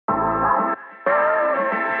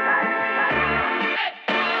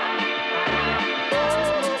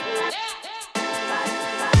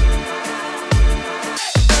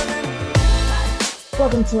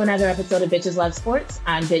Welcome to another episode of Bitches Love Sports.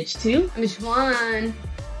 I'm Bitch 2. I'm Bitch 1.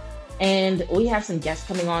 And we have some guests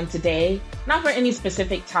coming on today. Not for any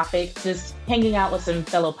specific topic, just hanging out with some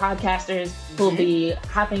fellow podcasters who will be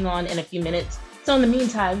hopping on in a few minutes. So in the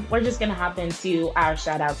meantime, we're just going to hop into our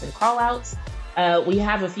shout outs and call outs. We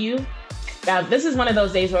have a few. Now, this is one of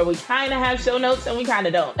those days where we kind of have show notes and we kind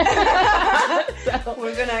of don't. So,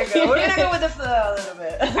 we're gonna go with the flow a little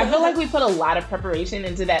bit. I feel like we put a lot of preparation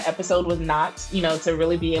into that episode with Knox, to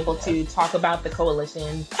really be able to talk about the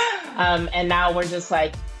coalition. And now we're just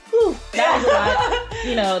like, whew, that was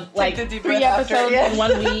a lot. Like 3 episodes in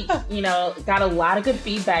 1 week, got a lot of good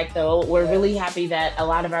feedback though. We're really happy that a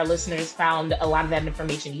lot of our listeners found a lot of that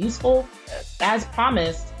information useful. As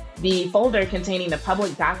promised, the folder containing the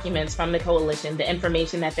public documents from the coalition, the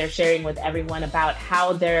information that they're sharing with everyone about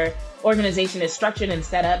how their organization is structured and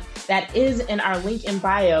set up, that is in our link in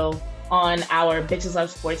bio on our Bitches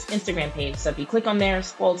Love Sports Instagram page. So if you click on there,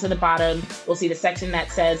 scroll to the bottom, we'll see the section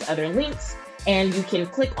that says other links, and you can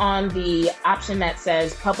click on the option that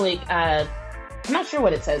says public. I'm not sure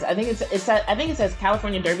what it says. I think it says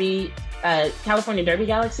California Derby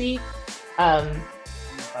Galaxy.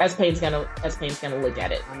 S-Pain's gonna look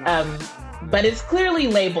at it. But it's clearly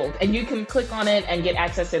labeled, and you can click on it and get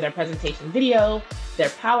access to their presentation video, their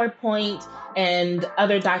PowerPoint, and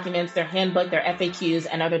other documents, their handbook, their FAQs,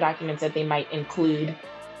 and other documents that they might include.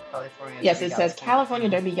 Says California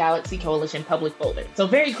Derby Galaxy Coalition Public Folder. So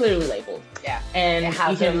very clearly labeled. Yeah. And it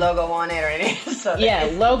has their logo on it or anything. So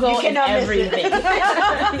logo and everything.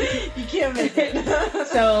 You can't miss it.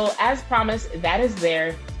 So as promised, that is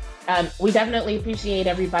there. We definitely appreciate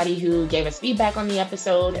everybody who gave us feedback on the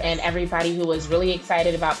episode and everybody who was really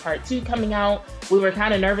excited about part 2 coming out. We were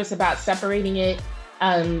kind of nervous about separating it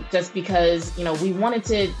just because, we wanted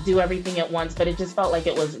to do everything at once, but it just felt like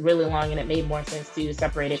it was really long and it made more sense to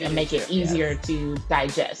separate it and make it easier to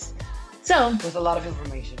digest. So there's a lot of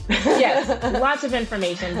information. Yes, lots of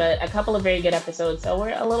information, but a couple of very good episodes. So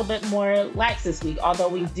we're a little bit more lax this week, although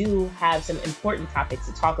we do have some important topics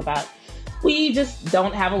to talk about. We just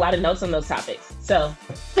don't have a lot of notes on those topics. So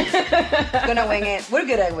gonna wing it. We're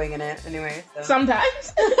good at winging it anyway. So.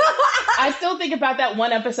 Sometimes. I still think about that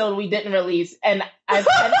one episode we didn't release, and I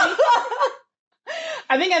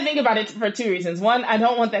think about it for 2 reasons. One, I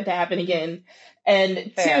don't want that to happen again.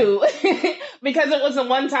 And Fair. 2, because it was the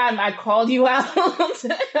one time I called you out.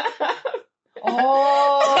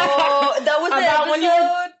 Oh, that was the episode? When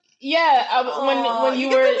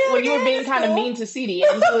you were being kind of mean to CD,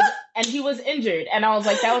 and he was injured, and I was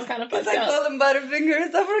like, that was kind of fucked up. I called him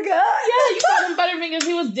Butterfingers. I forgot. Yeah, you called him Butterfingers.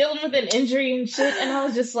 He was dealing with an injury and shit, and I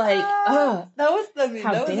was just like, oh, that was funny.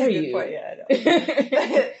 How dare you? Point. Yeah,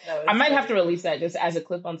 I know. I might have to release that just as a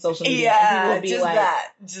clip on social media. Yeah, and people will be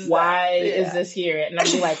like, why is this here? And I'll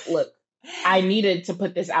be like, look. I needed to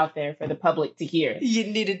put this out there for the public to hear. You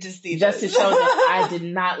needed to see just to show that I did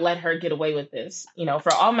not let her get away with this.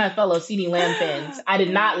 For all my fellow CD Lamb fans, I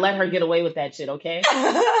did not let her get away with that shit, okay?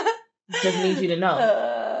 Just need you to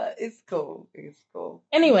know. It's cool.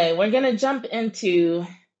 Anyway, we're going to jump into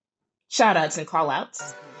shout-outs and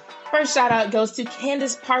call-outs. First shout-out goes to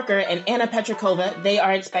Candace Parker and Anna Petrikova. They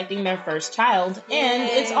are expecting their first child, and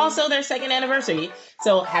it's also their 2nd anniversary.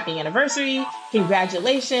 So happy anniversary,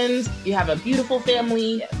 congratulations, you have a beautiful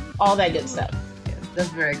family, all that good stuff. Yes, that's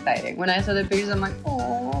very exciting. When I saw the pictures, I'm like,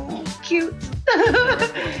 oh, cute.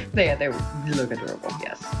 they look adorable,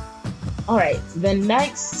 yes. All right, the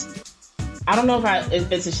next, I don't know if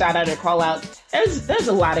it's a shout-out or call-out. There's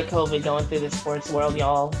a lot of COVID going through the sports world,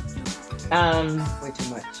 y'all. Way too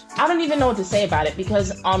much. I don't even know what to say about it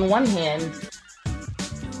because on one hand,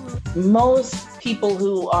 most people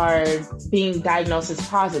who are being diagnosed as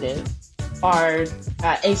positive are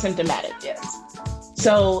asymptomatic. Yes.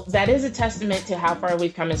 So that is a testament to how far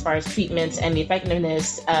we've come as far as treatments and the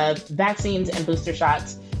effectiveness of vaccines and booster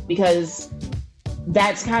shots, because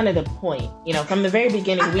that's kind of the point. From the very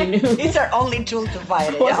beginning, we knew it's our only tool to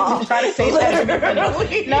fight it. I try to say that.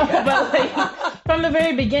 No, but from the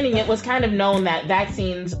very beginning, it was kind of known that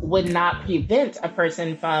vaccines would not prevent a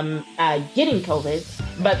person from getting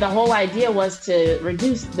COVID, but the whole idea was to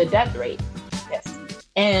reduce the death rate. Yes.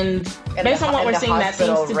 And based on what we're seeing, that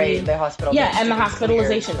seems to be the hospital. Yeah, and the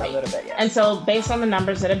hospitalization rate. A little bit, yes. And so, based on the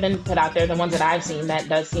numbers that have been put out there, the ones that I've seen, that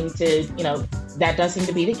does seem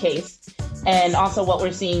to be the case. And also what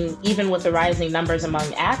we're seeing, even with the rising numbers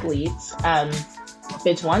among athletes,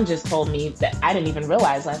 Bitch 1 just told me that I didn't even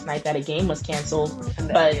realize last night that a game was canceled.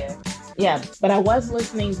 But I was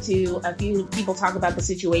listening to a few people talk about the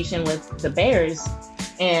situation with the Bears,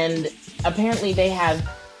 and apparently they have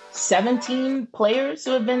 17 players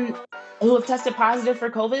who have been who have tested positive for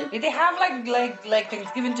COVID. Did they have like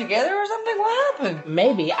Thanksgiving together or something? What happened?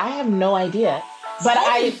 Maybe. I have no idea. But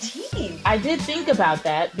I did think about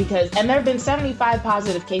that because, and there have been 75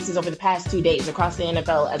 positive cases over the past 2 days across the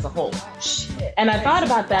NFL as a whole. Oh, shit. And I thought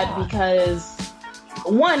about that because,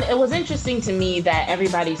 one, it was interesting to me that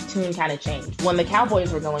everybody's tune kind of changed. When the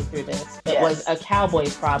Cowboys were going through this, it was a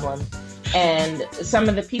Cowboys problem. And some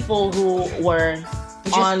of the people who were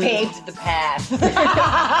paved the path.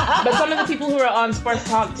 But some of the people who are on Sports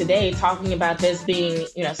Talk today talking about this being,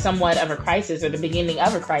 somewhat of a crisis or the beginning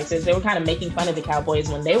of a crisis, they were kind of making fun of the Cowboys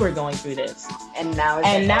when they were going through this. And now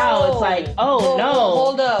it's like, oh no.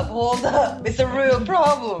 Hold up. It's a real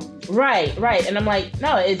problem. Right. And I'm like,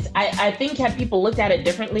 no, I think had people looked at it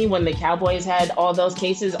differently when the Cowboys had all those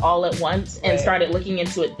cases all at once and started looking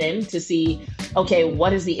into it then to see, okay,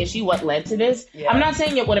 what is the issue? What led to this? Yeah. I'm not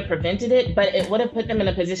saying it would have prevented it, but it would have put them in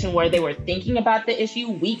a position where they were thinking about the issue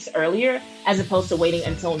weeks earlier as opposed to waiting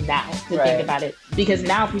until now to think about it. Because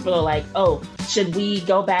now people are like, oh, should we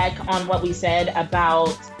go back on what we said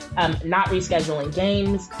about not rescheduling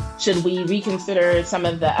games? Should we reconsider some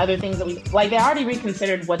of the other things that they already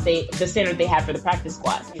reconsidered the standard they have for the practice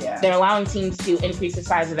squad. Yeah. They're allowing teams to increase the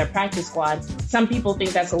size of their practice squad. Some people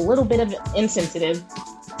think that's a little bit of insensitive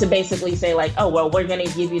to basically say like, oh, well, we're going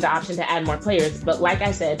to give you the option to add more players. But like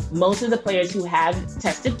I said, most of the players who have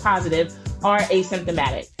tested positive are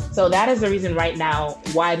asymptomatic. So that is the reason right now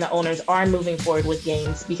why the owners are moving forward with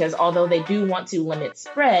games, because although they do want to limit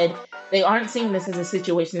spread, they aren't seeing this as a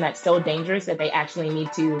situation that's so dangerous that they actually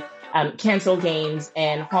need to cancel games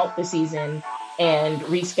and halt the season and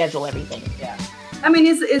reschedule everything. Yeah. I mean,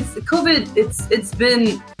 it's COVID.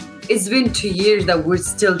 It's been 2 years that we're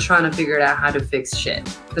still trying to figure out how to fix shit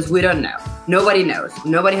because we don't know. Nobody knows.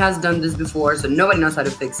 Nobody has done this before, so nobody knows how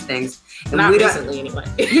to fix things. And not recently, anyway.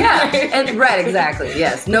 Yeah, and right, exactly.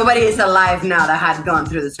 Yes, nobody is alive now that had gone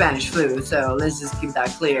through the Spanish flu. So let's just keep that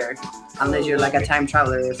clear, unless you're like a time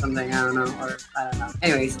traveler or something. I don't know.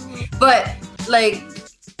 Anyways, but like.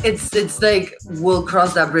 It's like we'll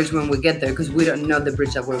cross that bridge when we get there because we don't know the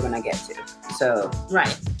bridge that we're gonna get to. So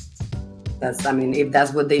right. If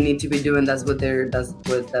that's what they need to be doing, that's what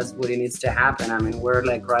it needs to happen. I mean, we're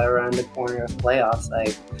like right around the corner of playoffs,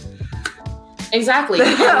 like. Exactly.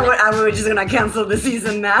 We're just gonna cancel the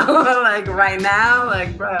season now, like right now,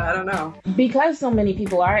 like bro, I don't know. Because so many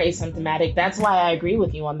people are asymptomatic, that's why I agree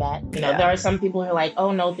with you on that. There are some people who are like,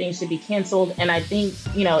 oh no, things should be canceled. And I think,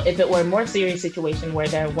 if it were a more serious situation where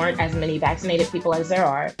there weren't as many vaccinated people as there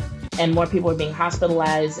are, and more people were being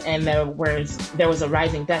hospitalized, and there was a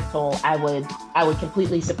rising death toll, I would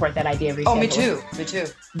completely support that idea of rescheduling. Oh, me too.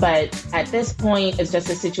 But at this point, it's just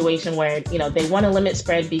a situation where they want to limit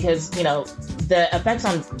spread because the effects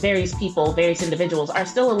on various people, various individuals are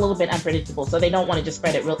still a little bit unpredictable. So they don't want to just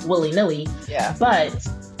spread it willy-nilly. Yeah. But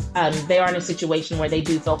they are in a situation where they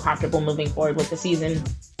do feel comfortable moving forward with the season.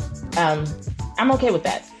 I'm okay with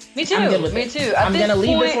that. Me too. I'm good with it. Too. I'm going to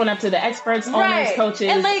leave this one up to the experts, owners, coaches,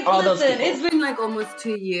 and all those people. It's been like almost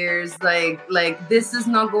 2 years. Like this is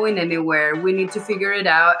not going anywhere. We need to figure it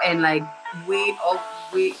out. And like we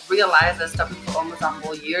realize that stuff for almost a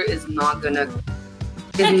whole year is not going to.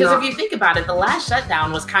 Because if you think about it, the last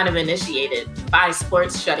shutdown was kind of initiated by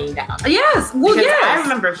sports shutting down. Yes. Well, because yes. I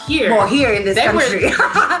remember here. Well, here in this country.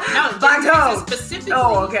 No, back home. Specifically.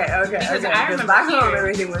 Oh, okay. Because I remember back here, home,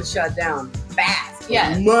 everything was shut down fast.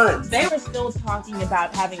 Yeah. Months. They were still talking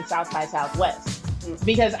about having South by Southwest.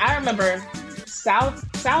 Because I remember South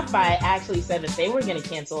by actually said that they were going to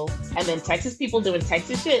cancel, and then Texas people doing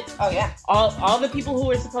Texas shit. Oh yeah. All the people who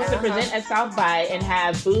were supposed to present at South by and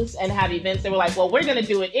have booths and have events, they were like, well, we're going to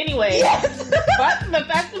do it anyway. Yes. But the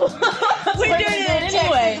festival, we're doing it anyway.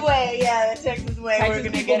 Texas way. Yeah, the Texas way. Texas we're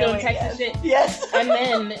going to get doing away. Texas shit. Yes. And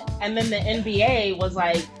then the NBA was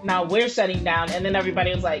like, now we're shutting down, and then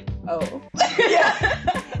everybody was like, oh. Yeah.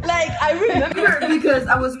 Like, I remember because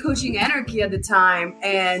I was coaching Anarchy at the time,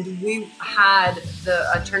 and we had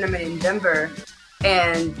a tournament in Denver,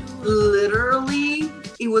 and literally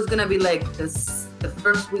it was gonna be like the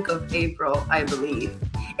first week of April, I believe,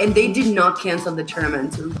 and they did not cancel the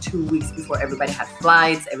tournament until 2 weeks before everybody had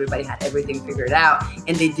flights, everybody had everything figured out,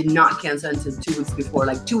 and they did not cancel until 2 weeks before,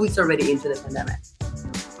 like 2 weeks already into the pandemic.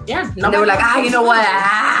 Yeah, and they were like, you know what?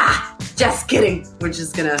 Just kidding. We're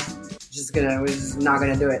just not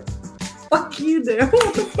gonna do it. Fuck you, dude.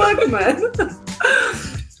 What the fuck, man?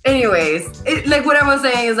 Anyways, like what I was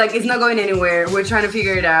saying is like it's not going anywhere. We're trying to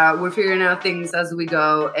figure it out. We're figuring out things as we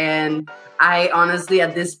go. And I honestly,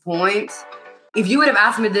 at this point, If you would have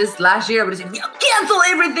asked me this last year, I would have said, cancel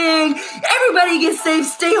everything. Everybody get safe.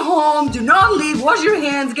 Stay home. Do not leave. Wash your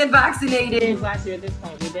hands. Get vaccinated. Last year at this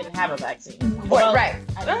point, we didn't have a vaccine. Right.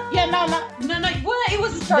 No. Well, it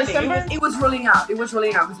was starting. December? It was rolling out.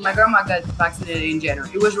 Because my grandma got vaccinated in January.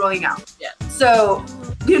 It was rolling out. Yeah. So,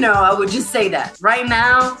 I would just say that. Right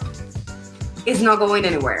now, it's not going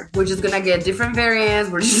anywhere. We're just going to get different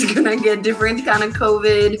variants. We're just going to get different kind of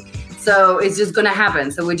COVID. So it's just going to happen.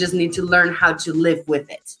 So we just need to learn how to live with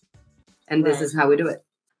it. And this is how we do it.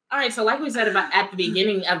 All right. So like we said about at the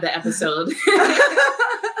beginning of the episode,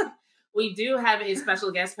 we do have a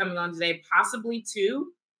special guest coming on today, possibly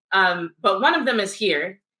two. But one of them is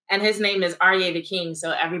here, and his name is Aryeh the King.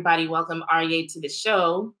 So everybody welcome Aryeh to the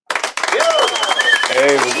show.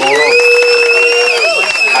 Hey, what's going on?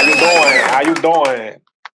 How you doing?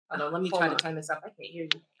 Hold on, let me try to turn this up. I can't hear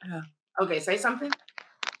you. Okay, say something.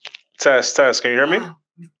 Test. Can you hear me?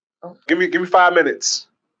 Oh. Give me 5 minutes.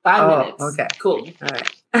 5 minutes. Okay. Cool. All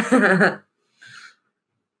right.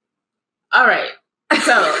 All right.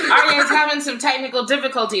 So Aryeh is having some technical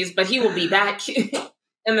difficulties, but he will be back.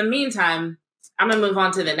 In the meantime, I'm going to move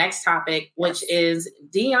on to the next topic, which is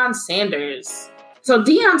Deion Sanders. So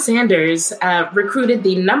Deion Sanders recruited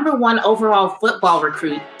the #1 overall football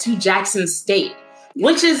recruit to Jackson State,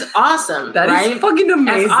 which is awesome. That right? is fucking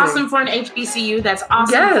amazing. That's awesome for an HBCU. That's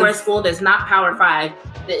awesome for a school that's not Power 5.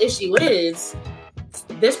 The issue is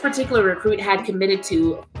this particular recruit had committed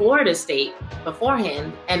to Florida State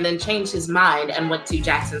beforehand and then changed his mind and went to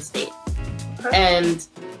Jackson State. Okay. And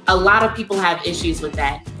a lot of people have issues with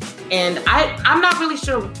that. And I'm not really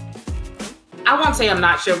sure. I won't say I'm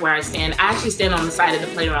not sure where I stand. I actually stand on the side of the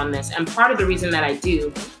player on this. And part of the reason that I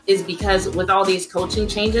do is because with all these coaching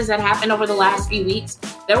changes that happened over the last few weeks,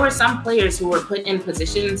 there were some players who were put in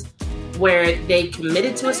positions where they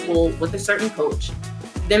committed to a school with a certain coach.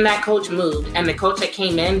 Then that coach moved, and the coach that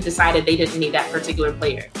came in decided they didn't need that particular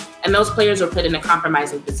player. And those players were put in a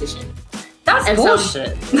compromising position. That's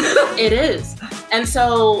bullshit. It is. And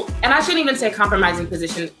I shouldn't even say compromising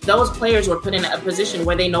position. Those players were put in a position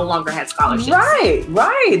where they no longer had scholarships.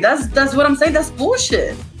 Right. That's what I'm saying. That's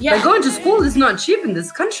bullshit. Yeah. Like, going to school is not cheap in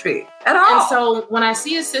this country at all. And so when I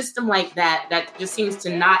see a system like that just seems to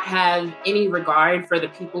not have any regard for the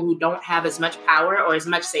people who don't have as much power or as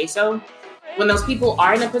much say-so, when those people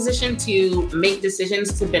are in a position to make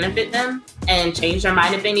decisions to benefit them and change their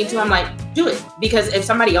mind if they need to, I'm like, do it. Because if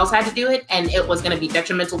somebody else had to do it and it was going to be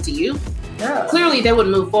detrimental to you, clearly they would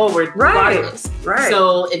move forward regardless. Right.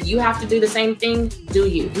 So if you have to do the same thing, do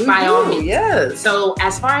you. By all means. Yes. So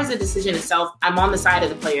as far as the decision itself, I'm on the side of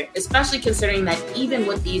the player, especially considering that even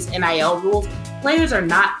with these NIL rules, players are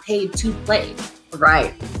not paid to play.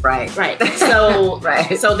 Right. So,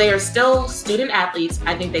 so they are still student athletes.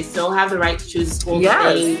 I think they still have the right to choose a school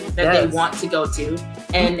that they want to go to.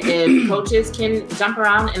 And if coaches can jump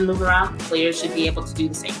around and move around, players should be able to do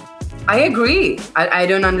the same. I agree. I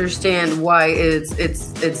don't understand why it's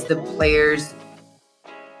the players.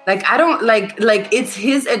 Like, I don't like it's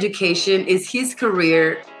his education, it's his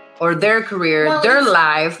career or their career, their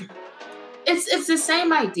life. It's the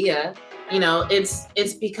same idea.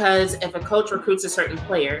 It's because if a coach recruits a certain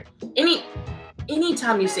player,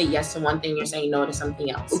 anytime you say yes to one thing, you're saying no to something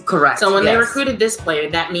else. Correct. So when they recruited this player,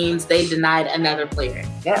 that means they denied another player.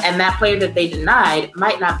 Yes. And that player that they denied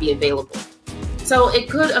might not be available. So it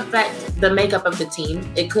could affect the makeup of the team.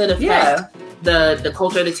 It could affect the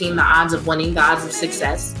culture of the team, the odds of winning, the odds of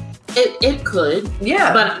success. It could.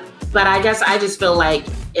 Yeah. But I guess I just feel like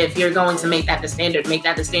if you're going to make that the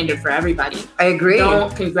standard for everybody. I agree.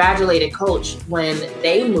 Don't congratulate a coach when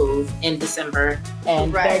they move in December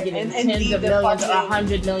and they're getting tens of millions or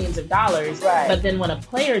 $100 million. Right. But then when a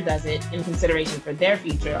player does it in consideration for their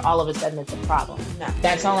future, all of a sudden it's a problem. No.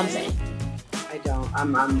 That's all I'm saying. I don't.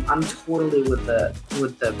 I'm totally with the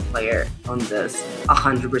player on this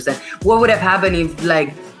 100%. What would have happened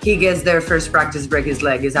if he gets their first practice, break his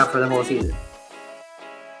leg, is out for the whole season?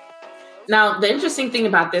 Now, the interesting thing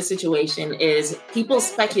about this situation is people's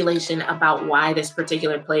speculation about why this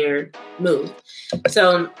particular player moved.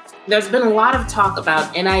 So there's been a lot of talk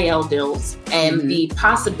about NIL deals and the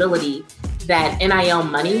possibility that NIL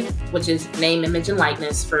money, which is name, image, and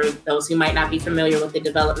likeness, for those who might not be familiar with the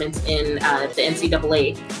developments in the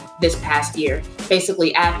NCAA this past year.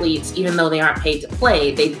 Basically, athletes, even though they aren't paid to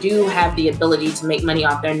play, they do have the ability to make money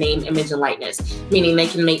off their name, image, and likeness, meaning they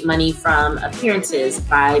can make money from appearances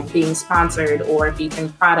by being sponsored or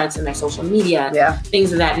featuring products in their social media,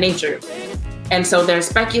 things of that nature. And so there's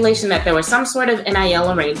speculation that there was some sort of NIL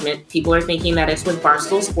arrangement. People are thinking that it's with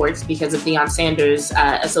Barstool Sports because of Deion Sanders'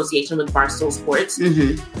 association with Barstool Sports.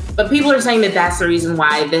 But people are saying that that's the reason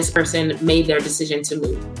why this person made their decision to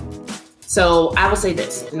move. So I will say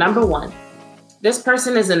this. Number one, this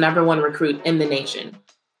person is the number one recruit in the nation.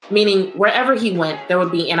 Meaning wherever he went, there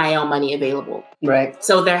would be NIL money available. Right.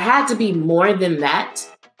 So there had to be more than that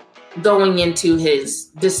going into his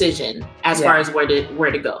decision as far as where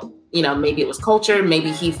to go. You know, maybe it was culture.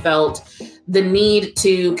 Maybe he felt the need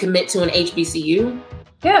to commit to an HBCU.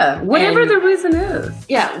 Yeah, whatever the reason is.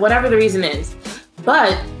 Yeah, whatever the reason is.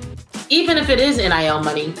 But even if it is NIL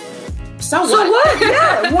money, so what?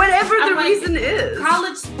 Yeah, whatever the reason is.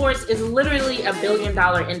 College sports is literally $1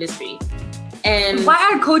 billion industry. And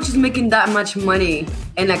why are coaches making that much money,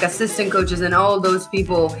 and like assistant coaches and all those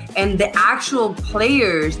people, and the actual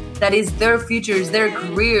players, that is their future, is their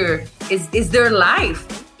career, is their life.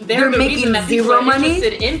 They're the making zero money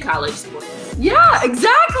interested in college sports. Yeah,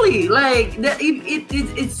 exactly. Like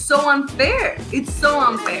it's so unfair. It's so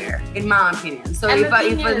unfair, in my opinion. So if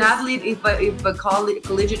a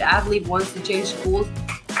collegiate athlete wants to change schools,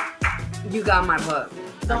 you got my butt.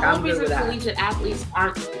 The whole reason collegiate athletes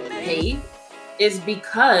aren't paid is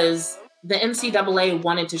because the NCAA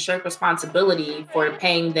wanted to shirk responsibility for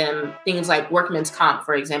paying them things like workman's comp,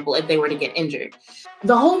 for example, if they were to get injured.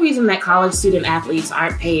 The whole reason that college student athletes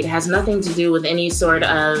aren't paid has nothing to do with any sort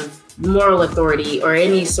of moral authority or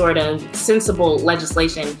any sort of sensible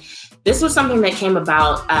legislation. This was something that came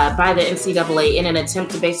about by the NCAA in an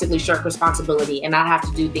attempt to basically shirk responsibility and not have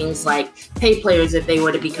to do things like pay players if they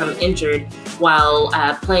were to become injured while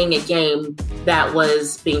playing a game that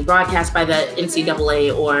was being broadcast by the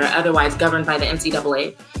NCAA or otherwise governed by the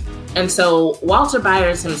NCAA. And so Walter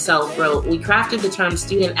Byers himself wrote, "We crafted the term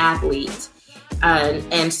student athlete,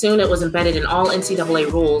 and soon it was embedded in all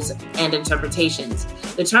NCAA rules and interpretations.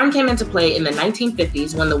 The term came into play in the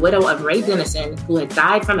 1950s when the widow of Ray Dennison, who had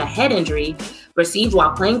died from a head injury received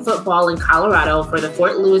while playing football in Colorado for the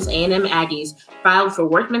Fort Lewis A&M Aggies, filed for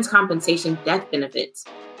workman's compensation death benefits.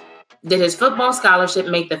 Did his football scholarship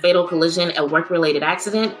make the fatal collision a work-related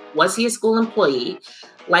accident? Was he a school employee,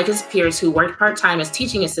 like his peers who worked part-time as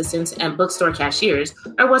teaching assistants and bookstore cashiers,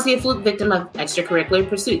 or was he a fluke victim of extracurricular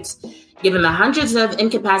pursuits? Given the hundreds of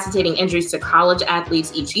incapacitating injuries to college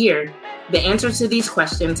athletes each year, the answers to these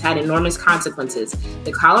questions had enormous consequences.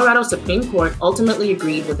 The Colorado Supreme Court ultimately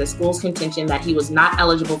agreed with the school's contention that he was not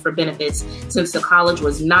eligible for benefits since the college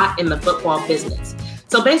was not in the football business."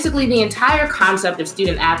 So basically, the entire concept of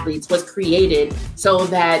student athletes was created so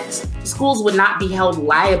that schools would not be held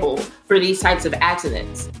liable for these types of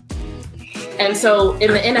accidents. And so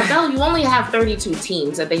in the NFL, you only have 32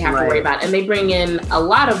 teams that they have to worry about. And they bring in a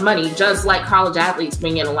lot of money, just like college athletes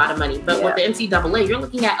bring in a lot of money. But with the NCAA, you're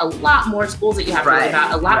looking at a lot more schools that you have to worry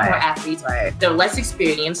about, a lot more athletes. They're less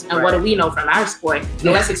experienced. And what do we know from our sport?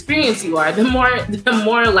 The less experienced you are, the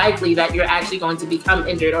more likely that you're actually going to become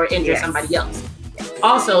injured or injure somebody else.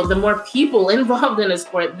 Also, the more people involved in a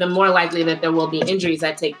sport, the more likely that there will be injuries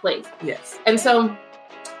that take place. Yes. And so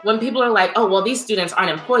when people are like, oh, well, these students aren't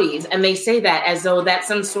employees, and they say that as though that's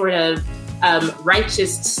some sort of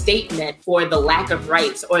righteous statement for the lack of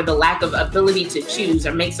rights or the lack of ability to choose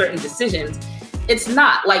or make certain decisions, it's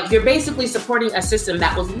not. Like, you're basically supporting a system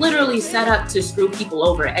that was literally set up to screw people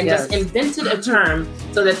over and just invented a term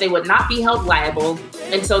so that they would not be held liable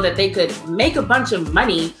and so that they could make a bunch of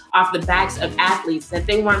money off the backs of athletes that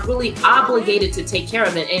they weren't really obligated to take care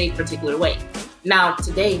of in any particular way. Now,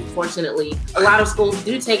 today, fortunately, a lot of schools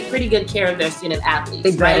do take pretty good care of their student athletes.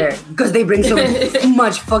 They better, because they bring so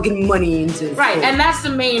much fucking money into school. Right, and that's the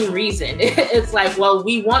main reason. It's like, well,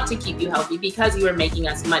 we want to keep you healthy because you are making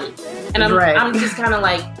us money. And I'm just kind of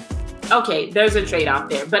like, okay, there's a trade-off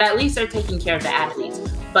there. But at least they're taking care of the athletes.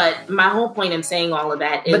 But my whole point in saying all of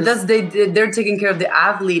that is... But they're taking care of the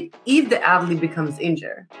athlete if the athlete becomes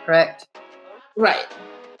injured, correct? Right.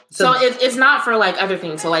 So it's not for like other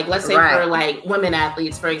things. So like, let's say for like women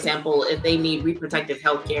athletes, for example, if they need reproductive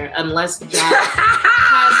health care, unless that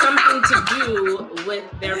has something to do with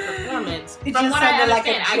their performance. From what I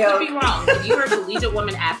understand, I could be wrong. If you're a collegiate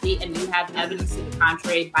woman athlete and you have evidence to the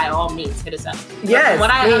contrary, by all means, hit us up. Yes, from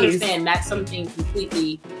what I understand, that's something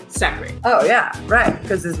completely separate. Oh yeah, right,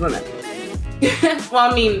 because it's women.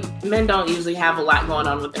 Well, I mean, men don't usually have a lot going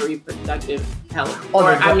on with their reproductive health.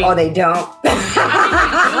 They don't. But it's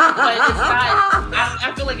not.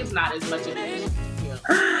 I feel like it's not as much of an issue. You know?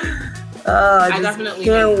 I definitely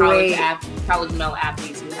know college male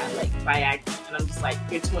athletes who have like Viagra, and I'm just like,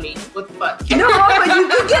 you're 20. What the fuck? No, but you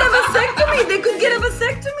could get a vasectomy. They could get a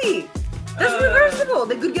vasectomy. That's reversible.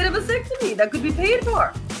 They could get a vasectomy. That could be paid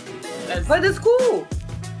for by the school.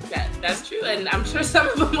 That's true, and I'm sure some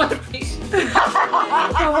of them would appreciate it. It's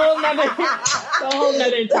a whole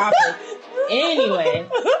nother topic.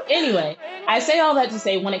 Anyway, I say all that to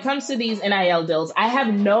say, when it comes to these NIL deals, I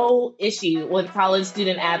have no issue with college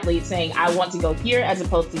student athletes saying, I want to go here as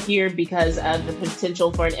opposed to here because of the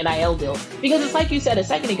potential for an NIL deal. Because it's like you said a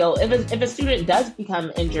second ago, if a student does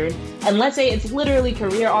become injured, and let's say it's literally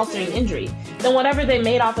career-altering injury, then whatever they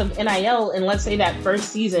made off of NIL in, let's say, that first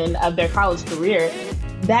season of their college career,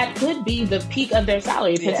 that could be the peak of their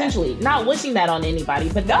salary, potentially. Not wishing that on anybody,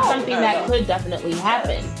 but that's something that could definitely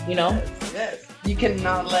happen, you know? Yes. You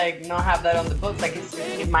cannot not have that on the books. Like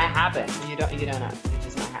it might happen. You don't know. It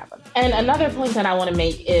just might happen. And another point that I want to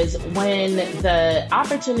make is when the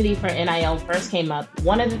opportunity for NIL first came up,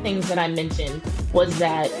 one of the things that I mentioned was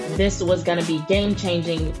that this was going to be game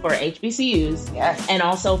changing for HBCUs and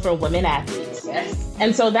also for women athletes. Yes.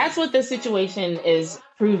 And so that's what this situation is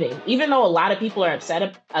proving. Even though a lot of people are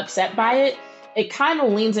upset by it, it kind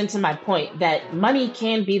of leans into my point that money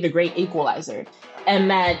can be the great equalizer.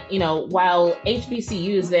 And that, you know, while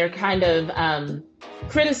HBCUs, they're kind of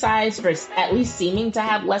criticized for at least seeming to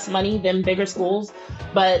have less money than bigger schools,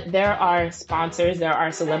 but there are sponsors, there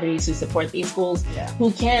are celebrities who support these schools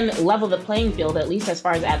who can level the playing field, at least as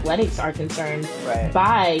far as athletics are concerned,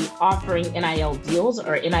 by offering NIL deals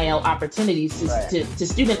or NIL opportunities to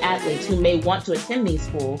student athletes who may want to attend these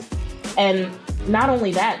schools. And not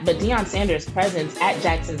only that, but Deion Sanders' presence at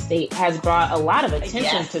Jackson State has brought a lot of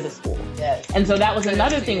attention to the school. Yes. And so that was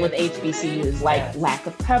another thing with HBCUs, like lack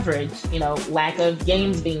of coverage, you know, lack of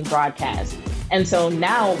games being broadcast. And so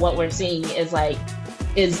now what we're seeing is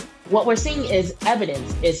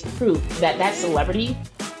evidence, is proof that celebrity,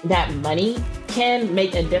 that money can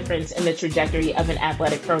make a difference in the trajectory of an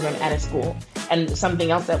athletic program at a school. And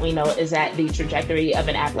something else that we know is that the trajectory of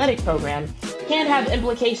an athletic program can have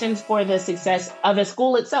implications for the success of a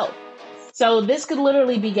school itself. So this could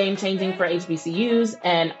literally be game changing for HBCUs,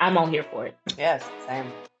 and I'm all here for it. Yes,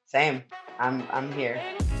 same. I'm here.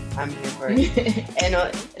 I'm here for it. And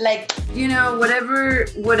you know,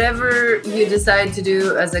 whatever you decide to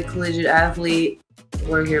do as a collegiate athlete,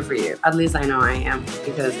 we're here for you. At least I know I am,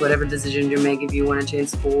 because whatever decision you make, if you want to change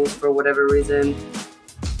schools for whatever reason,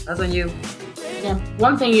 that's on you. Yeah.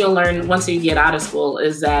 One thing you'll learn once you get out of school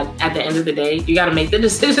is that at the end of the day, you got to make the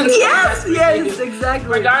decisions. Yes, exactly.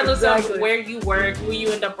 Regardless of where you work, who you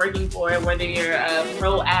end up working for, whether you're a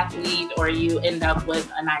pro athlete or you end up with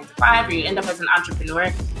a 9-to-5 or you end up as an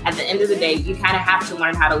entrepreneur, at the end of the day, you kind of have to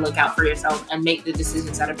learn how to look out for yourself and make the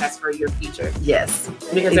decisions that are best for your future. Yes.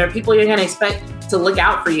 Because there are people you're going to expect to look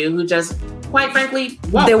out for you who just, quite frankly,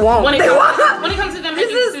 won't. They won't. When it comes to them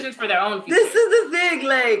making decisions for their own future. This is the thing,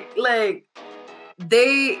 like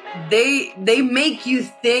they make you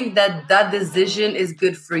think that decision is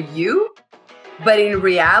good for you, but in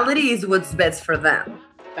reality is what's best for them.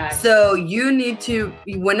 So you need to,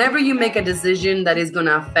 whenever you make a decision that is going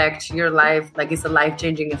to affect your life, like it's a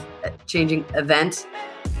life-changing event,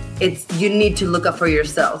 you need to look up for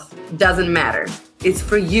yourself. Doesn't matter. It's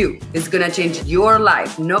for you. It's gonna change your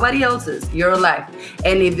life, nobody else's, your life.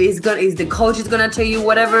 And if the coach is gonna tell you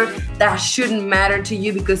whatever, that shouldn't matter to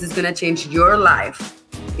you because it's gonna change your life.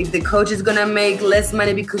 If the coach is gonna make less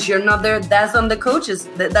money because you're not there, that's on the coaches.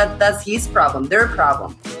 That's his problem, their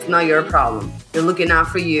problem. It's not your problem. You're looking out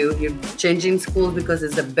for you. You're changing schools because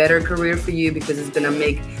it's a better career for you, because it's gonna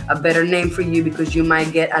make a better name for you, because you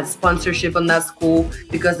might get a sponsorship on that school,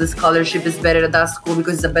 because the scholarship is better at that school,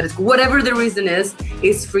 because it's a better school. Whatever the reason is,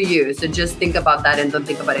 it's for you. So just think about that and don't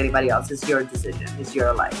think about anybody else. It's your decision. It's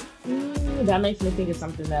your life. That makes me think of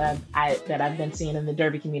something that I've been seeing in the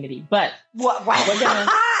Derby community. But what? We're gonna,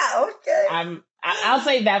 okay. I'll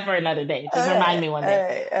save that for another day. Just remind me one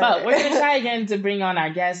day. But we're gonna try again to bring on our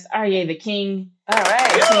guest, Aryeh the King. All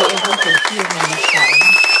right. See if we can hear him this time.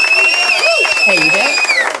 Hey, you there?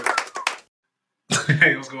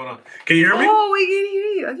 Hey, what's going on? Can you hear me? Oh, we can hear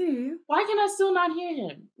you. I can hear you. Why can I still not hear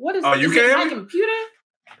him? What is? Oh, you is can it hear my me? computer?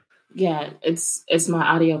 Yeah, it's my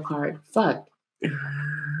audio card. Fuck.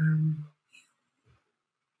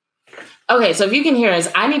 Okay, so if you can hear us,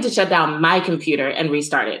 I need to shut down my computer and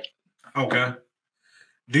restart it. Okay.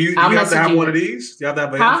 Do you have to have one of these? Do you have to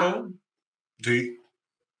have a headphone? Do you?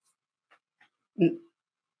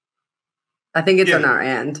 I think it's on our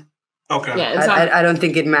end. Okay. Yeah, I don't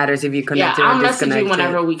think it matters if you connect I'll or message disconnect you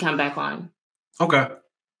whenever we come back on. Okay.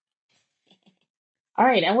 All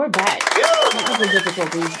right, and we're back. Technical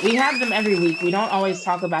difficulties. We have them every week. We don't always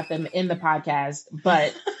talk about them in the podcast,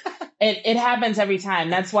 but it happens every time.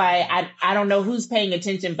 That's why I don't know who's paying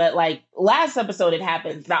attention, but like last episode it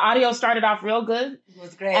happened. The audio started off real good. It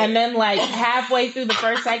was great. And then like halfway through the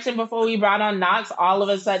first section before we brought on Knox, all of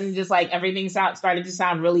a sudden just like everything started to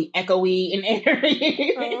sound really echoey and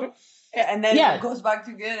airy. And then it goes back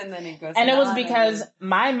to good, and then it goes. And it was because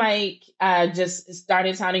my mic just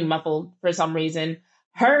started sounding muffled for some reason.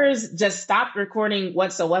 Hers just stopped recording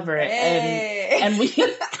whatsoever, and we.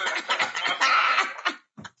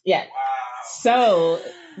 Yeah. So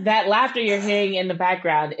that laughter you're hearing in the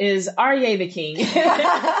background is Arye the King,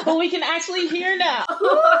 who we can actually hear now.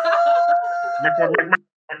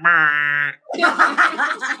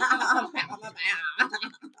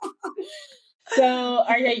 So,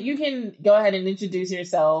 Arye, you can go ahead and introduce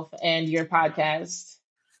yourself and your podcast.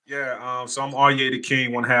 Yeah, so I'm Arye the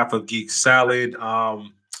King, one half of Geek Salad.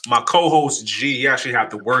 My co-host G, he actually had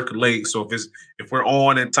to work late, so if we're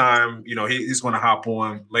on in time, he's going to hop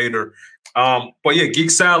on later. But yeah, Geek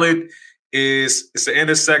Salad it's the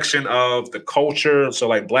intersection of the culture, so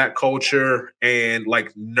like Black culture and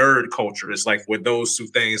like nerd culture. It's like where those two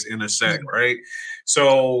things intersect, right?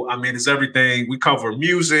 So I mean, it's everything. We cover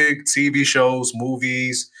music, TV shows,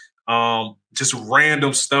 movies, just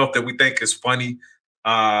random stuff that we think is funny.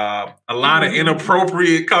 A lot of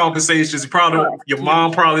inappropriate conversations. Your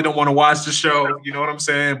mom probably don't want to watch the show. You know what I'm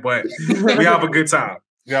saying? But we have a good time.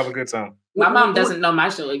 My mom doesn't know my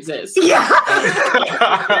show exists. Yeah. We're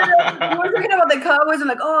talking about the Cowboys. I'm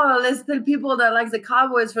like, let's tell people that likes the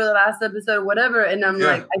Cowboys for the last episode or whatever. And I'm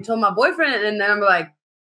like, I told my boyfriend, and then I'm like,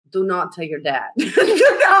 do not tell your dad.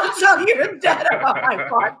 Do not tell your dad about my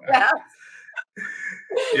podcast.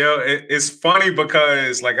 It's funny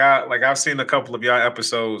because I've seen a couple of y'all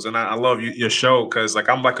episodes, and I love your show because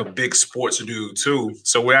I'm like a big sports dude too.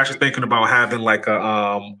 So we're actually thinking about having like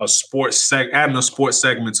adding a sports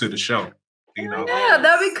segment to the show. Yeah,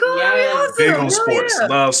 that'd be cool. Yeah. That'd be awesome. Big on sports,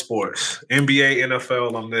 love sports, NBA,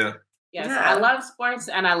 NFL. I'm there. Yes, I love sports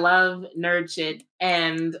and I love nerd shit.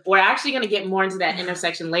 And we're actually going to get more into that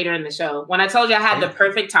intersection later in the show. When I told you I had the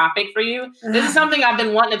perfect topic for you, this is something I've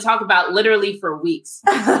been wanting to talk about literally for weeks.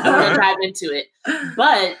 I'm going to dive into it.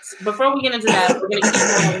 But before we get into that, we're going to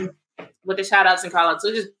keep going with the shout outs and call outs,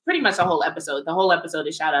 which is pretty much a whole episode. The whole episode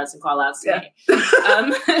is shout outs and call outs today.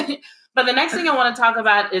 Yeah. But the next thing I want to talk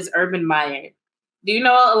about is Urban Meyer. Do you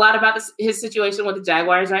know a lot about his situation with the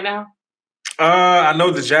Jaguars right now? I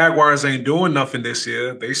know the Jaguars ain't doing nothing this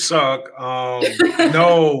year. They suck.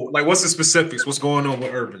 No, what's the specifics? What's going on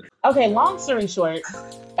with Urban? Okay, long story short,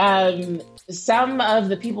 some of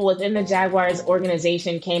the people within the Jaguars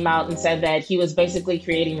organization came out and said that he was basically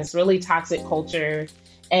creating this really toxic culture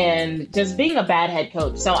and just being a bad head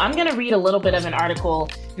coach. So I'm going to read a little bit of an article.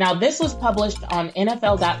 Now, this was published on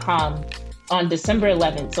NFL.com on December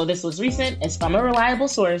 11th. So this was recent. It's from a reliable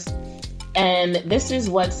source. And this is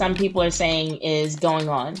what some people are saying is going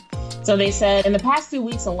on. So they said, in the past 2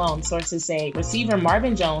 weeks alone, sources say, receiver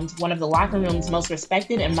Marvin Jones, one of the locker room's most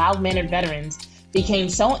respected and mild-mannered veterans, became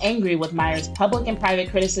so angry with Meyer's public and private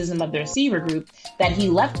criticism of the receiver group that he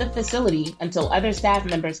left the facility until other staff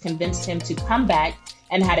members convinced him to come back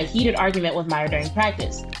and had a heated argument with Meyer during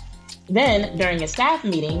practice. Then, during a staff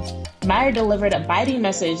meeting, Meyer delivered a biting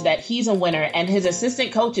message that he's a winner and his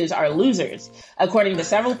assistant coaches are losers, according to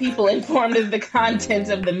several people informed of the contents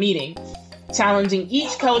of the meeting, challenging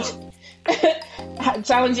each coach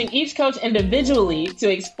individually to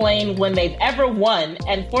explain when they've ever won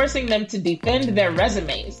and forcing them to defend their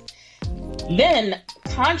resumes. Then,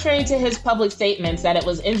 contrary to his public statements that it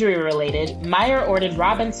was injury-related, Meyer ordered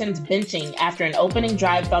Robinson's benching after an opening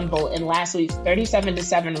drive fumble in last week's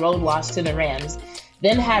 37-7 road loss to the Rams,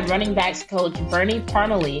 then had running backs coach Bernie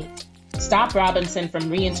Parmalee stop Robinson from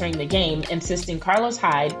re-entering the game, insisting Carlos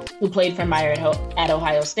Hyde, who played for Meyer at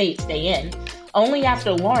Ohio State, stay in. Only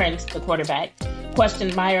after Lawrence, the quarterback,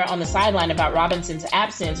 questioned Meyer on the sideline about Robinson's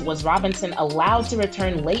absence was Robinson allowed to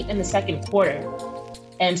return late in the second quarter.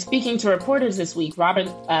 And speaking to reporters this week,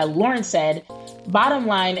 Lawrence said, bottom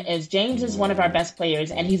line is James is one of our best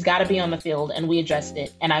players and he's got to be on the field, and we addressed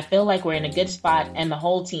it. And I feel like we're in a good spot and the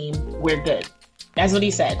whole team, we're good. That's what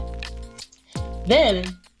he said.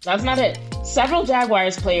 Then, that's not it. Several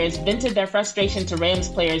Jaguars players vented their frustration to Rams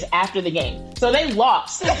players after the game. So they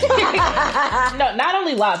lost. No, not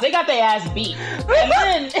only lost, they got their ass beat. And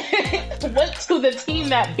then went to the team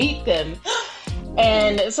that beat them.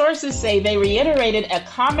 And sources say they reiterated a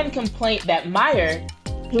common complaint that Meyer,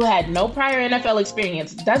 who had no prior NFL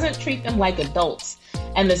experience, doesn't treat them like adults.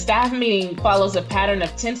 And the staff meeting follows a pattern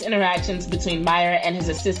of tense interactions between Meyer and his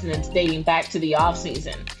assistants dating back to the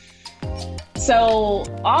offseason. So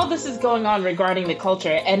all this is going on regarding the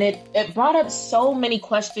culture, and it brought up so many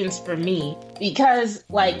questions for me because,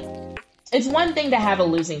 it's one thing to have a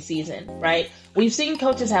losing season, right? We've seen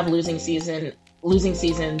coaches have losing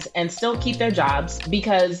seasons and still keep their jobs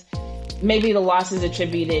because maybe the loss is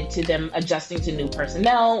attributed to them adjusting to new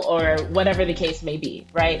personnel or whatever the case may be,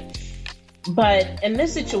 right? But in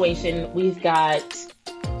this situation, we've got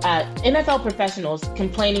NFL professionals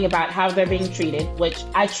complaining about how they're being treated, which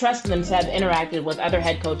I trust them to have interacted with other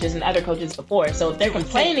head coaches and other coaches before. So if they're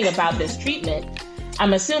complaining about this treatment,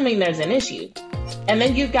 I'm assuming there's an issue. And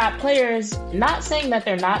then you've got players not saying that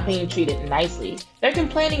they're not being treated nicely. They're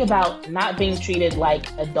complaining about not being treated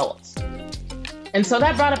like adults. And so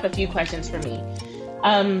that brought up a few questions for me.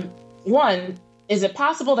 One, is it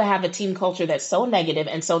possible to have a team culture that's so negative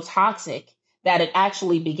and so toxic that it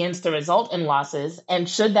actually begins to result in losses? And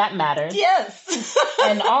should that matter? Yes.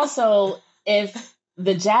 And also, if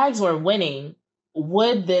the Jags were winning,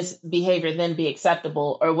 would this behavior then be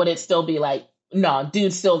acceptable? Or would it still be like, no,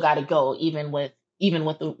 dude still got to go, even with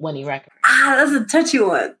the winning record? That's a touchy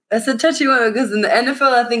one. That's a touchy one because in the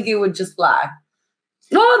NFL, I think it would just fly.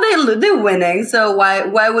 Well, they're winning, so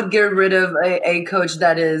why would get rid of a coach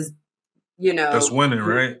that is, that's winning,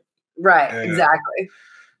 right? Right, yeah. Exactly.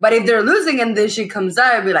 But if they're losing and this shit comes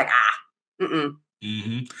out, I'd be like,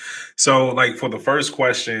 Mm-hmm. So, like, for the first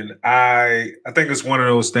question, I think it's one of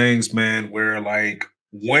those things, man, where like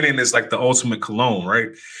winning is like the ultimate cologne, right?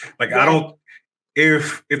 Like, yeah. I don't.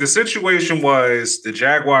 If the situation was the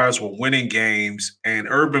Jaguars were winning games and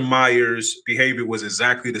Urban Meyer's behavior was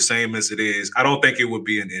exactly the same as it is, I don't think it would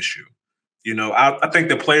be an issue. I think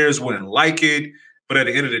the players wouldn't like it, but at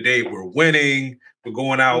the end of the day, we're winning. We're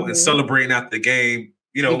going out and celebrating after the game.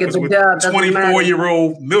 Because we're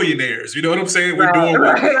 24-year-old millionaires. You know what I'm saying? We're doing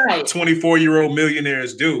what 24-year-old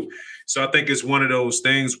millionaires do. So I think it's one of those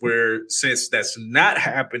things where since that's not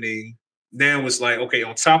happening, now it's like, okay,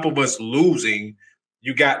 on top of us losing,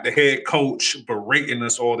 you got the head coach berating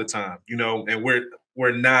us all the time, and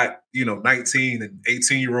we're not, 19 and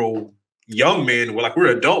 18-year-old young men. We're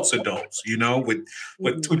adults,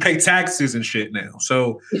 we pay taxes and shit now.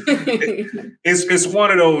 So it's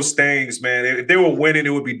one of those things, man. If they were winning,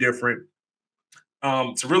 it would be different.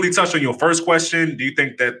 To really touch on your first question, do you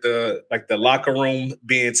think that the locker room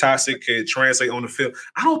being toxic could translate on the field?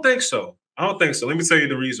 I don't think so. Let me tell you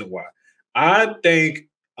the reason why. I think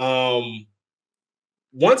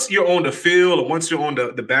once you're on the field or once you're on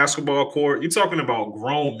the basketball court, you're talking about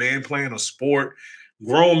grown men playing a sport,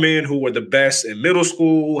 grown men who were the best in middle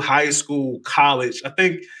school, high school, college. I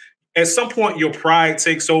think at some point your pride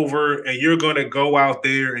takes over and you're going to go out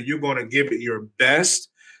there and you're going to give it your best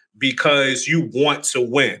because you want to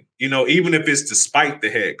win, even if it's despite the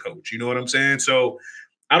head coach. You know what I'm saying? So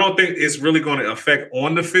I don't think it's really going to affect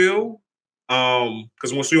on the field.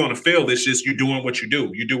 Because once you're on the field, it's just you doing what you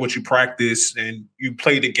do. You do what you practice and you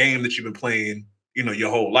play the game that you've been playing,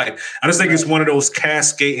 your whole life. I just think it's one of those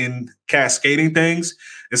cascading things.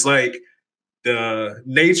 It's like the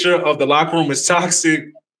nature of the locker room is toxic.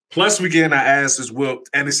 Plus we getting our asses whooped.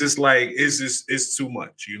 And it's just like, it's too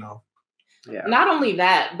much, Yeah. Not only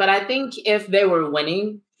that, but I think if they were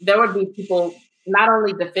winning, there would be people not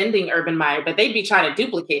only defending Urban Meyer, but they'd be trying to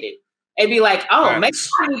duplicate it. It'd be like, maybe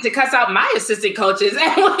I need to cuss out my assistant coaches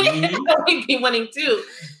and we'd be winning too.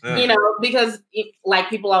 Because like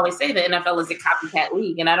people always say, the NFL is a copycat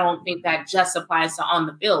league. And I don't think that just applies to on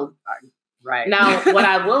the field. Right. Now, what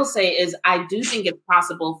I will say is I do think it's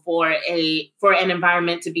possible for an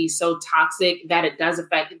environment to be so toxic that it does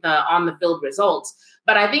affect the on the field results.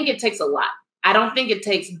 But I think it takes a lot. I don't think it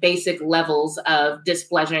takes basic levels of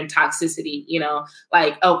displeasure and toxicity,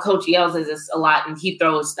 like, coach yells at us a lot and he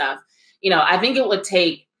throws stuff. I think it would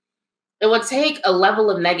take a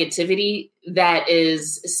level of negativity that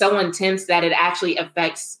is so intense that it actually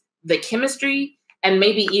affects the chemistry and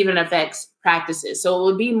maybe even affects practices. So it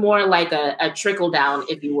would be more like a trickle down,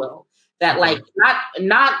 if you will, that like,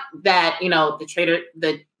 not that,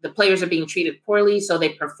 the players are being treated poorly, so they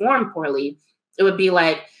perform poorly. It would be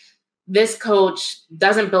like, this coach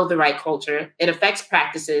doesn't build the right culture. It affects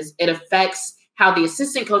practices. It affects how the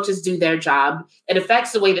assistant coaches do their job. It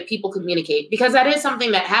affects the way that people communicate, because that is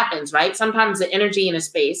something that happens, right? Sometimes the energy in a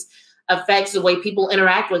space affects the way people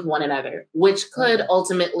interact with one another, which could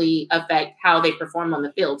ultimately affect how they perform on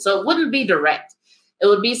the field. So it wouldn't be direct. It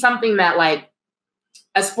would be something that like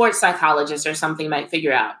a sports psychologist or something might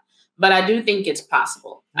figure out. But I do think it's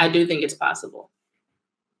possible. I agree.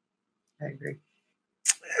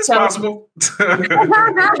 It's possible. It's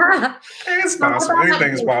possible.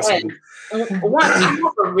 Anything is possible. One, I have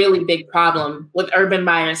a really big problem with Urban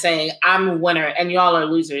Meyer saying, I'm a winner and y'all are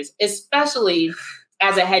losers, especially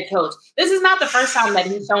as a head coach. This is not the first time that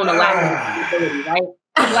he's shown a lack of ability, right?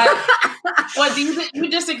 Like, what, do you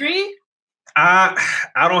disagree? I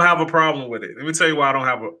don't have a problem with it. Let me tell you why I don't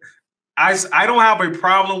have I don't have a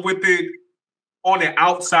problem with it on the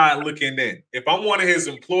outside looking in. If I'm one of his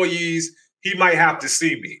employees, he might have to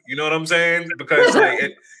see me. You know what I'm saying? Because like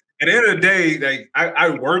at the end of the day, like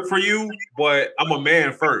I work for you, but I'm a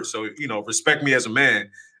man first. So, respect me as a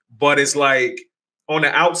man. But it's like on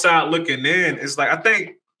the outside looking in, it's like I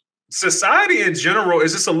think society in general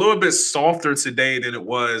is just a little bit softer today than it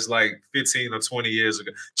was like 15 or 20 years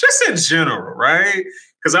ago. Just in general, right?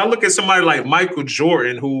 Because I look at somebody like Michael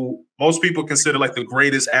Jordan, who most people consider like the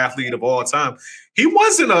greatest athlete of all time. He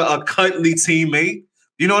wasn't a cuddly teammate.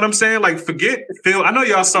 You know what I'm saying? Like, forget Phil. I know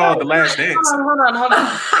y'all saw The Last Dance. Hold on.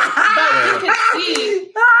 But you can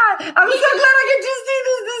see. I'm so glad I could just see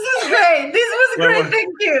this. This is great. This was great.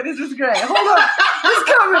 Thank you. This was great. Hold on. It's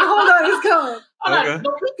coming. Hold on.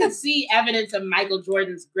 But we could see evidence of Michael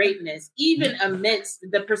Jordan's greatness, even amidst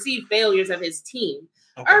the perceived failures of his team.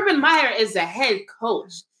 Okay. Urban Meyer is the head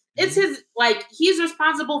coach. It's his, he's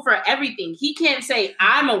responsible for everything. He can't say,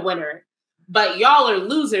 I'm a winner, but y'all are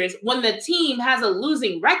losers when the team has a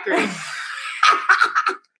losing record.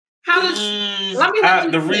 How does let me let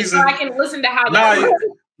you the reason so I can listen to how that works.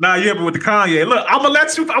 Nah, you happy with the Kanye. Look, I'm gonna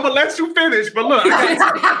let you finish, but look.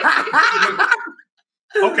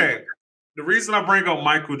 Okay. The reason I bring up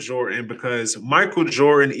Michael Jordan, because Michael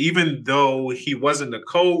Jordan, even though he wasn't the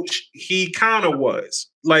coach, he kind of was.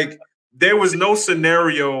 Like, there was no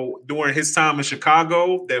scenario during his time in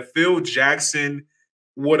Chicago that Phil Jackson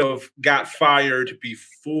would have got fired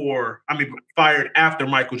after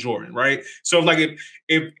Michael Jordan, right? So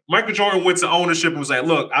if Michael Jordan went to ownership and was like,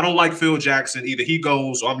 look, I don't like Phil Jackson, either he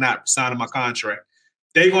goes or I'm not signing my contract,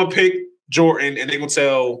 they're going to pick Jordan and they're going to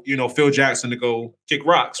tell, Phil Jackson to go kick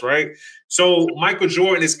rocks, right? So Michael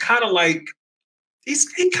Jordan is kind of like, he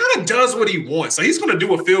kind of does what he wants. So he's going to do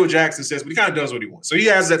what Phil Jackson says, but he kind of does what he wants. So he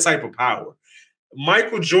has that type of power.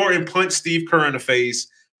 Michael Jordan punched Steve Kerr in the face.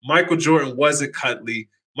 Michael Jordan wasn't cuddly.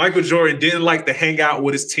 Michael Jordan didn't like to hang out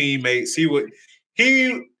with his teammates. He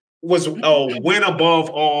was a win above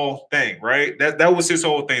all thing, right? That was his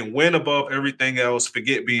whole thing. Win above everything else.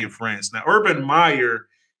 Forget being friends. Now, Urban Meyer,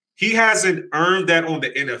 he hasn't earned that on the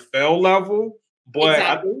NFL level, but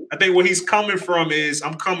exactly. I think where he's coming from is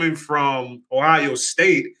I'm coming from Ohio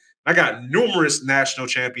State. I got numerous national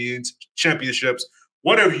championships.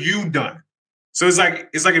 What have you done? So it's like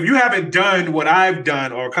if you haven't done what I've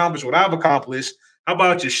done or accomplished what I've accomplished, how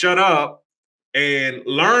about you shut up and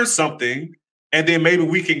learn something, and then maybe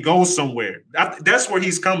we can go somewhere. That's where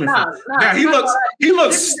he's coming from. Now he's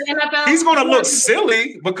going to look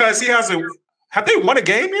silly because he hasn't. Have they won a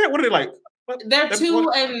game yet? What are they like? They're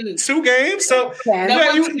 2 games. So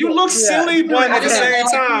you look silly, but at the same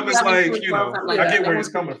time, it's like I get where he's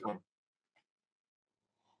coming from.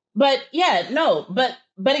 But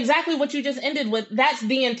but exactly what you just ended with, that's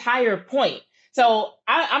the entire point. So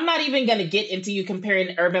I'm not even going to get into you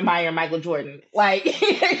comparing Urban Meyer and Michael Jordan. That's what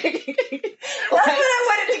I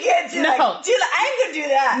wanted to get to. No. I ain't going to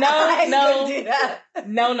do that.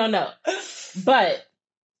 No. But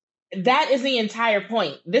that is the entire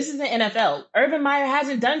point. This is the NFL. Urban Meyer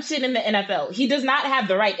hasn't done shit in the NFL. He does not have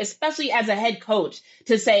the right, especially as a head coach,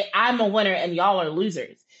 to say, I'm a winner and y'all are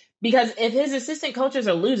losers. Because if his assistant coaches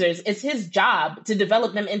are losers, it's his job to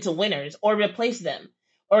develop them into winners or replace them,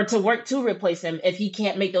 or to work to replace them if he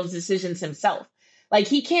can't make those decisions himself. Like,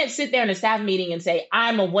 he can't sit there in a staff meeting and say,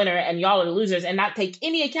 I'm a winner and y'all are losers, and not take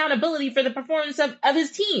any accountability for the performance of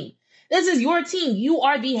his team. This is your team. You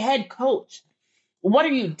are the head coach. What are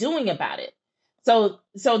you doing about it? So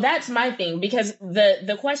that's my thing, because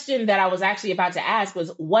the question that I was actually about to ask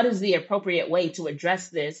was, what is the appropriate way to address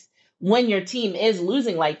this when your team is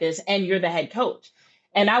losing like this and you're the head coach?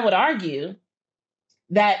 And I would argue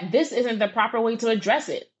that this isn't the proper way to address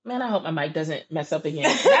it. Man, I hope my mic doesn't mess up again.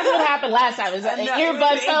 That's what happened last time. An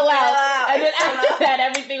earbud fell out. And then after that,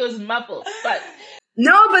 everything was muffled. But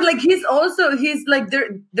no, but he's like,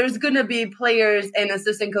 there's going to be players and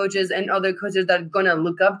assistant coaches and other coaches that are going to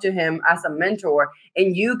look up to him as a mentor.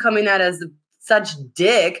 And you coming out as such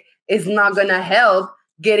dick is not going to help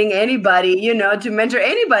getting anybody, to mentor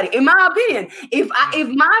anybody, in my opinion. If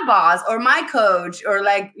my boss or my coach or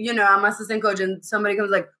I'm assistant coach and somebody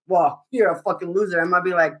comes like, well, you're a fucking loser, I might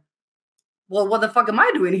be like, well, what the fuck am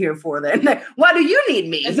I doing here for then? Like, why do you need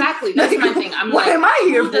me? Exactly. That's my thing. I'm what am I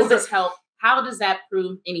here for? Does this help? How does that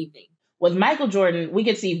prove anything? With Michael Jordan, we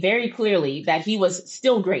could see very clearly that he was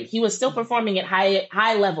still great. He was still performing at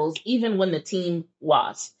high levels, even when the team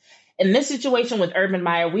lost. In this situation with Urban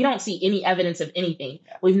Meyer, we don't see any evidence of anything.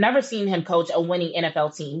 We've never seen him coach a winning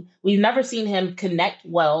NFL team. We've never seen him connect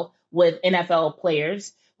well with NFL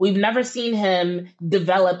players. We've never seen him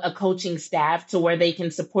develop a coaching staff to where they can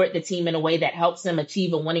support the team in a way that helps them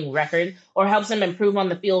achieve a winning record or helps them improve on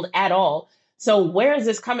the field at all. So where is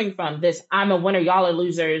this coming from? This I'm a winner, y'all are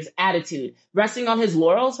losers attitude, resting on his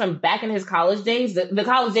laurels from back in his college days, the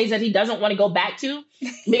college days that he doesn't want to go back to,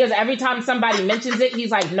 because every time somebody mentions it,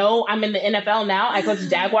 he's like, no, I'm in the NFL now. I coach the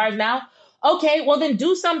Jaguars now. Okay, well then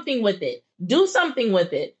do something with it. Do something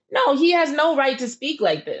with it. No, he has no right to speak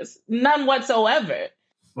like this. None whatsoever.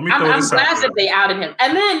 I'm glad that they outed him.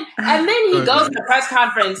 And then he goes to the press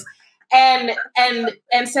conference and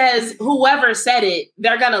says whoever said it,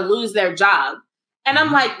 they're gonna lose their job. And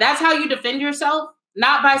I'm like, that's how you defend yourself?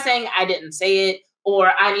 Not by saying I didn't say it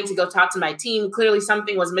or I need to go talk to my team. Clearly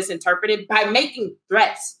something was misinterpreted, by making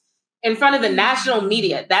threats in front of the national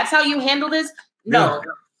media. That's how you handle this? No.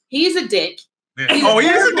 Yeah. He's a dick. Yeah. He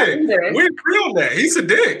is a dick. We agree on that. He's a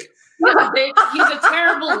dick. He's a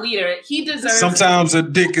terrible leader. He deserves. Sometimes a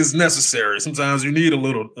dick is necessary. Sometimes you need a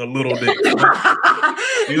little dick.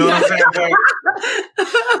 You know what I'm saying? Like,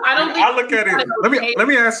 I look at it. Let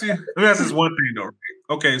me ask this one thing though.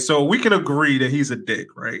 Okay, so we can agree that he's a dick,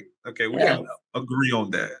 right? Okay, we can agree on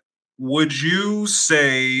that. Would you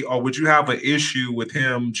say, or would you have an issue with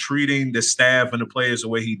him treating the staff and the players the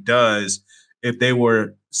way he does if they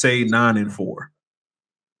were, say, 9-4?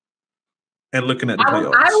 And looking at the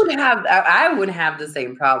playoffs, I would have the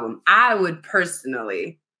same problem. I would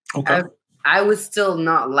personally. Okay. I would still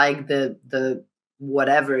not like the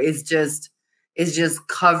whatever. It's just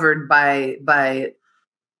covered by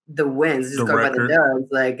the wins. It's covered by the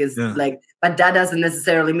dubs. But that doesn't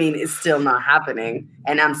necessarily mean it's still not happening,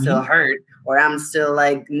 and I'm still hurt, or I'm still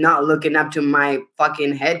like not looking up to my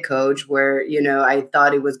fucking head coach, where I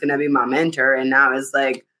thought he was gonna be my mentor, and now it's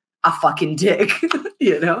like a fucking dick.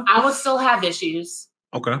 I would still have issues.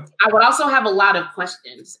 Okay. I would also have a lot of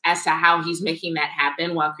questions as to how he's making that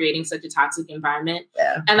happen while creating such a toxic environment.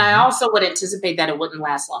 Yeah. And I also would anticipate that it wouldn't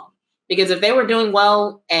last long. Because if they were doing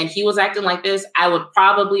well and he was acting like this, I would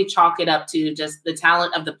probably chalk it up to just the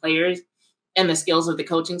talent of the players and the skills of the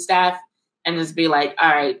coaching staff, and just be like, all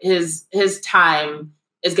right, his time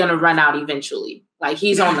is going to run out eventually. Like,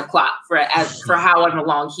 he's on the clock for however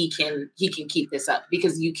long he can keep this up,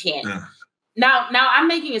 because you can't. Yeah. Now I'm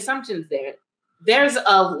making assumptions there. There's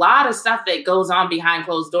a lot of stuff that goes on behind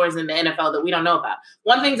closed doors in the NFL that we don't know about.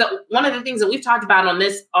 One of the things that we've talked about on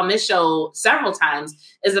this show several times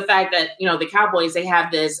is the fact that, the Cowboys, they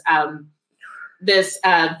have this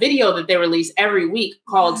video that they release every week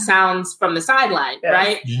called Sounds from the Sideline,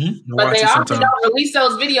 right? Mm-hmm. But they often don't release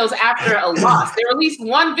those videos after a loss. They released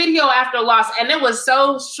one video after a loss, and it was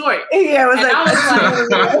so short. Yeah, it was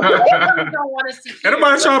I don't want to see.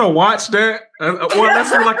 Anybody trying to watch that?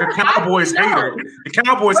 That's like a Cowboys hater. The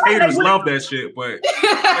Cowboys haters love that shit, but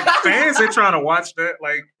fans ain't trying to watch that.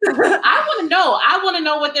 Like, I want to know. I want to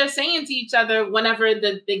know what they're saying to each other whenever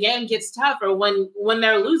the game gets tough, or when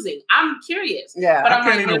they're losing. I'm curious. Yeah, but I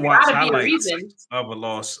can't even watch highlights of a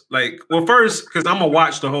loss. Like, well, first, because I'm gonna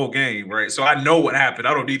watch the whole game, right? So I know what happened.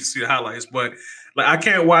 I don't need to see the highlights, but like, I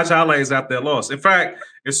can't watch highlights after a loss. In fact,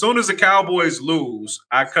 as soon as the Cowboys lose,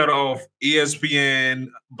 I cut off ESPN,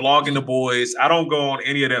 Blogging the Boys. I don't go on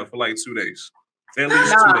any of that for like 2 days. At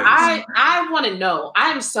least 2 days. I want to know.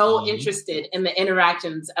 I'm so interested in the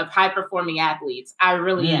interactions of high-performing athletes. I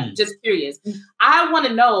really am. Just curious. I want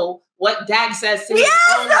to know what Dak says to his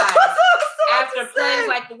own line after plays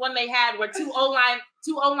like the one they had where two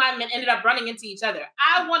O-linemen ended up running into each other.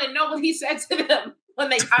 I want to know what he said to them when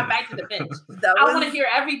they got back to the bench. I want to hear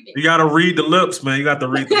everything. You got to read the lips, man. You got to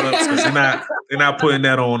read the lips, because they're not putting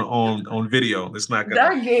that on video. It's not gonna.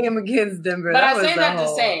 That game against Denver. But I say that to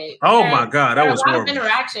say, oh my God, that was horrible. There are a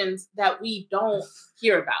lot of interactions that we don't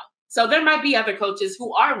hear about. So there might be other coaches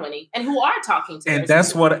who are winning and who are talking to. And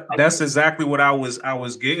that's exactly what I was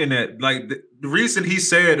getting at. Like, the reason he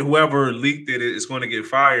said whoever leaked it is going to get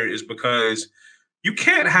fired is because you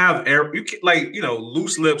can't have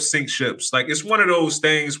loose lips sink ships. Like, it's one of those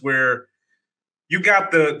things where you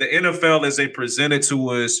got the NFL as they presented to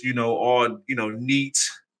us, all neat,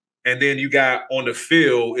 and then you got on the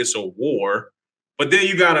field it's a war, but then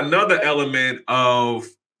you got another element of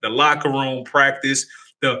the locker room practice.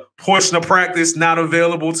 The portion of practice not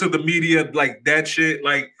available to the media, like that shit.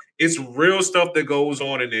 Like, it's real stuff that goes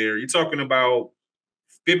on in there. You're talking about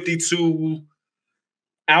 52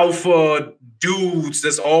 alpha dudes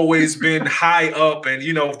that's always been high up, and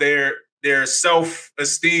their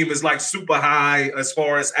self-esteem is like super high as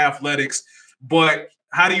far as athletics. But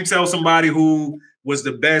how do you tell somebody who was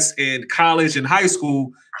the best in college and high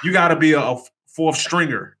school, you got to be a fourth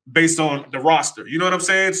stringer based on the roster? You know what I'm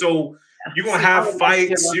saying? So you're going to have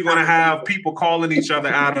fights. You're going to have people calling each other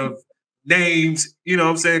out of names,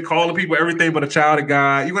 calling people everything but a child of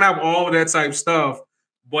God. You're going to have all of that type of stuff.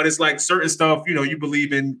 but it's like certain stuff, you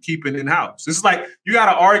believe in keeping in house. It's like you got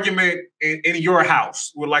an argument in your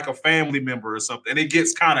house with like a family member or something, and it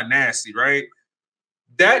gets kind of nasty, right?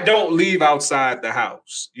 That don't leave outside the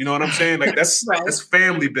house. You know what I'm saying? Like that's right. That's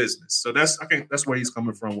family business. So I think that's where he's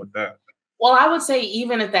coming from with that. Well, I would say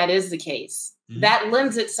even if that is the case, that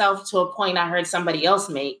lends itself to a point I heard somebody else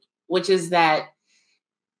make, which is that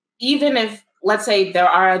even if, let's say, there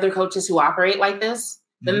are other coaches who operate like this,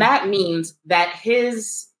 then that means that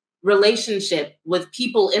his relationship with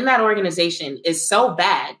people in that organization is so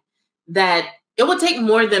bad that it would take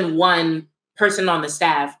more than one person on the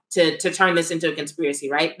staff to turn this into a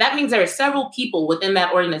conspiracy, right? That means there are several people within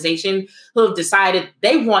that organization who have decided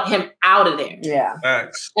they want him out of there. Yeah.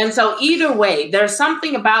 Thanks. And so either way, there's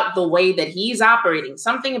something about the way that he's operating,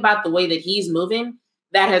 something about the way that he's moving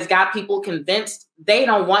that has got people convinced they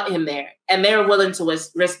don't want him there. And they're willing to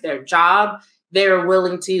risk their job. They're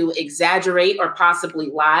willing to exaggerate or possibly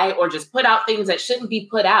lie or just put out things that shouldn't be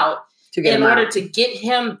put out in order to get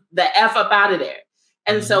him the F up out of there.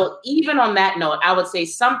 And so even on that note, I would say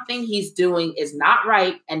something he's doing is not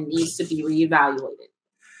right and needs to be reevaluated.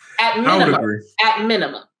 At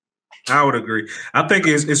minimum. I would agree. I think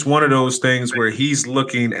it's one of those things where he's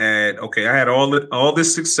looking at, okay, I had all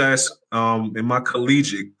this success in my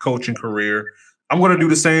collegiate coaching career. I'm going to do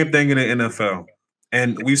the same thing in the NFL.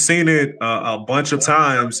 And we've seen it a bunch of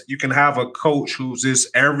times. You can have a coach who's just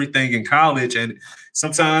everything in college, and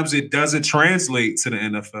sometimes it doesn't translate to the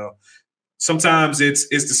NFL. Sometimes it's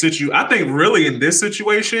the situation. I think really in this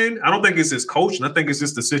situation, I don't think it's his coaching. I think it's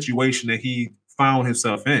just the situation that he found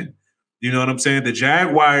himself in. You know what I'm saying? The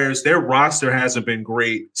Jaguars, their roster hasn't been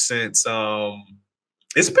great since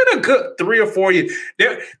it's been a good 3 or 4 years.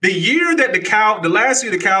 The year that the last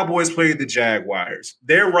year the Cowboys played the Jaguars,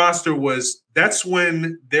 that's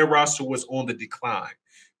when their roster was on the decline.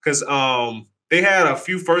 Because they had a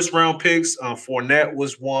few first round picks. Fournette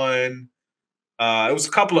was one. It was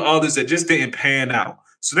a couple of others that just didn't pan out.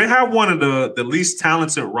 So they have one of the least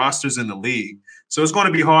talented rosters in the league. So it's going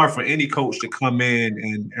to be hard for any coach to come in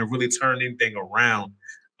and really turn anything around.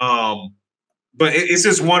 But it's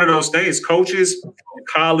just one of those things. Coaches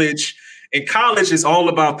in college is all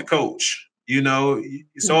about the coach.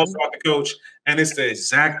 It's all about the coach. And it's the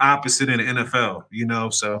exact opposite in the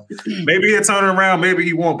NFL, So maybe he'll turn it around, maybe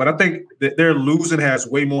he won't. But I think that their losing has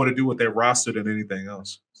way more to do with their roster than anything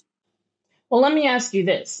else. Well, let me ask you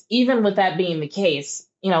this. Even with that being the case,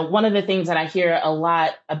 one of the things that I hear a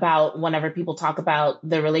lot about whenever people talk about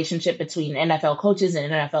the relationship between NFL coaches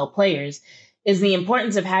and NFL players is the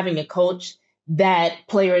importance of having a coach that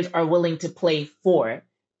players are willing to play for,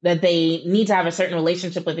 that they need to have a certain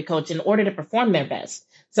relationship with the coach in order to perform their best.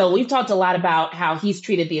 So we've talked a lot about how he's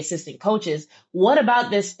treated the assistant coaches. What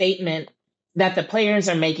about this statement that the players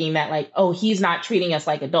are making that like, oh, he's not treating us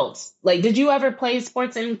like adults? Like, did you ever play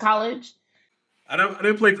sports in college? I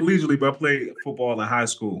didn't play collegiately, but I played football in high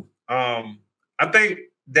school. I think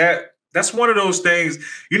that's one of those things,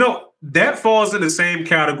 that falls in the same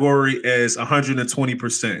category as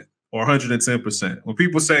 120% or 110%. When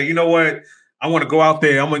people say, you know what, I want to go out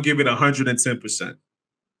there, I'm going to give it 110%.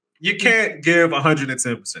 You can't give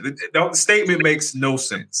 110%. The statement makes no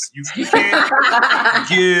sense. You can't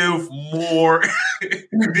give more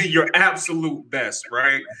than your absolute best,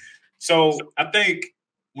 right? So I think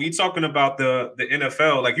when you're talking about the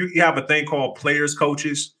NFL, like you have a thing called players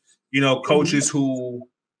coaches, coaches who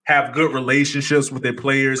have good relationships with their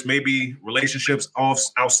players, maybe relationships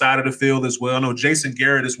outside of the field as well. I know Jason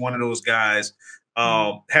Garrett is one of those guys,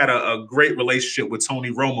 had a great relationship with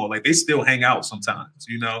Tony Romo. Like they still hang out sometimes,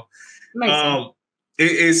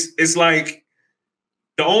 It's like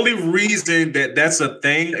the only reason that's a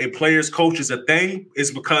thing, a player's coach is a thing,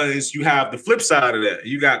 is because you have the flip side of that.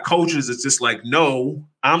 You got coaches that's just like, no,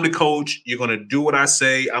 I'm the coach. You're going to do what I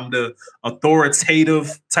say. I'm the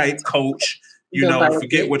authoritative type coach.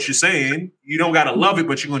 Forget what you're saying. You don't got to love it,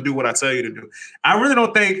 but you're going to do what I tell you to do. I really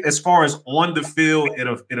don't think as far as on the field,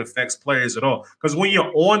 it affects players at all. Because when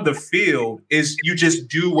you're on the field, you just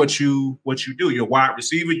do what you do. You're a wide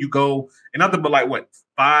receiver. You go and nothing but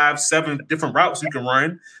 5-7 different routes you can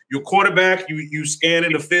run. Your quarterback, you scan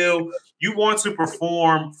in the field. You want to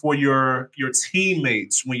perform for your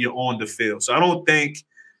teammates when you're on the field. So I don't think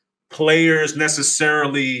players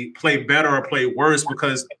necessarily play better or play worse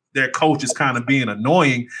because their coach is kind of being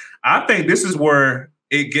annoying. I think this is where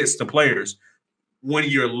it gets to players. When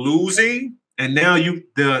you're losing and now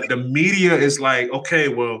the media is like, okay,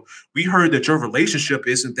 well, we heard that your relationship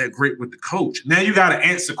isn't that great with the coach. Now you got to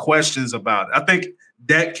answer questions about it. I think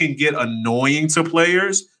that can get annoying to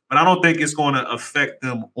players, but I don't think it's going to affect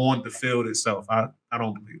them on the field itself. I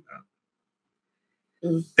don't believe that.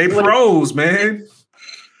 They pros, man.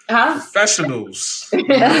 Huh? Professionals.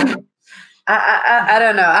 I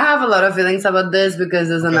don't know. I have a lot of feelings about this because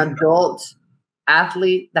as an adult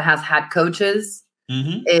athlete that has had coaches,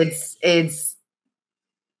 it's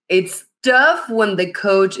tough when the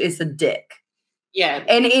coach is a dick. Yeah,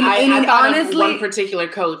 and I thought honestly, of one particular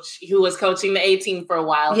coach who was coaching the A team for a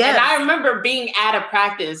while, and I remember being at a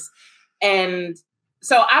practice, and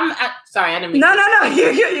so sorry, I didn't mean. No,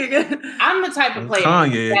 you're good. I'm the type of player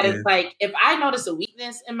that is like, if I notice a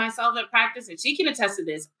weakness in myself at practice, and she can attest to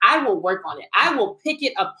this, I will work on it. I will pick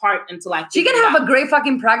it apart until I. She can have a great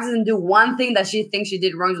fucking practice and do one thing that she thinks she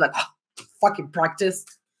did wrong. She's like, fucking practice.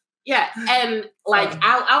 Yeah, and like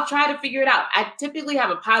I'll try to figure it out. I typically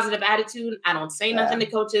have a positive attitude. I don't say nothing to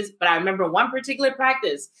coaches, but I remember one particular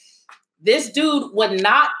practice. This dude would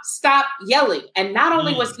not stop yelling. And not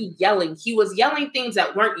only was he yelling things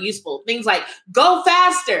that weren't useful. Things like, go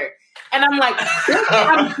faster. And I'm like,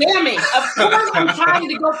 I'm damning. Of course I'm trying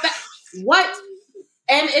to go fast. What?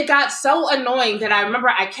 And it got so annoying that I remember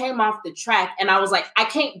I came off the track and I was like, I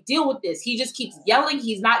can't deal with this. He just keeps yelling.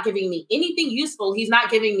 He's not giving me anything useful. He's not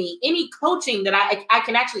giving me any coaching that I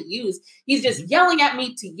can actually use. He's just yelling at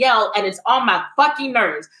me to yell, and it's on my fucking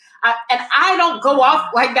nerves. And I don't go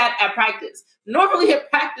off like that at practice. Normally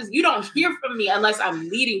at practice, you don't hear from me unless I'm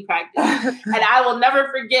leading practice. And I will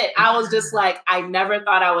never forget, I was just like, I never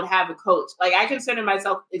thought I would have a coach. Like, I consider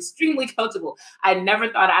myself extremely coachable. I never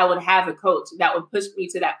thought I would have a coach that would push me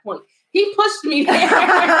to that point. He pushed me there.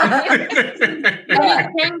 And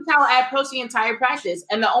it changed how I approached the entire practice.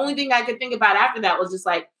 And the only thing I could think about after that was just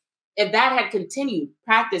like, if that had continued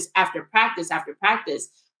practice after practice after practice,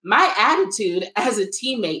 my attitude as a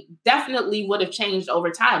teammate definitely would have changed over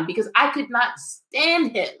time because I could not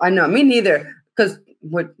stand him. I know, me neither. Because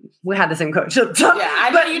we had the same coach. Yeah, I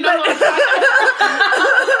know. You know what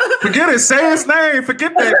Forget it. Say his name.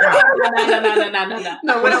 Forget that guy.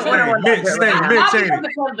 No. We don't Mitch.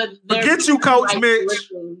 Forget you, Coach Mitch.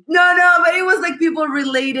 No, but it was like people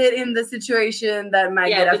related in the situation that might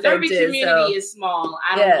get affected. The Derby community is small.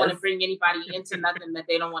 I don't want to bring anybody into nothing that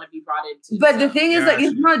they don't want to be brought into. But the thing is, like,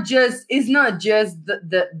 it's not just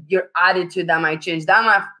the your attitude that might change.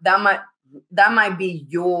 That might be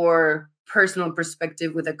your personal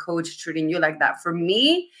perspective with a coach treating you like that. For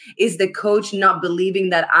me, is the coach not believing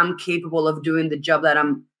that I'm capable of doing the job that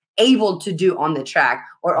I'm able to do on the track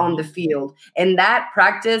or on the field. And that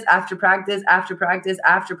practice after practice after practice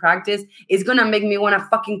after practice is going to make me want to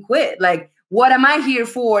fucking quit. Like, what am I here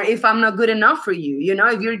for if I'm not good enough for you? You know,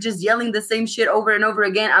 if you're just yelling the same shit over and over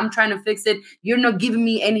again, I'm trying to fix it. You're not giving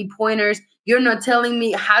me any pointers. You're not telling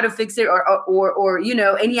me how to fix it or you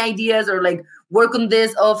know, any ideas or like work on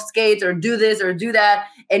this off skates or do this or do that.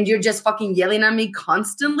 And you're just fucking yelling at me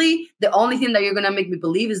constantly. The only thing that you're going to make me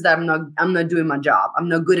believe is that I'm not doing my job. I'm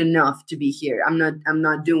not good enough to be here. I'm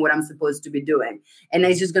not doing what I'm supposed to be doing. And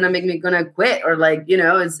it's just going to make me gonna quit or like, you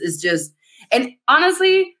know, it's just, and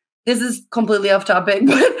honestly, this is completely off topic,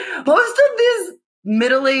 but most of these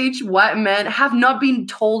middle-aged white men have not been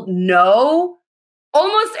told no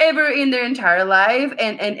almost ever in their entire life.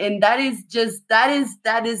 And that is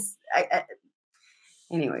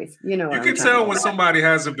anyways, you know, you can tell when somebody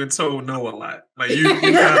hasn't been told no a lot. Like you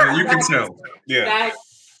can tell. Yeah.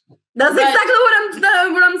 That's exactly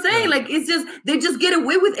what I'm saying. Like, it's just, they just get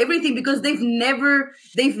away with everything because they've never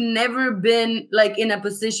been like in a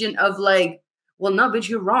position of like, well, no, bitch,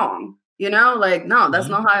 you're wrong. You know, like, no, that's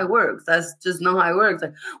not how it works. That's just not how it works.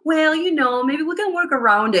 Like, well, you know, maybe we can work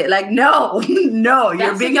around it. Like, no,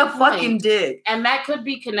 you're being a fucking dick. And that could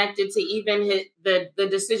be connected to even the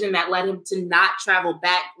decision that led him to not travel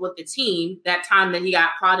back with the team that time that he got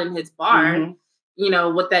caught in his bar, you know,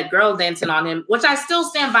 with that girl dancing on him, which I still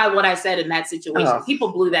stand by what I said in that situation.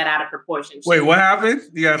 People blew that out of proportion. Wait, what happened?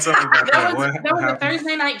 You got something about that. There was a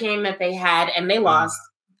Thursday night game that they had and they lost.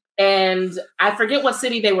 And I forget what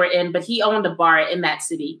city they were in, but he owned a bar in that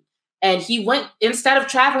city. And he went, instead of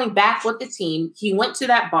traveling back with the team, he went to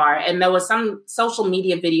that bar and there was some social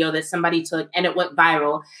media video that somebody took and it went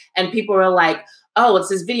viral. And people were like, oh, it's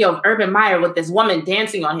this video of Urban Meyer with this woman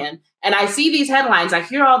dancing on him. And I see these headlines. I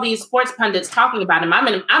hear all these sports pundits talking about him.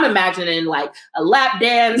 I'm imagining like a lap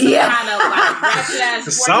dance, kind of like ratchet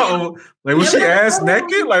ass. Something like was she ass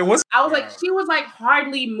naked? Like what's? I was like, she was like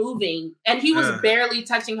hardly moving, and he was barely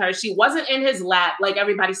touching her. She wasn't in his lap, like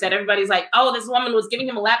everybody said. Everybody's like, oh, this woman was giving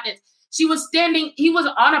him a lap dance. She was standing. He was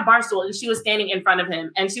on a bar stool, and she was standing in front of him,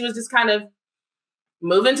 and she was just kind of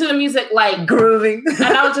moving to the music, like grooving.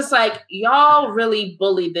 And I was just like, y'all really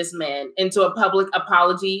bullied this man into a public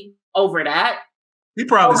apology over that. He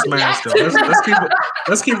probably smashed though.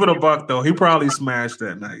 Let's keep it a buck though. He probably smashed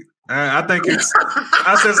that night. I think I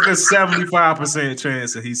said it's a 75%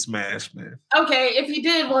 chance that he smashed, man. Okay, if he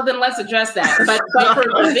did, well then let's address that. But for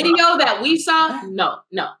the video that we saw, no.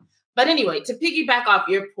 But anyway, to piggyback off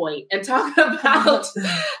your point and talk about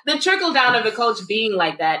the trickle down of the coach being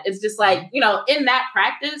like that, it's just like, you know, in that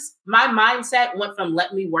practice, my mindset went from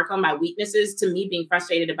let me work on my weaknesses to me being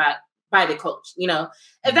frustrated by the coach. You know,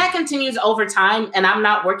 if that continues over time and I'm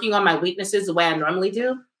not working on my weaknesses the way I normally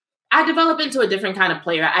do, I develop into a different kind of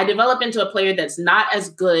player. I develop into a player that's not as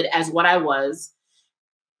good as what I was.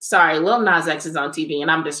 Sorry, Lil Nas X is on TV and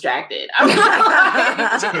I'm distracted.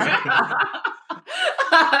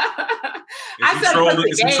 I said put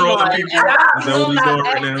the game on, and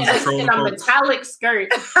I in a metallic skirt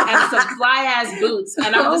and some fly-ass boots,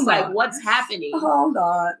 and I'm just like, what's happening? Hold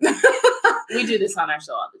on. We do this on our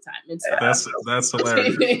show all the time. It's that's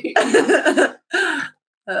hilarious.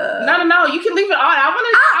 No, you can leave it on. I want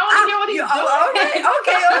to hear what he's doing.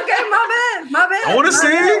 Okay, my bad. I want to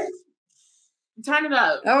see. Turn it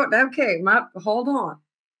up. Oh, okay. Hold on.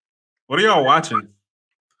 What are y'all watching?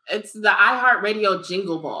 It's the iHeartRadio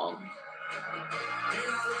Jingle Ball.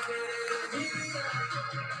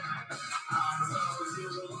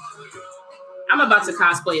 I'm about to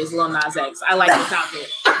cosplay as Lil Nas X. I like this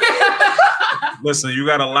outfit. Listen, you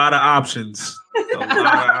got a lot of options.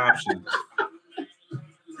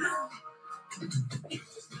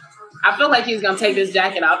 I feel like he's going to take this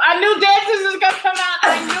jacket off. I knew dances was going to come out.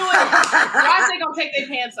 I knew it. Why is they going to take their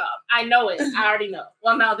pants off? I know it. I already know.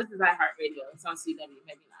 Well, no, this is iHeartRadio. It's on CW.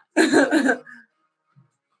 Maybe not.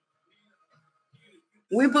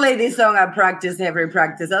 We play this song at every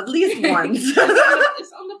practice, at least once. It's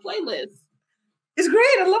on the playlist. It's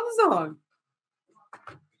great. I love the song.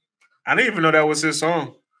 I didn't even know that was his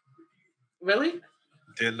song. Really?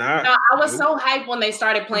 Did not. No, I was so hyped when they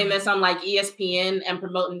started playing this on like ESPN and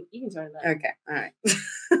promoting. You can turn that. Okay, all right.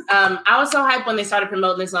 I was so hyped when they started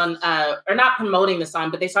promoting this on, or not promoting the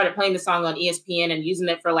song, but they started playing the song on ESPN and using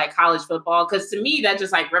it for like college football. Because to me, that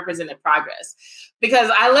just like represented progress.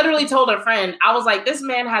 Because I literally told a friend, I was like, this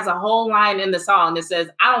man has a whole line in the song that says,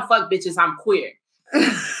 "I don't fuck bitches, I'm queer."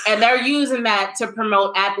 And they're using that to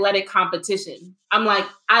promote athletic competition. I'm like,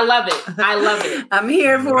 I love it. I'm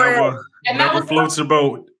here for it. And that was floats your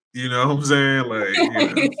boat. You know what I'm saying? Like, you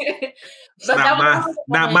know, it's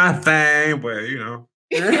not my thing, but you know.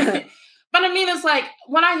 But I mean, it's like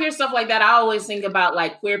when I hear stuff like that, I always think about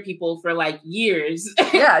like queer people for like years.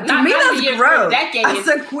 Yeah, to me that's growth. Decades. As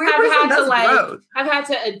a queer person, that's growth. I've had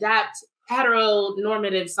to adapt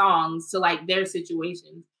heteronormative songs to like their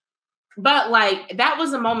situation. But like that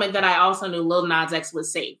was a moment that I also knew Lil Nas X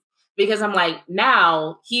was safe, because I'm like,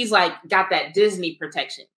 now he's like got that Disney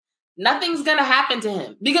protection. Nothing's gonna happen to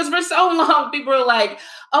him, because for so long people are like,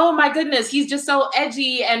 oh my goodness, he's just so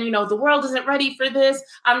edgy, and you know the world isn't ready for this.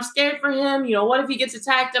 I'm scared for him. You know, what if he gets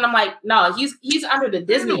attacked? And I'm like, no, he's under the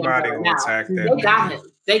Disney umbrella now.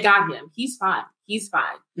 They got him. He's fine.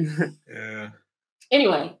 Yeah.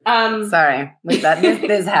 Anyway, sorry, with that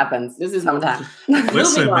this happens. This is sometimes.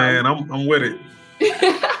 Listen, man, I'm with it.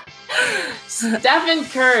 Stephen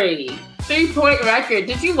Curry, 3-point record.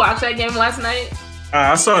 Did you watch that game last night?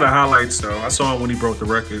 I saw the highlights though. I saw it when he broke the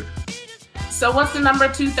record. So what's the number?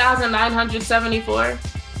 2,974.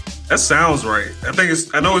 That sounds right.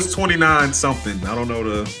 I know it's 29 something. I don't know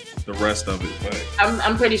the rest of it, but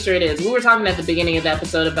I'm pretty sure it is. We were talking at the beginning of the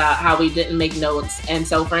episode about how we didn't make notes, and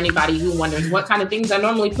so for anybody who wonders what kind of things I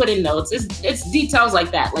normally put in notes, it's details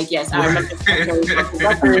like that. Like, yes, I remember the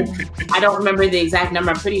record. I don't remember the exact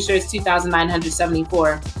number. I'm pretty sure it's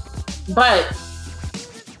 2,974, but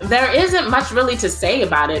there isn't much really to say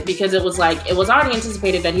about it, because it was already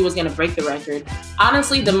anticipated that he was going to break the record.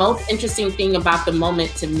 Honestly, the most interesting thing about the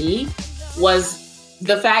moment to me was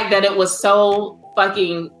the fact that it was so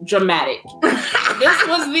fucking dramatic. This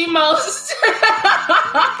was the most.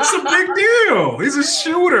 It's a big deal. He's a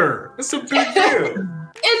shooter. It's a big deal.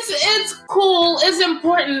 It's cool. It's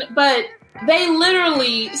important, but they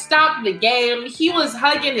literally stopped the game. He was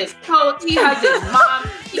hugging his coach. He hugged his mom.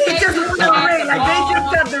 They just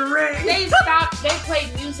got the ring. They stopped. They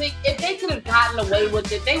played music. If they could have gotten away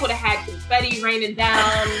with it, they would have had confetti raining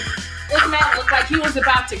down. This man looked like he was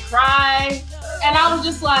about to cry, and I was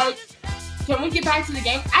just like, can we get back to the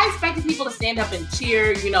game? I expected people to stand up and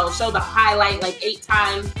cheer, you know, show the highlight like 8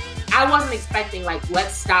 times. I wasn't expecting like,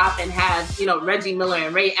 let's stop and have, you know, Reggie Miller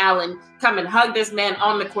and Ray Allen come and hug this man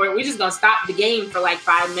on the court. We're just going to stop the game for like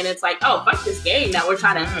 5 minutes. Like, oh, fuck this game that we're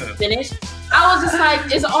trying to finish. I was just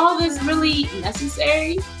like, is all this really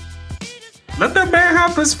necessary? Let that man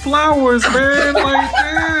have his flowers, man. Like,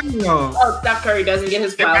 damn. Oh, Steph Curry doesn't get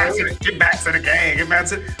his flowers. Get back to the game. Get back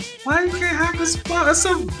to. Why you can't have his flowers? That's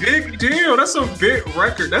a big deal. That's a big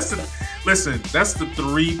record. That's the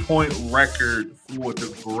 3-point record for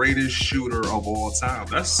the greatest shooter of all time.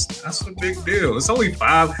 That's a big deal. It's only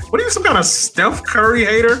 5. What are you, some kind of Steph Curry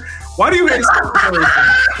hater? Why do you hate Steph Curry?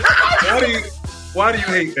 Why do you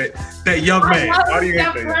hate that young man? Why do you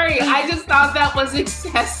hate that? Curry. I just thought that was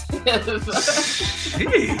excessive.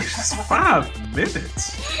 Jeez, 5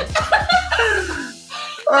 minutes.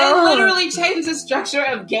 They literally changed the structure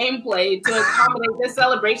of gameplay to accommodate this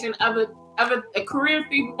celebration of a career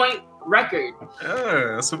 3-point record.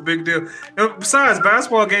 Yeah, that's a big deal. And besides,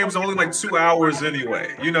 basketball games are only like 2 hours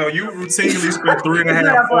anyway. You know, you routinely spend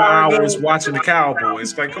 3.5, 4 hours watching the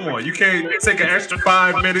Cowboys. Like, come on, you can't take an extra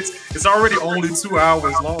 5 minutes. It's already only 2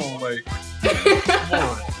 hours long. Like, come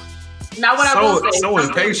on. Now, what I will say, so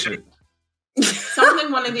impatient.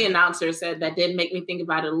 Something one of the announcers said that did make me think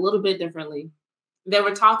about it a little bit differently. They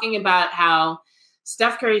were talking about how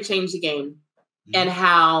Steph Curry changed the game and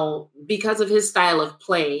how, because of his style of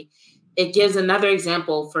play, it gives another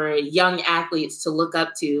example for young athletes to look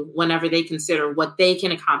up to whenever they consider what they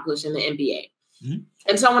can accomplish in the NBA. Mm-hmm.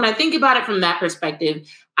 And so when I think about it from that perspective,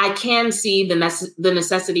 I can see the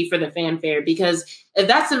necessity for the fanfare, because if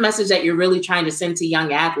that's the message that you're really trying to send to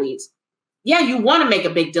young athletes, yeah, you want to make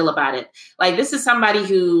a big deal about it. Like, this is somebody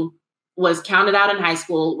who was counted out in high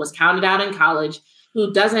school, was counted out in college,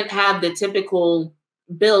 who doesn't have the typical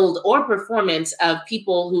build or performance of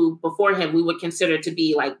people who before him we would consider to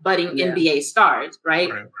be like budding NBA stars, right?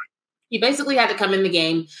 He basically had to come in the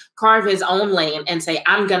game, carve his own lane and say,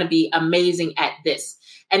 I'm going to be amazing at this.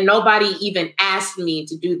 And nobody even asked me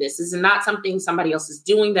to do this. This is not something somebody else is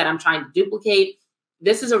doing that I'm trying to duplicate.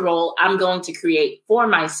 This is a role I'm going to create for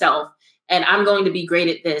myself. And I'm going to be great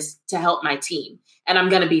at this to help my team. And I'm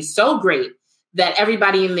going to be so great that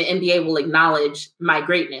everybody in the NBA will acknowledge my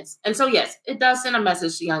greatness. And so, yes, it does send a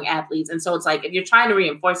message to young athletes. And so it's like, if you're trying to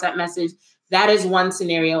reinforce that message, that is one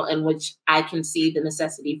scenario in which I can see the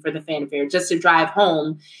necessity for the fanfare, just to drive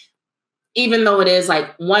home, even though it is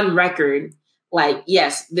like one record, like,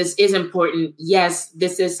 yes, this is important. Yes,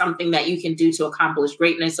 this is something that you can do to accomplish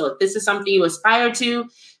greatness. So if this is something you aspire to,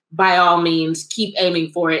 by all means, keep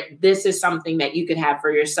aiming for it. This is something that you could have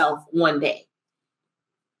for yourself one day.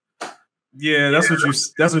 Yeah, that's what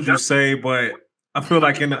you say, but I feel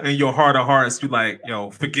like in your heart of hearts, you like, yo,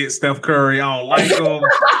 forget Steph Curry. I don't like him.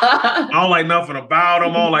 I don't like nothing about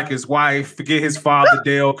him. I don't like his wife. Forget his father,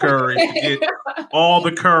 Dale Curry. Forget all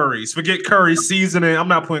the Currys. Forget Curry seasoning. I'm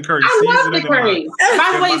not putting Curry seasoning in Curry.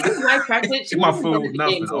 By the way, is my pregnant? My food,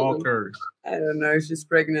 nothing. All Curry. I don't know. She's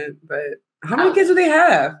pregnant, but how many kids do they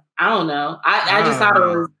have? I don't know. I just thought it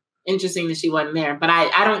was interesting that she wasn't there, but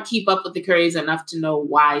I don't keep up with the Currys enough to know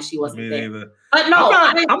why she wasn't there. Either. But no,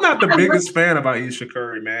 I'm not the biggest fan about Ayesha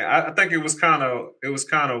Curry, man. I think it was kind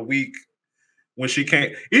of weak when she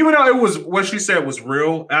came, even though it was what she said was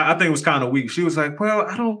real. I think it was kind of weak. She was like,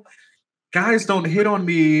 "Well, guys don't hit on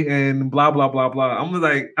me," and blah blah blah blah. I'm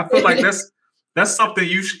like, I feel like that's something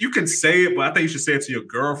you can say it, but I think you should say it to your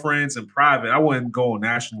girlfriends in private. I wouldn't go on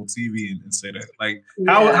national TV and say that. Like,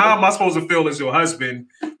 how am I supposed to feel as your husband,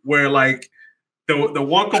 where like the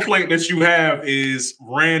one complaint that you have is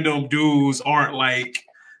random dudes aren't like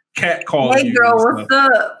catcalling you? Hey girl, what's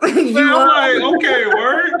up? I'm like, okay,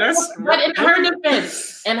 word. But in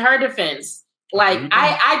her defense, like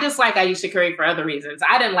I dislike Ayesha Curry for other reasons.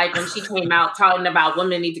 I didn't like when she came out talking about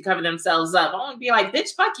women need to cover themselves up. I want to be like,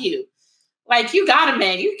 bitch, fuck you. Like, you got a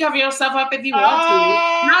man. You can cover yourself up if you want to.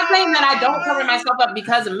 I'm not saying that I don't cover myself up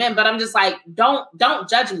because of men, but I'm just like, don't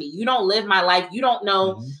judge me. You don't live my life. You don't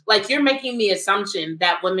know. Mm-hmm. Like, you're making the assumption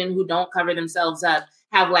that women who don't cover themselves up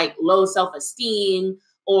have like low self-esteem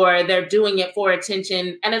or they're doing it for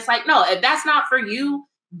attention. And it's like, no, if that's not for you,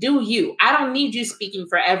 do you. I don't need you speaking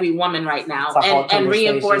for every woman right now and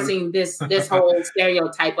reinforcing this whole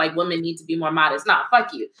stereotype like women need to be more modest. Nah,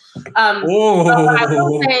 fuck you. So I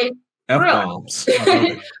will say, F-bombs.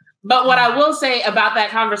 But what I will say about that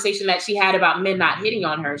conversation that she had about men not hitting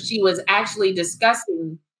on her, she was actually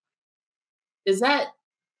discussing. Is that?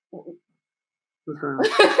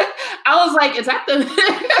 I was like, is that the?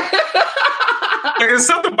 Is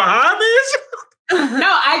something behind this?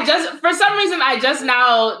 No, for some reason I just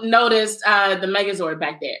now noticed the Megazord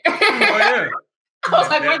back there. Oh yeah. I was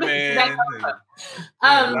like, where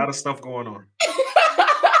a lot of stuff going on.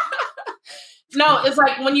 No, it's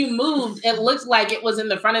like when you moved, it looked like it was in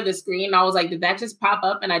the front of the screen. I was like, did that just pop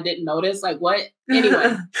up and I didn't notice? Like, what?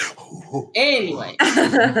 Anyway.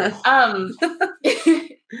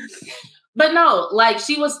 But no, like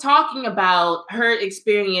she was talking about her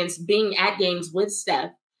experience being at games with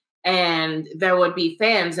Steph, and there would be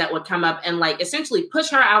fans that would come up and like essentially push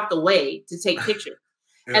her out the way to take pictures.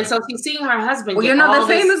 Yeah. And so she's seeing her husband. Well, you're not the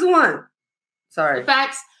famous one. Sorry.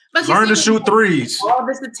 Facts. But learn to shoot threes. All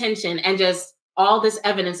this attention and just all this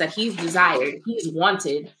evidence that he's desired, he's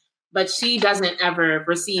wanted, but she doesn't ever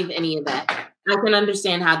receive any of that. I can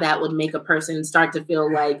understand how that would make a person start to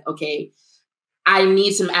feel like, okay, I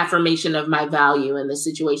need some affirmation of my value in this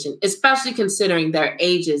situation, especially considering their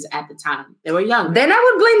ages at the time. They were young. Then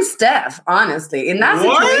I would blame Steph, honestly. In that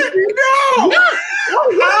situation. No!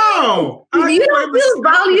 No! If you don't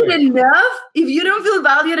feel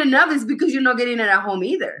valued enough, it's because you're not getting it at home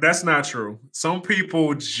either. That's not true. Some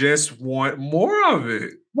people just want more of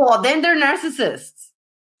it. Well, then they're narcissists.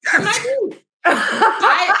 I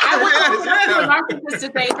would to a narcissist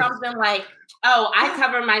to say something like, oh, I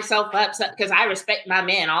cover myself up because I respect my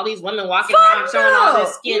man. All these women walking around showing all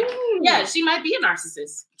this skin. Yeah, she might be a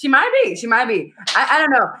narcissist. She might be. I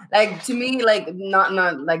don't know. Like, to me, like, not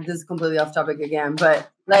like, this is completely off topic again, but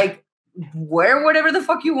like, wear whatever the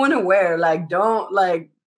fuck you want to wear. Like, don't,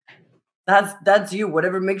 like, that's you.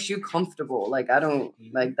 Whatever makes you comfortable. Like, I don't,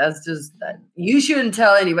 like, that's just that. You shouldn't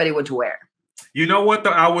tell anybody what to wear. You know what,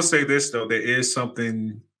 though? I will say this, though. There is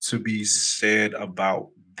something to be said about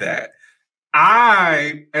that.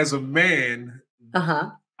 I, as a man,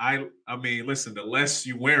 I mean, listen, the less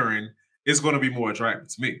you wearing, it's going to be more attractive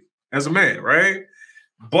to me as a man, right?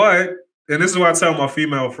 But, and this is what I tell my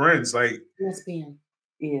female friends, like,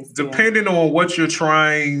 depending on what you're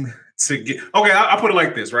trying to get. Okay, I'll put it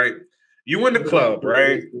like this, right? You in the club,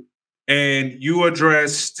 right? And you are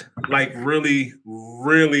dressed like really,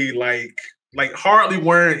 really like hardly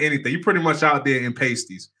wearing anything. You're pretty much out there in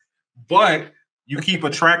pasties. But you keep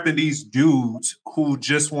attracting these dudes who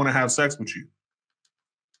just want to have sex with you.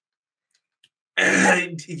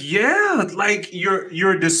 And yeah, like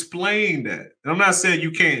you're displaying that. And I'm not saying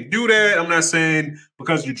you can't do that. I'm not saying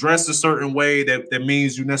because you dress a certain way that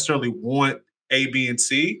means you necessarily want A, B, and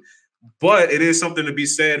C. But it is something to be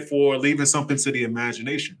said for leaving something to the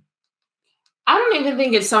imagination. I don't even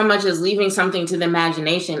think it's so much as leaving something to the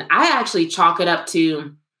imagination. I actually chalk it up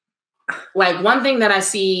to, like, one thing that I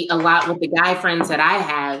see a lot with the guy friends that I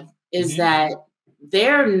have is that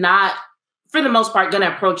they're not, for the most part, going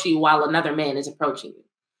to approach you while another man is approaching you.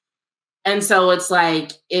 And so it's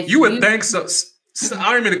like, if you would think so.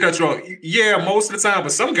 I don't mean to cut you off. Yeah, most of the time,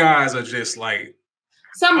 but some guys are just like,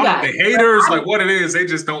 some guys, the haters, like what it is, they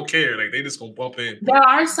just don't care. Like they just gonna bump in. There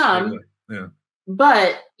are some, yeah.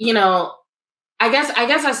 But you know, I guess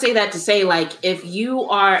I say that to say, like, if you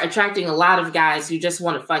are attracting a lot of guys who just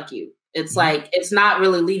want to fuck you, it's like it's not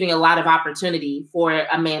really leaving a lot of opportunity for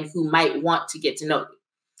a man who might want to get to know you.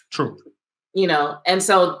 True. You know, and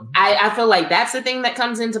so I feel like that's the thing that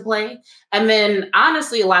comes into play. And then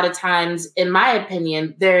honestly, a lot of times, in my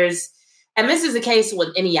opinion, and this is the case with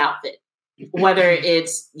any outfit, whether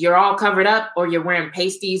it's you're all covered up or you're wearing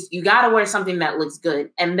pasties, you got to wear something that looks good.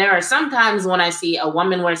 And there are some times when I see a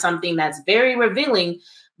woman wear something that's very revealing,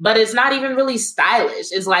 but it's not even really stylish.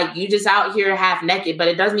 It's like you just out here half naked, but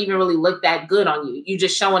it doesn't even really look that good on you. You're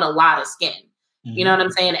just showing a lot of skin. You know what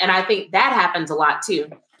I'm saying? And I think that happens a lot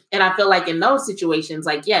too. And I feel like in those situations,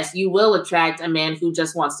 like, yes, you will attract a man who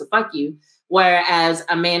just wants to fuck you. Whereas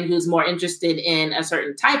a man who's more interested in a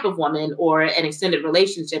certain type of woman or an extended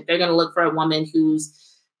relationship, they're going to look for a woman who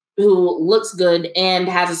looks good and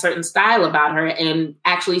has a certain style about her and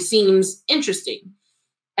actually seems interesting.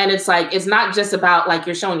 And it's like, it's not just about like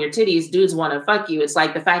you're showing your titties, dudes want to fuck you. It's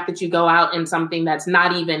like the fact that you go out in something that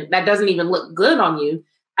doesn't even look good on you.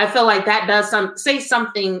 I feel like that does say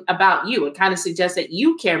something about you. It kind of suggests that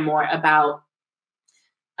you care more about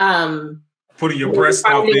putting your breasts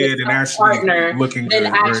out there and actually looking good.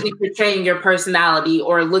 And actually portraying your personality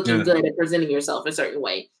or looking good and presenting yourself a certain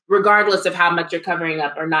way, regardless of how much you're covering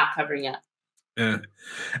up or not covering up. Yeah.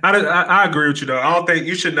 I agree with you, though. I don't think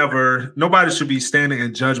nobody should be standing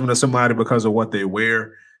in judgment of somebody because of what they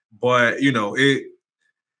wear. But, you know, if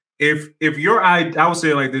I would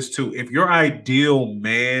say it like this too, if your ideal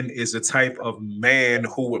man is a type of man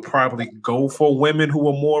who would probably go for women who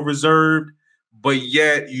are more reserved, but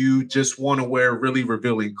yet you just want to wear really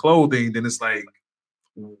revealing clothing, then it's like,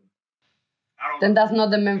 then that's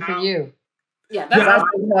not the man for you. Yeah, that's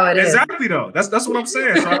how it is. Exactly, though. That's what I'm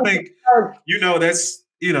saying. So I think,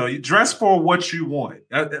 you dress for what you want.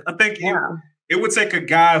 I think it would take a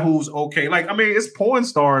guy who's okay. Like, I mean, it's porn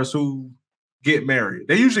stars who get married.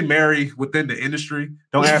 They usually marry within the industry.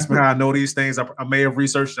 Don't ask me how I know these things. I may have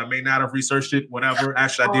researched it. I may not have researched it. Whatever.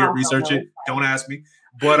 Actually, I did research it. Don't ask me.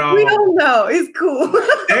 But we don't know. It's cool.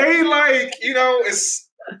 They like, it's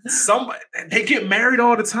somebody, they get married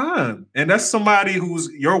all the time. And that's somebody who's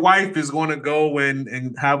your wife is going to go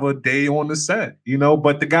and have a day on the set,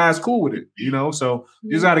 but the guy's cool with it, so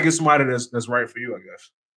you just got to get somebody that's right for you, I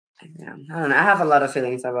guess. Yeah, I don't know. I have a lot of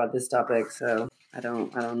feelings about this topic, so I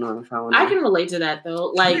don't know if I want. I can relate to that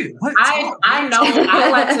though. Like I know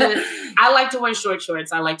I like to wear short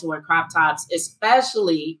shorts. I like to wear crop tops,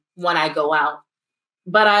 especially when I go out.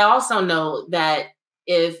 But I also know that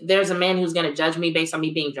if there's a man who's going to judge me based on me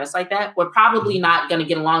being dressed like that, we're probably not going to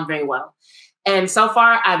get along very well. And so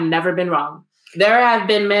far, I've never been wrong. There have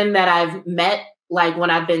been men that I've met, like when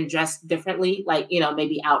I've been dressed differently, like,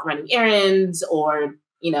 maybe out running errands or,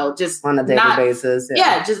 just on a daily basis.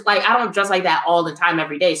 Yeah, just like I don't dress like that all the time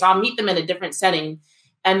every day. So I'll meet them in a different setting.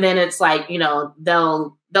 And then it's like,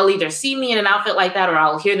 they'll either see me in an outfit like that or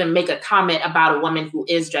I'll hear them make a comment about a woman who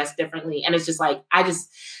is dressed differently. And it's just like,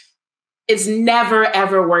 it's never,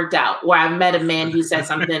 ever worked out where I've met a man who said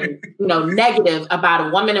something, negative about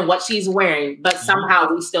a woman and what she's wearing, but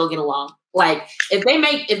somehow we still get along. Like if they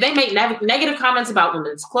make negative comments about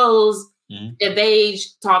women's clothes, if they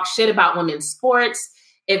talk shit about women's sports,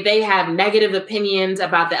 if they have negative opinions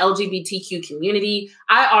about the LGBTQ community,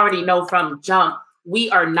 I already know from jump,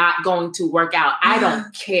 we are not going to work out. I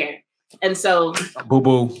don't care. And so,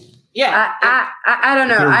 boo-boo. Yeah. I don't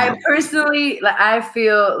know. I personally, I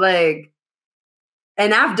feel like,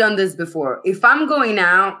 and I've done this before. If I'm going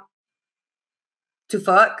out to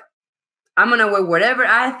fuck, I'm going to wear whatever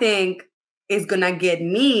I think is going to get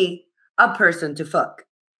me a person to fuck,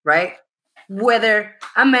 right? Whether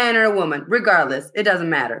a man or a woman, regardless, it doesn't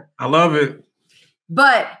matter. I love it.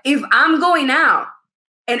 But if I'm going out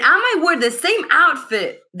and I might wear the same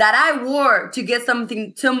outfit that I wore to get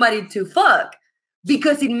somebody to fuck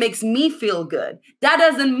because it makes me feel good, that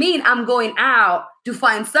doesn't mean I'm going out to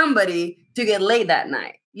find somebody to get laid that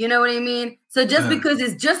night. You know what I mean? So just because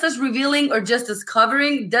it's just as revealing or just as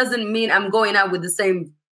covering doesn't mean I'm going out with the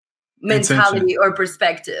same mentality or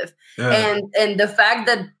perspective. And the fact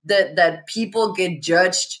that people get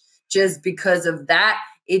judged just because of that,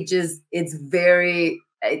 it's very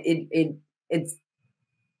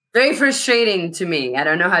frustrating to me. I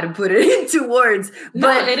don't know how to put it into words,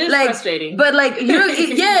 but it is frustrating. But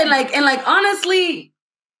honestly,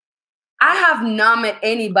 I have not met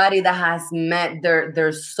anybody that has met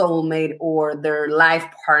their soulmate or their life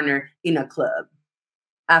partner in a club.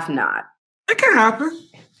 I've not. It can happen.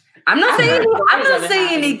 I'm not saying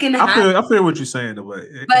it can happen. I feel what you're saying, but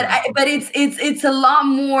it's a lot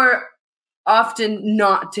more often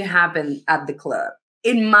not to happen at the club.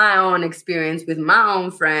 In my own experience, with my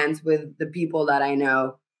own friends, with the people that I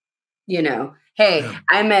know, hey,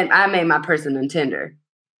 I met my person on Tinder.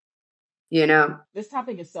 This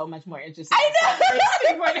topic is so much more interesting. I know.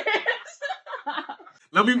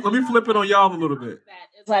 Let me flip it on y'all a little bit.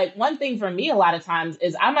 It's like one thing for me a lot of times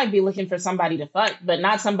is I might be looking for somebody to fuck, but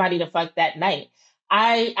not somebody to fuck that night.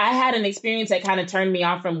 I had an experience that kind of turned me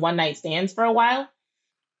off from one night stands for a while.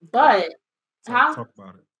 But talk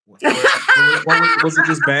about it. Was it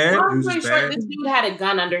just bad? It was just bad. This dude had a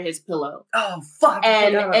gun under his pillow. Oh fuck!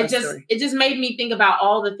 And it just made me think about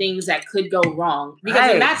all the things that could go wrong.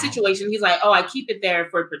 Because in that situation, he's like, "Oh, I keep it there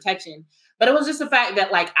for protection." But it was just the fact that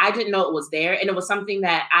I didn't know it was there, and it was something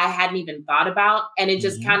that I hadn't even thought about, and it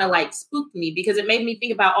just kind of spooked me because it made me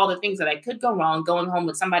think about all the things that I could go wrong going home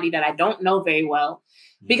with somebody that I don't know very well.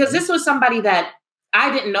 Because this was somebody that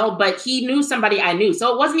I didn't know, but he knew somebody I knew,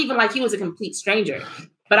 so it wasn't even like he was a complete stranger.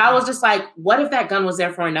 But I was just like, what if that gun was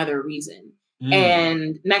there for another reason?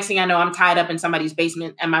 And next thing I know, I'm tied up in somebody's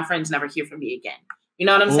basement and my friends never hear from me again. You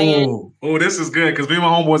know what I'm saying? Oh, this is good. Because me and my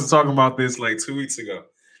homeboys were talking about this 2 weeks ago.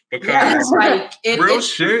 Because real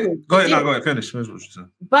shit. Go ahead. Finish what you're saying.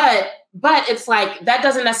 But it's that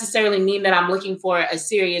doesn't necessarily mean that I'm looking for a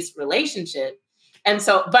serious relationship. And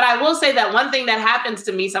so, but I will say that one thing that happens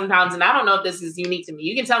to me sometimes, and I don't know if this is unique to me.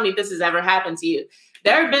 You can tell me if this has ever happened to you.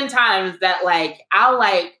 There have been times that I'll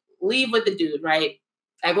leave with the dude, right?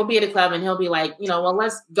 We'll be at a club and he'll be like, well,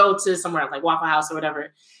 let's go to somewhere like Waffle House or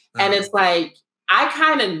whatever. And it's I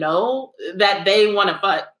kind of know that they want to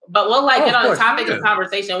fuck, but we'll get on a topic of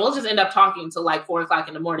conversation. We'll just end up talking till 4:00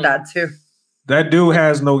 in the morning. That too. That dude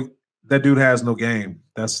has no game.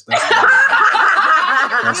 That's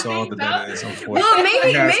all that is. Well,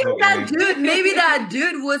 maybe that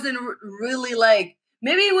dude wasn't really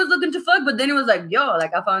maybe he was looking to fuck, but then he was like, yo, I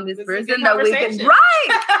found this person that we can. Right.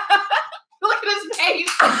 Look at his face.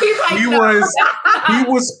 He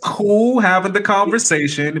was cool having the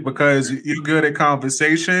conversation because you're good at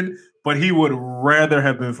conversation, but he would rather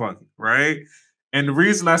have been fucking, right? And the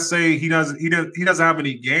reason I say he doesn't have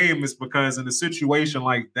any game is because in a situation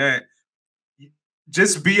like that,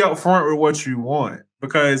 just be upfront with what you want.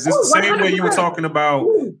 Because it's the same 100%. Way you were talking about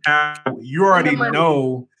how you already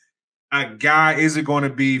know a guy isn't going to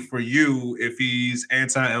be for you if he's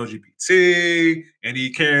anti-LGBT and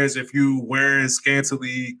he cares if you wearing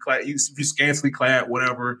scantily clad, if you scantily clad,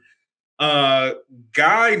 whatever.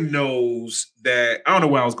 Guy knows that. I don't know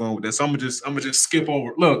where I was going with this. So I'm gonna just skip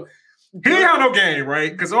over. Look, he ain't have no game,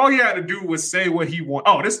 right? Because all he had to do was say what he wanted.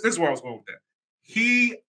 Oh, this is where I was going with that.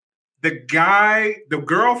 The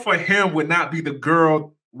girl for him would not be the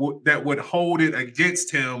girl that would hold it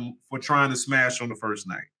against him for trying to smash on the first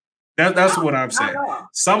night. That's what I'm saying.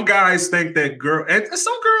 Some guys think that girl, and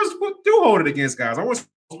some girls do hold it against guys.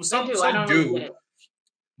 Some do.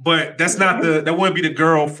 But that's not that wouldn't be the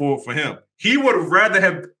girl for him. He would rather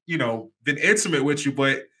have, been intimate with you,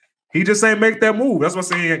 but he just ain't make that move. That's what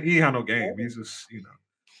I'm saying. He ain't have no game. He's just,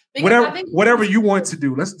 whatever you want to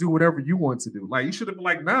do, let's do whatever you want to do. Like, you should have been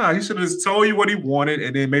like, nah, he should have just told you what he wanted,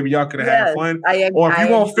 and then maybe y'all could have had fun. Or if you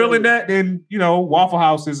won't feeling that, then, Waffle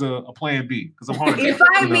House is a plan B. Because I'm hungry. If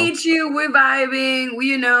I meet you, we're vibing,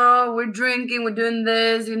 we're drinking, we're doing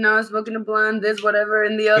this, smoking a blunt, this, whatever,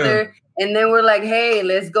 and the other. Yeah. And then we're like, hey,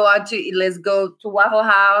 let's go to Waffle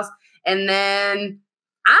House. And then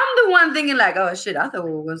I'm the one thinking like, oh, shit, I thought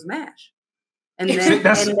we were going to smash. And then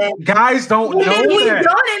guys don't know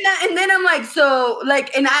that. And then I'm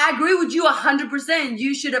like, and I agree with you 100%.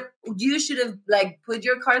 You should have like put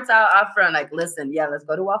your cards out front. Like, listen, yeah, let's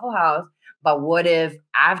go to Waffle House. But what if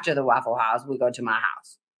after the Waffle House we go to my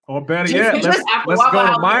house? Or better yet, let's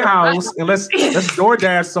go to my house and let's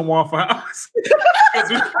DoorDash some Waffle House.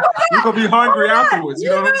 We're gonna be hungry afterwards. You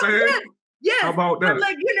know what I'm saying? Yeah. How about that?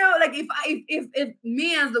 But if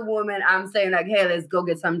me as the woman, I'm saying like, hey, let's go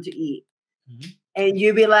get something to eat. Mm-hmm. And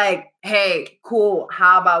you be like, hey, cool.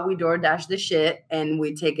 How about we DoorDash the shit and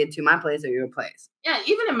we take it to my place or your place? Yeah,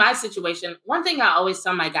 even in my situation, one thing I always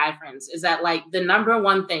tell my guy friends is that like the number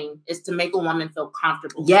one thing is to make a woman feel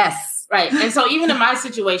comfortable. Yes. Right. And so even in my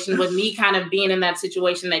situation, with me kind of being in that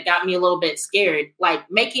situation that got me a little bit scared, like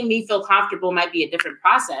making me feel comfortable might be a different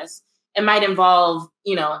process. It might involve,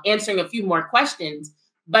 answering a few more questions,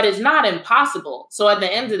 but it's not impossible. So at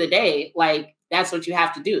the end of the day, like, that's what you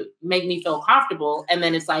have to do. Make me feel comfortable. And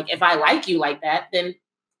then it's like, if I like you like that, then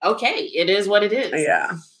okay, it is what it is.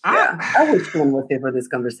 Yeah. I wish one was here for this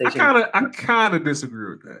conversation. I kind of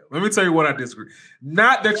disagree with that. Let me tell you what I disagree.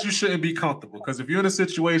 Not that you shouldn't be comfortable, because if you're in a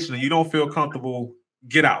situation and you don't feel comfortable,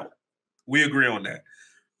 get out. We agree on that.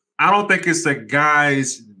 I don't think it's a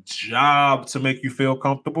guy's job to make you feel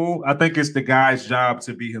comfortable. I think it's the guy's job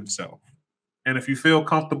to be himself. And if you feel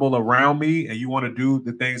comfortable around me and you want to do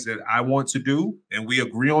the things that I want to do, and we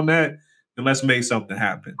agree on that, then let's make something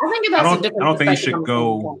happen. I don't think you should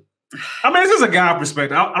go. I mean, this is a guy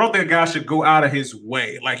perspective. I don't think a guy should go out of his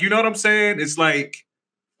way. Like, you know what I'm saying? It's like,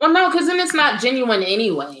 well, no, because then it's not genuine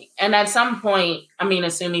anyway. And at some point, I mean,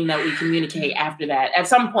 assuming that we communicate after that, at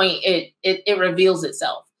some point it reveals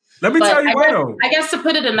itself. Let me tell you what. I guess to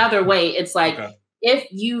put it another way, it's like, if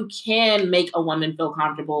you can make a woman feel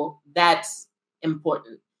comfortable, that's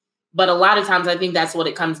important. But a lot of times I think that's what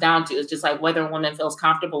it comes down to. It's just like whether a woman feels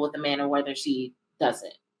comfortable with a man or whether she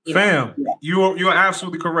doesn't. Fam, you're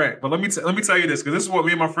absolutely correct. But let me tell you this, because this is what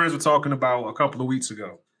me and my friends were talking about a couple of weeks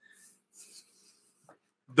ago.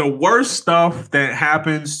 The worst stuff that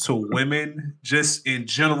happens to women just in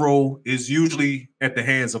general is usually at the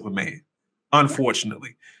hands of a man.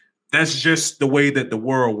 Unfortunately, that's just the way that the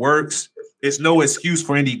world works. It's no excuse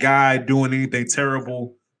for any guy doing anything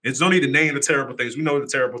terrible. It's no need to name the terrible things. We know the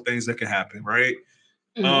terrible things that can happen, right?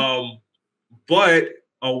 Mm-hmm. But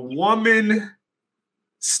a woman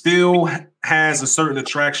still has a certain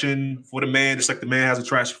attraction for the man, just like the man has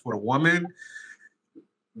attraction for the woman.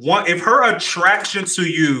 If her attraction to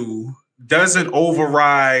you doesn't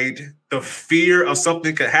override the fear of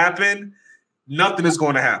something could happen, nothing is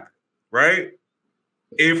going to happen, right?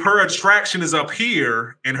 If her attraction is up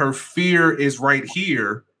here and her fear is right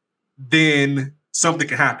here, then something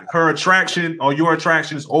can happen. Her attraction or your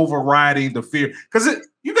attraction is overriding the fear. Because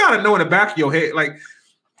you got to know in the back of your head, like,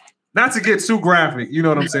 not to get too graphic, you know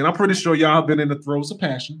what I'm saying? I'm pretty sure y'all have been in the throes of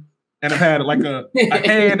passion and have had like a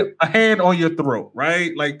hand on your throat,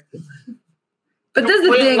 right? Like, but this is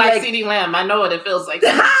the thing, like CeeDee Lamb. I know what it feels like.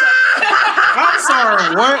 I'm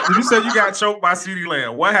sorry, what? You said you got choked by CeeDee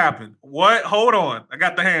Lamb. What happened? What? Hold on. I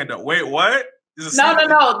got the hand up. Wait, what?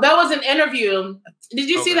 No. That was an interview. Did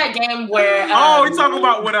you see that game where? You talking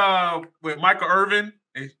about with Michael Irvin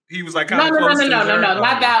And he was like, no,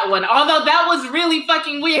 not that one. Although that was really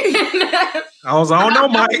fucking weird. I don't know,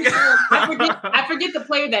 Mike. I forget the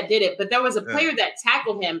player that did it, but there was a player that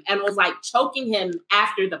tackled him and was like choking him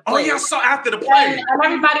after the play. Oh yeah, I saw after the play. And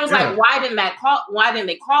everybody was like, why didn't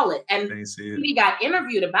they call it? And he got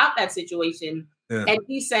interviewed about that situation, and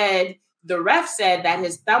he said the ref said that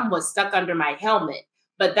his thumb was stuck under my helmet,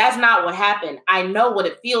 but that's not what happened. I know what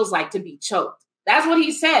it feels like to be choked. That's what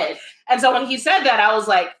he said. And so when he said that, I was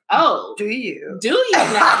like, oh. Do you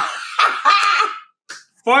now?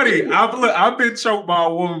 Funny. I've been choked by a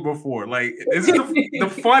woman before. Like, it's the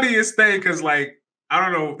funniest thing because, like, I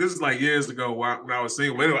don't know, this is like years ago when I was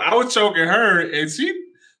single. But anyway, I was choking her and she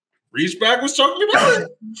reached back, was choking me back.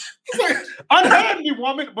 It's like, unhand me,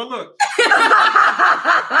 woman. But look.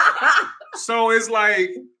 So it's like,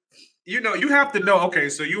 you know, you have to know, okay,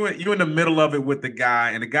 so you in the middle of it with the guy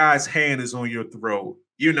and the guy's hand is on your throat.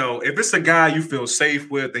 You know, if it's a guy you feel safe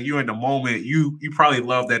with and you're in the moment, you probably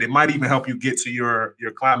love that. It might even help you get to your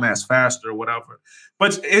climax faster or whatever.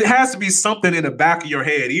 But it has to be something in the back of your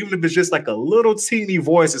head, even if it's just like a little teeny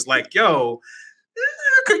voice. It's like, yo,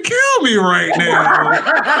 you could kill me right now.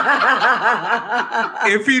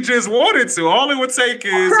 If he just wanted to. All it would take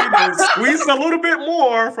is, squeeze a little bit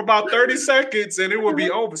more for about 30 seconds and it would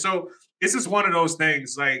be over. So this is one of those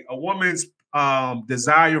things, like a woman's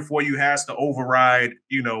desire for you has to override,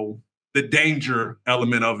 the danger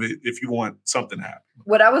element of it if you want something to happen.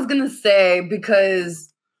 What I was gonna say,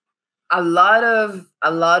 because a lot of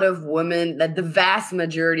women, like the vast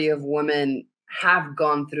majority of women, have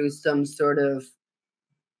gone through some sort of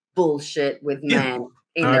bullshit with men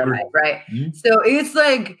in their life, right? Mm-hmm. So it's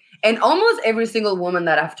like, and almost every single woman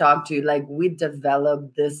that I've talked to, like, we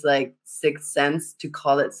developed this like sixth sense, to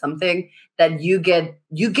call it something, that you get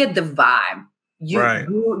the vibe.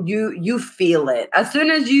 You feel it. As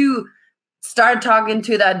soon as you start talking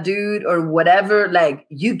to that dude or whatever, like,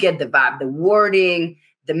 you get the vibe, the wording,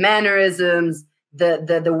 the mannerisms,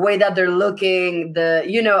 the way that they're looking,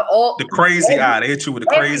 all the crazy eye. They hit you with a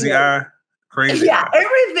crazy eye. Crazy. Yeah,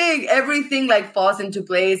 everything like falls into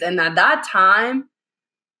place. And at that time,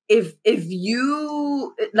 if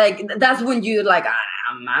you like, that's when you like,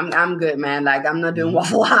 I'm good, man. Like, I'm not doing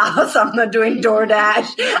Waffle House. I'm not doing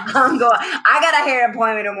DoorDash. I got a hair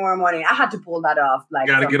appointment tomorrow morning. I had to pull that off. Like,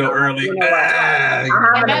 gotta get up early. And that's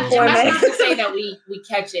not to say that we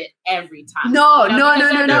catch it every time. No.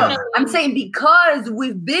 I'm saying because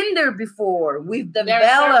we've been there before. We've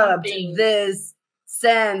developed this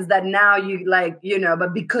sense that now you like,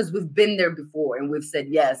 but because we've been there before and we've said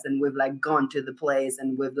yes and we've like gone to the place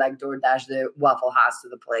and we've like DoorDash the Waffle House to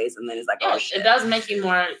the place, and then it's like, oh shit. It does make you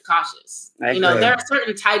more cautious. There are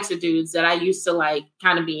certain types of dudes that I used to like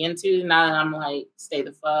kind of be into. Now that I'm like, stay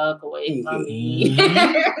the fuck away from me.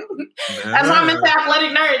 That's why I'm into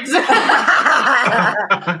athletic nerds.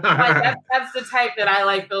 Like that's the type that I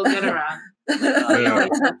like feel good around. So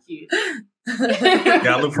cute.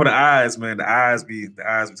 Yeah, look for the eyes, man. The eyes be.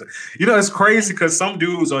 It's crazy because some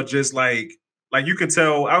dudes are just like you can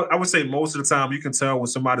tell. I would say most of the time you can tell when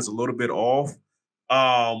somebody's a little bit off.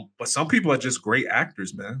 But some people are just great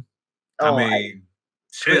actors, man.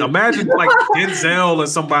 Shit. Imagine like Denzel or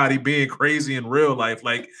somebody being crazy in real life.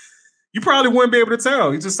 Like, you probably wouldn't be able to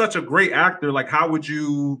tell. He's just such a great actor. Like, how would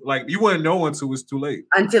you, like, you wouldn't know until it's too late.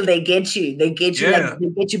 Until they get you. They get you, like, they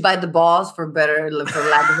get you by the balls, for lack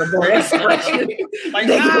of a better expression. Like,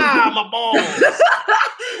 my balls.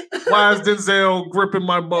 Why is Denzel gripping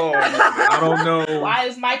my balls? I don't know. Why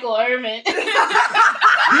is Michael Irvin? He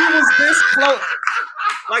was this close.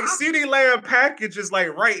 Like, CD Lamb package is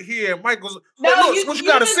like right here. Michael's, what you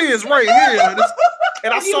gotta see is right here.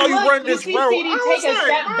 And I saw you run this road. Take a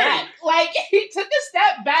step back. Like, he took a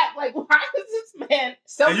step back. Like, why is this man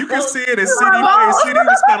so And you can see it in CD face. CD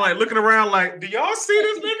was kind of like looking around like, do y'all see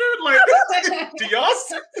this nigga? Like, do y'all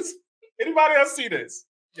see this? Anybody else see this?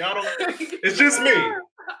 Y'all don't. It's just me.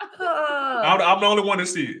 I'm the only one to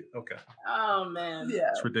see it. Okay. Oh man.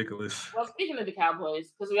 Yeah. It's ridiculous. Well, speaking of the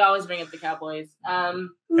Cowboys, because we always bring up the Cowboys,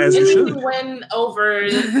 as you should win over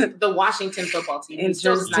the Washington football team.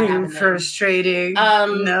 Interesting, frustrating.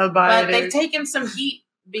 Nobody. But they've taken some heat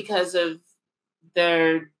because of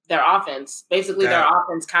their offense. Basically, their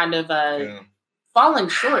offense kind of falling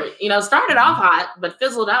short. Started off hot, but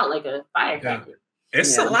fizzled out like a firecracker. Yeah.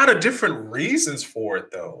 It's a lot of different reasons for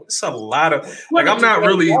it, though. It's a lot of I'm not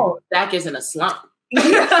really. Dak is in a slump.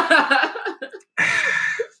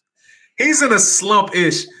 He's in a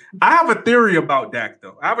slump-ish. I have a theory about Dak,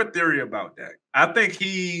 though. I think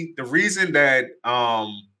the reason that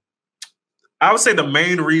I would say the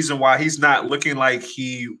main reason why he's not looking like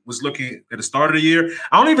he was looking at the start of the year,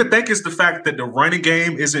 I don't even think it's the fact that the running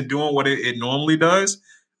game isn't doing what it normally does.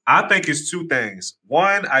 I think it's two things.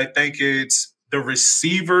 One, I think it's the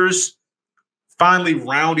receivers finally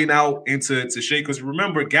rounding out into shape. Because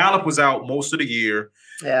remember, Gallup was out most of the year.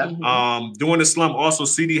 Yeah. During the slump, also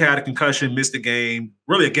CD had a concussion, missed a game,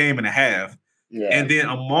 really a game and a half. Yeah. And then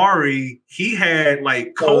Amari, he had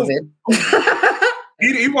like COVID.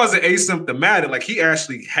 He wasn't asymptomatic. Like he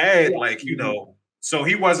actually had so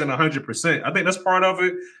he wasn't 100%. I think that's part of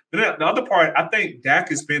it. But the other part, I think Dak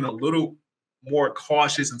has been a little more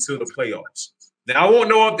cautious until the playoffs. Now, I won't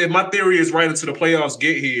know if my theory is right until the playoffs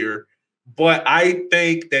get here, but I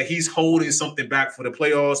think that he's holding something back for the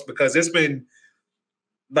playoffs because it's been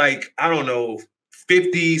like, I don't know,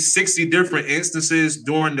 50, 60 different instances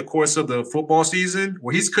during the course of the football season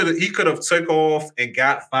where he could have took off and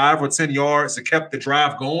got 5 or 10 yards and kept the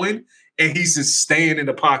drive going, and he's just staying in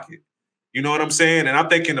the pocket. You know what I'm saying? And I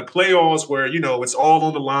think in the playoffs where, it's all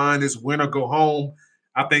on the line, it's win or go home,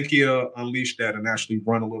 I think he'll unleash that and actually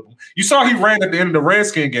run a little. You saw he ran at the end of the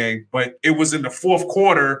Redskin game, but it was in the fourth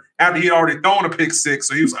quarter after he had already thrown a pick six.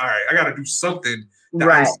 So he was, all right, I got to do something.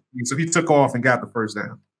 Right. So he took off and got the first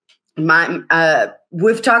down.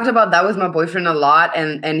 We've talked about that with my boyfriend a lot,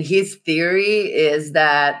 and his theory is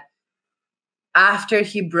that after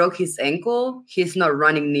he broke his ankle, he's not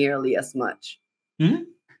running nearly as much. Mm-hmm.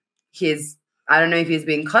 I don't know if he's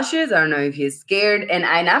being cautious. I don't know if he's scared. And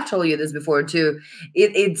I've told you this before too.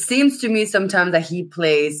 It seems to me sometimes that he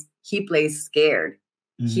plays scared.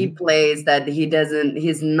 Mm-hmm. He plays that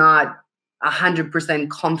he's not 100%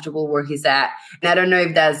 comfortable where he's at. And I don't know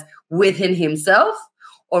if that's within himself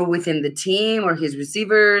or within the team or his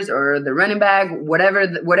receivers or the running back, whatever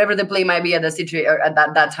the play might be at the situation or at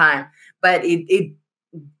that time. But the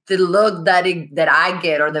look that I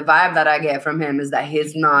get or the vibe that I get from him is that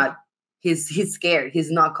he's scared.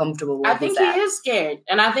 He's not comfortable with I think he is scared.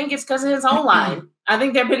 And I think it's because of his own line. I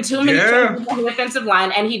think there have been too many changes on the offensive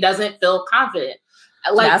line and he doesn't feel confident.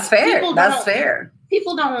 Like, that's fair. That's fair.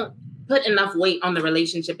 People don't put enough weight on the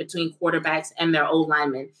relationship between quarterbacks and their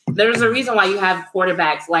O-linemen. There's a reason why you have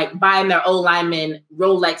quarterbacks like buying their O-linemen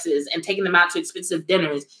Rolexes and taking them out to expensive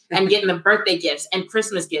dinners and getting them birthday gifts and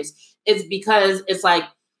Christmas gifts. It's because it's like,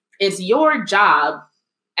 it's your job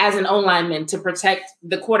as an O-lineman to protect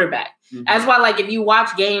the quarterback. Mm-hmm. That's why, like, if you watch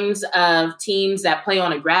games of teams that play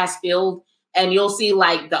on a grass field, and you'll see,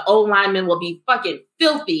 like, the O-lineman will be fucking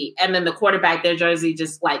filthy, and then the quarterback, their jersey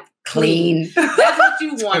just, like, clean. That's what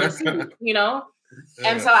you want to see, Yeah.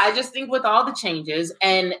 And so I just think with all the changes,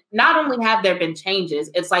 and not only have there been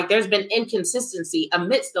changes, it's like there's been inconsistency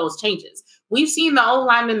amidst those changes. We've seen the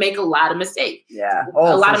O-lineman make a lot of mistakes. Yeah.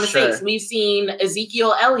 A lot of mistakes. Sure. We've seen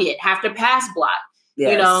Ezekiel Elliott have to pass block,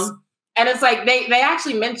 yes. And it's like they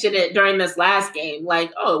actually mentioned it during this last game,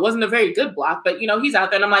 like, oh, it wasn't a very good block, but he's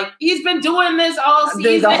out there, and I'm like, he's been doing this all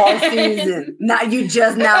season. The whole season. Now you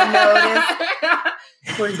just now noticed.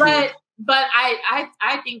 But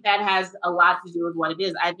I think that has a lot to do with what it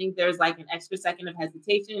is. I think there's like an extra second of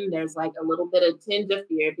hesitation. There's like a little bit of tinge of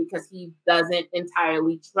fear because he doesn't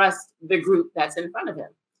entirely trust the group that's in front of him.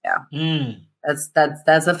 Yeah,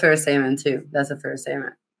 that's a fair statement too. That's a fair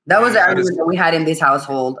statement. That was the argument that we had in this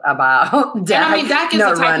household about Dak. And Dak is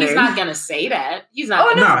the type, he's not going to say that. He's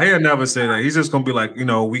not. No, he'll never say that. He's just going to be like,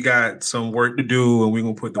 we got some work to do and we're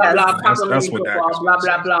going to put the work in. That's what Dak is. Blah,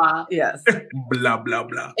 blah, blah. Yes. Blah, blah,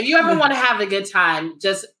 blah. If you ever want to have a good time,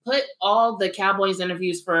 just put all the Cowboys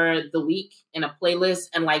interviews for the week in a playlist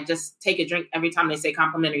and like just take a drink every time they say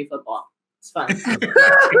complimentary football. It's fun.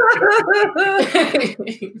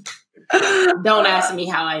 Don't ask me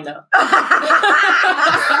how I know.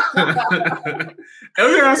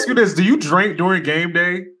 Let me ask you this. Do you drink during game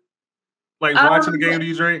day? Like watching the game, do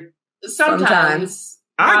you drink? Sometimes.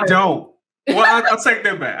 I don't. Well, I'll take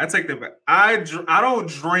that back. I don't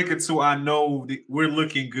drink until I know we're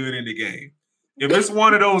looking good in the game. If it's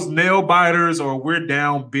one of those nail biters or we're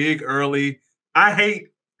down big early, I hate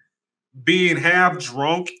being half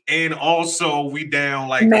drunk and also we down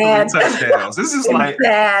like 3 touchdowns. This is like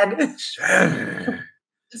sad.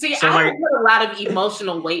 See, so I put a lot of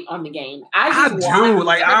emotional weight on the game. I do.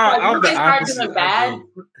 Like I'm the opposite. Bad,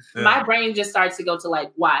 my brain just starts to go to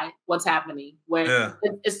like, why? What's happening? Where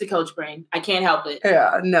it's the coach brain. I can't help it.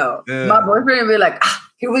 Yeah, no. Yeah. My boyfriend will be like,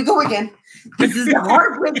 here we go again. This is the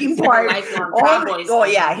heartbreaking part. He's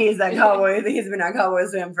a Cowboys. He's been a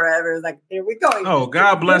Cowboys fan forever. It's like, here we go. Oh,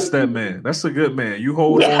 God bless that man. That's a good man. You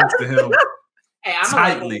hold on to him. Hey, I'm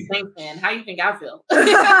tightly. A Saints fan. How you think I feel? But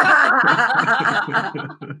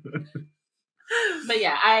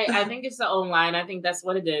yeah, I think it's the O-line. I think that's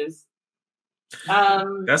what it is.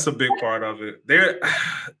 That's a big part of it.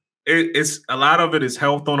 It's a lot of it is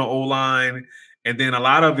health on the O-line, and then a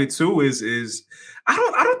lot of it too is I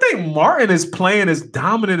don't think Martin is playing as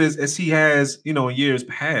dominant as he has, in years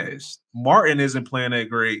past. Martin isn't playing that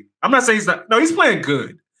great. I'm not saying he's not. No, he's playing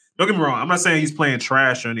good. Don't get me wrong. I'm not saying he's playing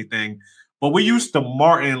trash or anything. But we used to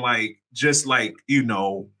Martin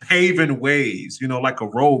paving ways, like a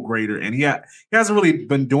road grader, and he hasn't really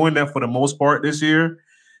been doing that for the most part this year.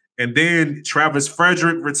 And then Travis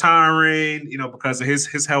Frederick retiring, because of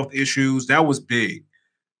his health issues, that was big.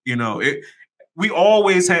 We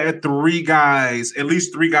always had at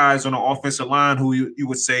least three guys on the offensive line who you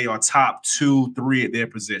would say are top 2, 3 at their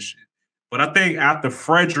position. But I think after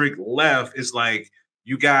Frederick left, it's like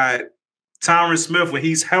you got Tyron Smith when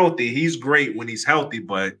he's healthy. He's great when he's healthy,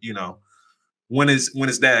 but when is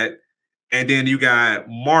that? And then you got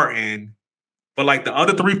Martin. But like the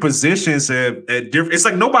other 3 positions have different. It's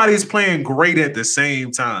like nobody's playing great at the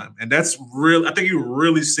same time, and that's real. I think you're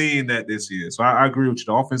really seeing that this year. So I agree with you.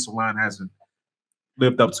 The offensive line hasn't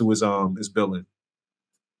lived up to his billing.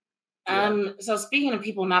 So speaking of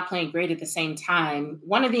people not playing great at the same time,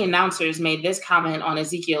 one of the announcers made this comment on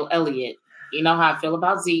Ezekiel Elliott. You know how I feel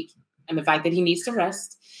about Zeke and the fact that he needs to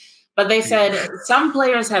rest. But they said some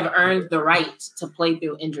players have earned the right to play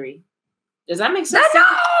through injury. Does that make sense? No,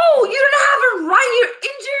 you don't have a right.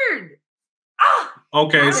 You're injured.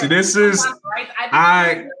 Okay, so this is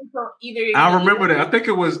I remember that. I think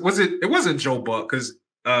it wasn't Joe Buck, because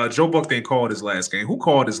Joe Buck didn't call his last game. Who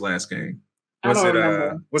called his last game? Was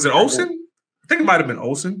it Olsen? I think it might have been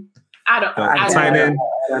Olsen. I don't know.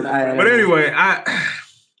 But anyway,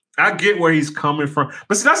 I get where he's coming from.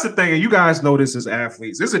 But see, that's the thing, and you guys know this as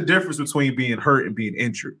athletes. There's a difference between being hurt and being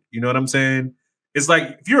injured. You know what I'm saying? It's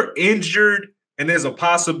like if you're injured and there's a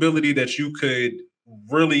possibility that you could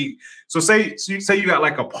really say you got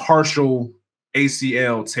like a partial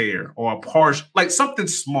ACL tear or a partial, like something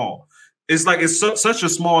small. It's like it's such a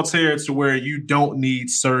small tear to where you don't need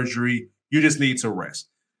surgery. You just need to rest.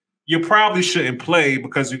 You probably shouldn't play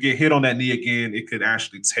because you get hit on that knee again, it could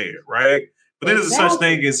actually tear, right? But then there's such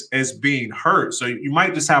thing as being hurt. So you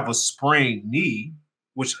might just have a sprained knee,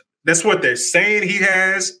 which that's what they're saying he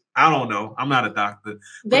has. I don't know. I'm not a doctor.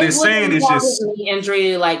 But they're saying it's just knee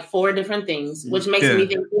injury, like 4 different things, which makes me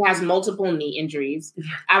think he has multiple knee injuries.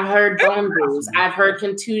 I've heard bone bruise. I've heard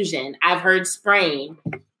contusion. I've heard sprain.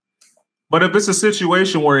 But if it's a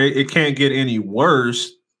situation where it can't get any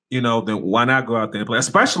worse, then why not go out there and play?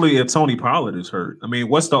 Especially if Tony Pollard is hurt. I mean,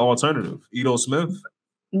 what's the alternative? Ito Smith?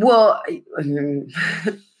 Well, damn.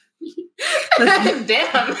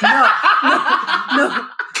 No.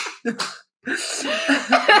 That's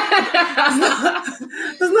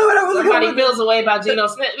not what I was. Somebody feels a way about Geno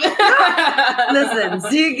Smith. Listen,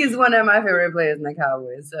 Zeke is one of my favorite players in the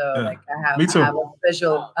Cowboys, so I have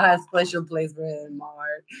a special place for him in my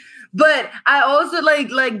heart. But I also like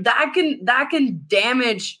that can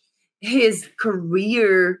damage his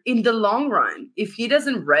career in the long run. If he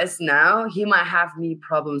doesn't rest now, he might have knee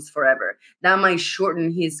problems forever. That might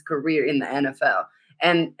shorten his career in the NFL.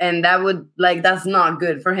 And that would that's not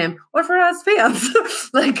good for him or for us fans.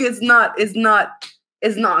 It's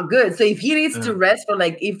not good. So if he needs to rest for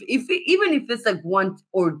even if it's 1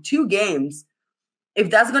 or 2 games, if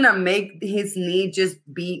that's gonna make his knee just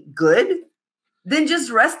be good, then just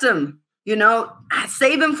rest him.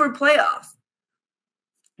 Save him for playoffs.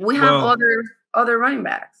 We have other running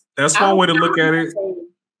backs. That's one way to look at it.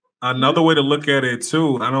 Another way to look at it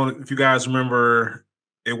too. I don't know if you guys remember.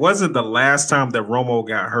 It wasn't the last time that Romo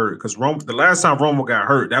got hurt, because the last time Romo got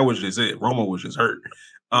hurt, that was just it. Romo was just hurt.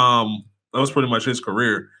 That was pretty much his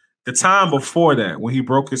career. The time before that, when he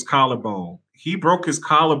broke his collarbone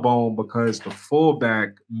because the fullback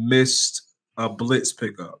missed a blitz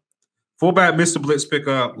pickup. Fullback missed a blitz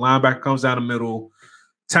pickup. Linebacker comes down the middle,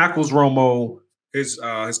 tackles Romo. His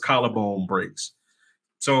collarbone breaks.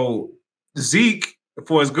 So Zeke,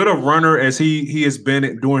 for as good a runner as he has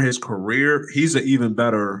been during his career, he's an even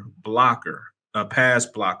better blocker, a pass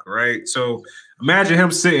blocker, right? So imagine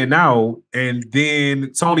him sitting out, and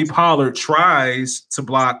then Tony Pollard tries to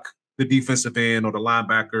block the defensive end or the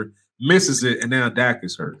linebacker, misses it, and now Dak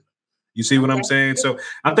is hurt. You see what I'm saying? So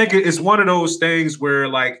I think it's one of those things where,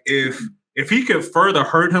 if he could further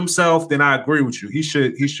hurt himself, then I agree with you. He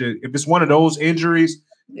should. If it's one of those injuries,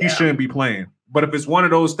 he shouldn't be playing. But if it's one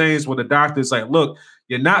of those things where the doctor's like, look,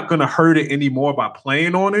 you're not going to hurt it anymore by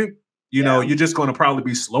playing on it, you're just going to probably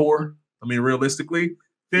be slower. I mean, realistically,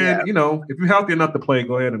 then, if you're healthy enough to play,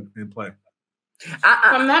 go ahead and play.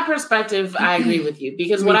 From that perspective, I agree with you,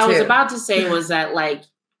 because what I was about to say was that,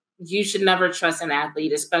 you should never trust an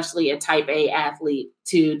athlete, especially a type A athlete,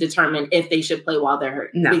 to determine if they should play while they're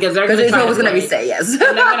hurt. No, because it's always going to be say yes.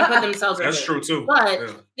 They're going to put themselves in That's true too.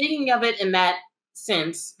 But thinking of it in that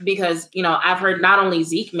sense, because, I've heard not only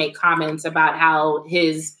Zeke make comments about how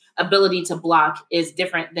his ability to block is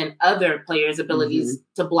different than other players' abilities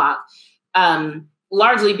to block,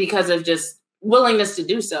 largely because of just willingness to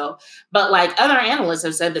do so. But like other analysts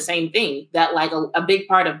have said the same thing, that like a big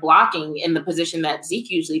part of blocking in the position that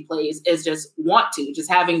Zeke usually plays is just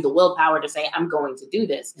just having the willpower to say, I'm going to do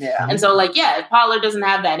this. Yeah. And so like, if Pollard doesn't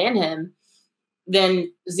have that in him,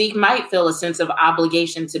 then Zeke might feel a sense of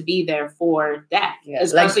obligation to be there for Dak,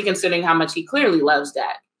 especially considering how much he clearly loves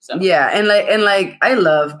Dak. So. Yeah, and I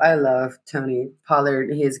love Tony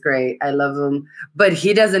Pollard. He's great. I love him, but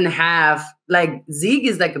he doesn't have Zeke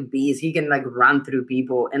is like a beast. He can like run through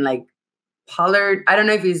people, and like Pollard, I don't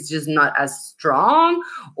know if he's just not as strong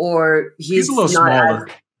or he's a little smaller.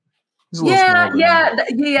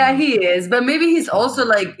 Yeah, he is. But maybe he's also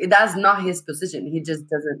like that's not his position. He just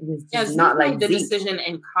doesn't. He's just not like the Zeke. Decision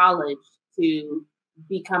in college to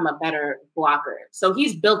become a better blocker. So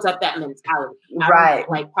he's built up that mentality. Right.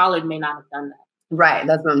 Like Pollard may not have done that. Right.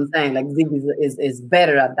 That's what I'm saying. Like Zeke is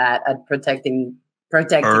better at that, at protecting.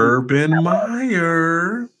 Urban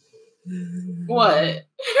Meyer. What?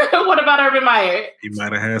 What about Urban Meyer? He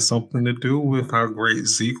might have had something to do with how great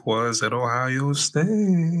Zeke was at Ohio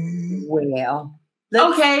State. Well.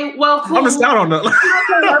 Okay, well, cool. I'm just out on that.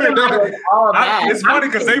 It's funny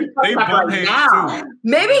because they butt heads too.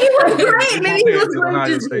 Maybe he was great. Maybe he was great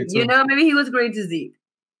to Zeke. Maybe he was great to Zeke.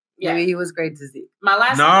 Yeah. Maybe he was great to Zeke. My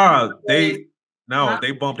last they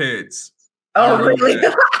bumped heads. Oh, really?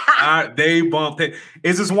 They bumped heads.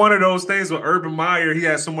 It's just one of those things with Urban Meyer. He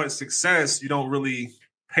has so much success, you don't really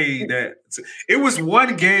pay that. It was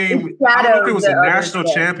one game. I don't know if it was a national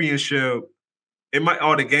championship. It might,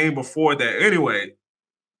 or the game before that. Anyway,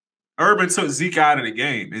 Urban took Zeke out of the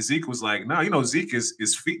game, and Zeke was like, "No, Zeke is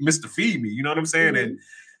Mr. Feed Me." You know what I'm saying? And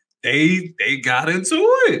they got into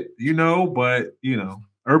it, But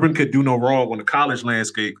Urban could do no wrong on the college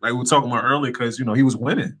landscape, like we were talking about earlier, because he was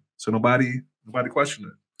winning, so nobody questioned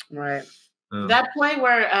it. Right. That play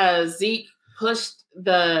where Zeke pushed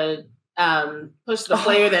the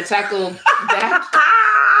player that tackled Dak.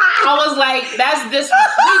 I was like, that's this.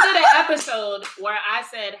 We did an episode where I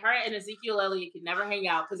said her and Ezekiel Elliott could never hang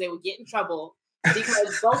out because they would get in trouble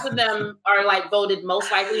because both of them are like voted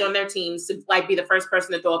most likely on their teams to like be the first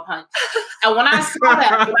person to throw a punch. And when I saw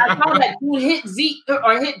that dude hit Zeke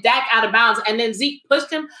or hit Dak out of bounds and then Zeke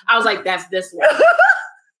pushed him, I was like, that's this one.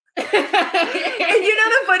 And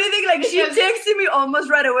the funny thing, like she texted me almost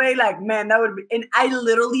right away, like, man, that would be, and I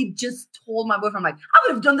literally just told my boyfriend, like, I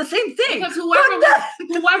would have done the same thing. Because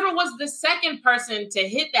whoever was the second person to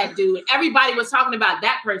hit that dude, everybody was talking about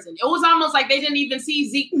that person. It was almost like they didn't even see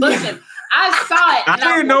Zeke push him. I saw it. I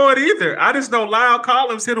didn't know it either. I just know Lyle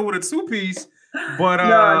Collins hit him with a 2-piece. But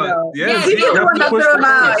no. Zeke definitely pushed him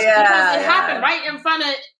out. Yeah, it happened right in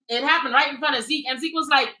front of Zeke, and Zeke was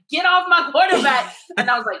like, "Get off my quarterback!" And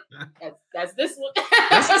I was like, "That's this one."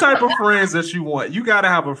 That's the type of friends that you want. You got to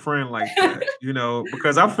have a friend like that,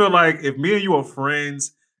 because I feel like if me and you are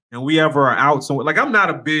friends and we ever are out somewhere, like I'm not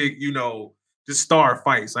a big, just start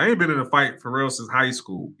fights. I ain't been in a fight for real since high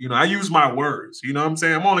school. I use my words. You know what I'm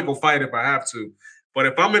saying? I'm only gonna fight if I have to. But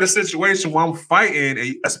if I'm in a situation where I'm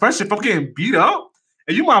fighting, especially if I'm getting beat up,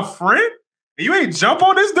 and you my friend, and you ain't jump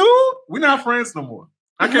on this dude, we're not friends no more.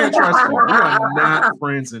 I can't trust you. We are not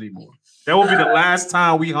friends anymore. That will be the last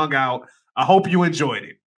time we hung out. I hope you enjoyed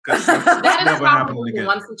it. That is probably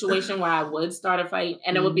one situation where I would start a fight,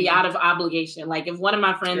 and it would be out of obligation. Like if one of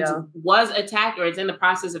my friends was attacked or is in the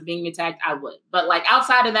process of being attacked, I would. But like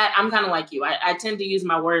outside of that, I'm kind of like you. I tend to use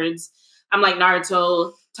my words. I'm like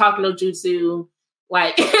Naruto, talk no jutsu.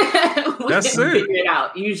 Like that's it. Figure it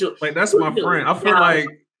out. Usually, like that's my friend. I feel like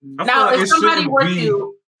if somebody were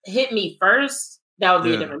to hit me first, that would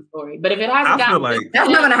be a different story. But if it hasn't gotten, that's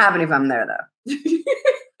not going to happen if I'm there, though.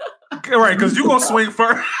 Right, because you're going to swing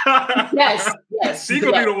first. Yes. She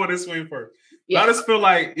going to be the one to swing first. Yes. I just feel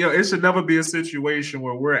like, it should never be a situation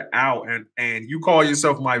where we're out and you call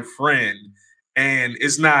yourself my friend and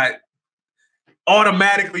it's not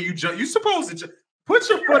automatically you jump. You're supposed to put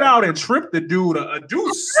your foot out and trip the dude or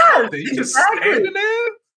do something. You just standing there?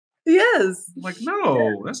 Yes. Like,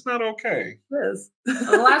 no, that's not okay. Yes.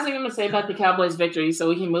 The last thing I'm going to say about the Cowboys' victory, so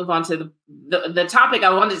we can move on to the topic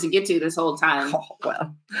I wanted to get to this whole time. Oh,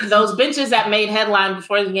 well. Those benches that made headline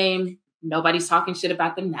before the game, nobody's talking shit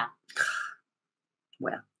about them now.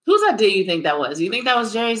 Well. Whose idea you think that was? You think that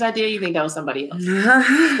was Jerry's idea? You think that was somebody else?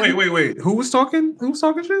 Wait. Who was talking? Who was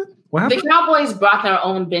talking shit? The Cowboys brought their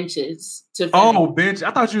own benches to finish. Oh, bench.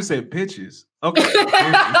 I thought you said bitches. Okay.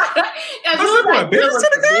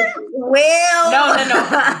 Well,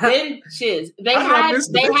 no. Benches. They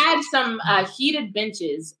had some heated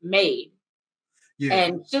benches made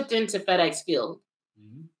and shipped into FedEx Field.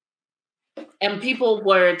 Mm-hmm. And people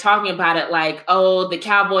were talking about it like, oh, the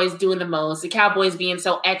Cowboys doing the most, the Cowboys being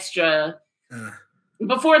so extra.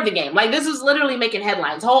 Before the game, like this is literally making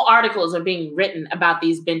headlines. Whole articles are being written about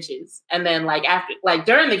these benches, and then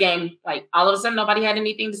during the game, like all of a sudden nobody had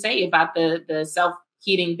anything to say about the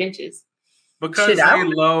self-heating benches because they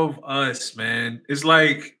love us, man. It's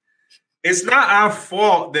like it's not our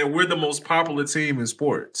fault that we're the most popular team in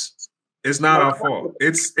sports. It's not our fault.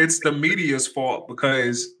 It's the media's fault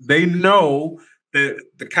because they know that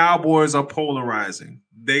the Cowboys are polarizing.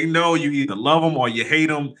 They know you either love them or you hate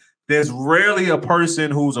them. There's rarely a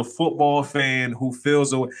person who's a football fan who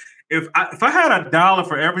feels if I had $1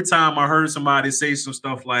 for every time I heard somebody say some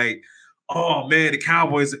stuff like, "Oh man, the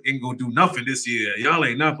Cowboys ain't gonna do nothing this year. Y'all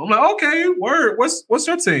ain't nothing." I'm like, okay, word. What's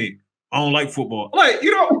your team? I don't like football. Like,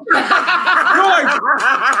 you're like,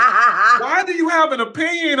 why do you have an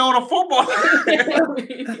opinion on a football?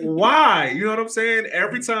 Why? You know what I'm saying?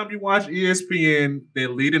 Every time you watch ESPN, they're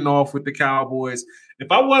leading off with the Cowboys.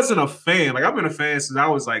 If I wasn't a fan, like I've been a fan since I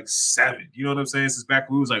was like 7, you know what I'm saying? Since back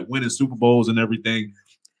when we was like winning Super Bowls and everything.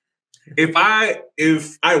 If I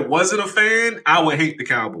wasn't a fan, I would hate the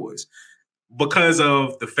Cowboys because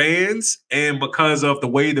of the fans and because of the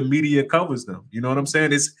way the media covers them. You know what I'm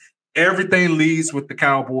saying? Everything leads with the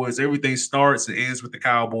Cowboys. Everything starts and ends with the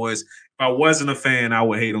Cowboys. If I wasn't a fan, I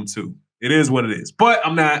would hate them too. It is what it is. But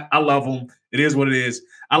I'm not. I love them. It is what it is.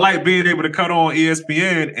 I like being able to cut on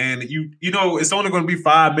ESPN, and you know it's only going to be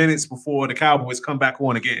 5 minutes before the Cowboys come back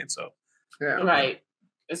on again. So, right.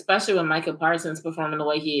 Especially with Micah Parsons performing the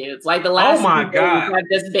way he is. Like the last God, have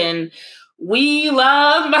just been, we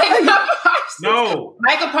love Micah Parsons. No,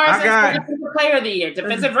 Micah Parsons, Defensive Player of the Year,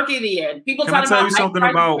 Defensive Rookie of the Year. People talking about. Can I tell you something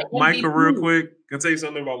about Micah real quick? Can I tell you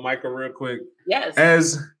something about Micah real quick? Yes.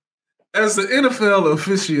 As the NFL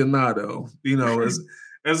aficionado, you know, as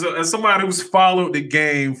somebody who's followed the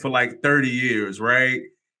game for like 30 years, right?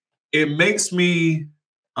 It makes me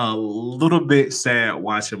a little bit sad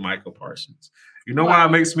watching Micah Parsons. You know why it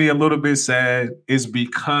makes me a little bit sad? Is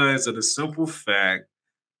because of the simple fact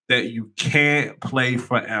that you can't play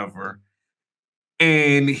forever.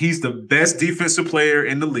 And he's the best defensive player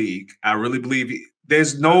in the league. I really believe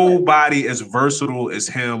there's nobody as versatile as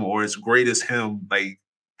him or as great as him, like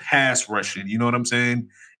pass rushing. You know what I'm saying?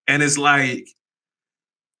 And it's like,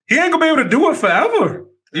 he ain't gonna be able to do it forever.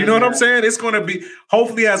 You know what I'm saying? It's gonna be,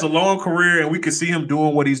 hopefully he has a long career and we can see him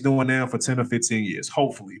doing what he's doing now for 10 or 15 years,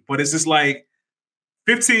 hopefully. But it's just like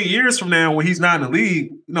 15 years from now when he's not in the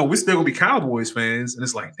league, you know, we're still gonna be Cowboys fans. And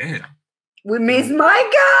it's like, damn. We miss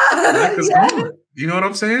Micah. Gone. You know what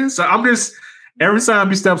I'm saying? So I'm just, every time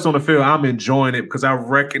he steps on the field, I'm enjoying it because I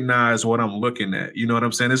recognize what I'm looking at. You know what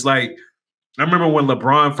I'm saying? It's like, I remember when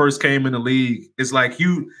LeBron first came in the league, it's like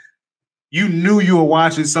you knew you were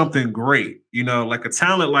watching something great. You know, like a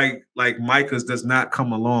talent like Micah's does not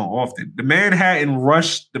come along often. The man hadn't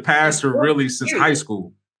rushed the passer really since high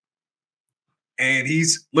school. And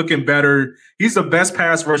he's looking better. He's the best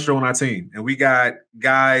pass rusher on our team. And we got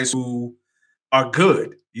guys who are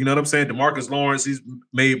good. You know what I'm saying? DeMarcus Lawrence, he's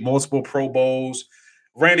made multiple Pro Bowls.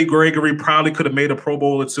 Randy Gregory probably could have made a Pro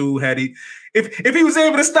Bowl or two had he, if he was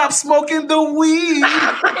able to stop smoking the weed,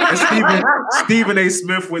 as Stephen A.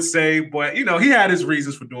 Smith would say. But, you know, he had his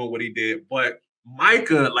reasons for doing what he did. But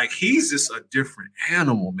Micah, like, he's just a different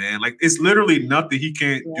animal, man. Like, it's literally nothing he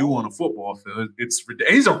can't do on a football field.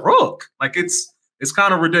 He's a rook. Like, it's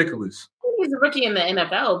kind of ridiculous. He's a rookie in the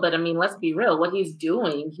NFL, but I mean, let's be real. What he's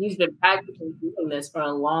doing, he's been practically doing this for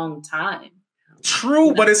a long time.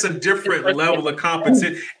 True, but it's a different level of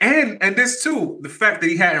competition. And this too, the fact that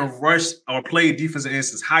he hadn't rushed or played defensive end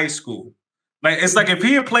since high school. Like, it's like if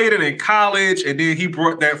he had played it in college and then he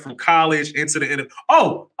brought that from college into the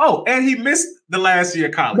NFL. Oh, and he missed the last year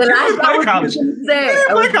of college. He didn't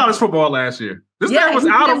play college football last year. This man was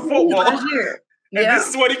out of football last year. And this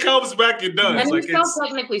is what he comes back and does. And he's still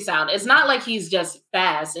technically sound. It's not like he's just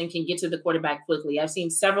fast and can get to the quarterback quickly. I've seen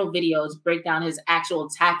several videos break down his actual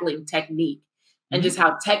tackling technique and just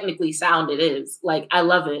how technically sound it is. Like, I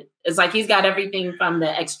love it. It's like he's got everything from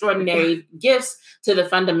the extraordinary gifts to the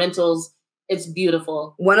fundamentals. It's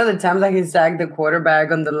beautiful. One of the times he sacked the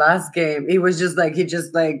quarterback on the last game, he was just like, you're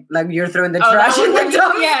throwing the trash in the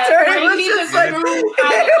dumpster. Yeah, he just like, and like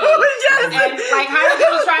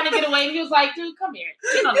Heineken was trying to get away, and he was like, dude, come here.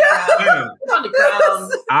 Get on the ground. Get on the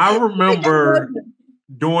ground. I remember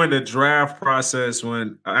during the draft process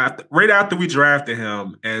when right after we drafted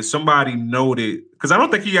him, and somebody noted, because I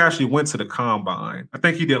don't think he actually went to the combine. I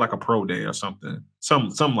think he did like a pro day or something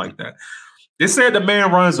like that. They said the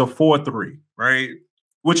man runs a 4.3, right?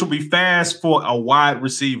 Which will be fast for a wide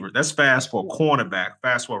receiver. That's fast for a cornerback,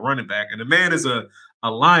 fast for a running back. And the man is a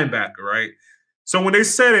linebacker, right? So when they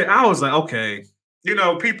said it, I was like, okay,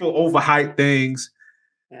 people overhype things.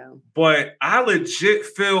 Yeah. But I legit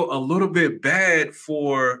feel a little bit bad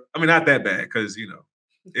not that bad because,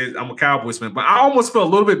 I'm a Cowboys fan, but I almost feel a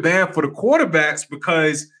little bit bad for the quarterbacks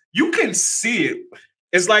because you can see it.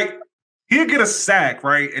 It's like he'll get a sack,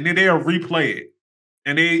 right? And then they'll replay it.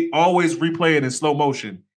 And they always replay it in slow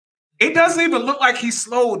motion. It doesn't even look like he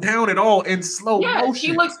slowed down at all in slow motion.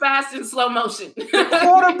 He looks fast in slow motion. The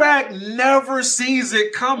quarterback never sees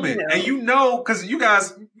it coming. Yeah. And because you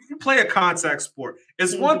guys – you play a contact sport.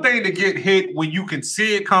 It's one thing to get hit when you can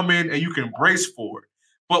see it coming and you can brace for it.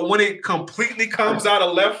 But when it completely comes out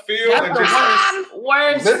of left field and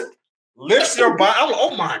just lifts your body,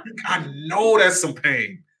 oh my, I know that's some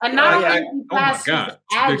pain. And not only fast, he's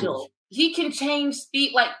agile. He can change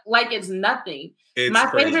speed like it's nothing.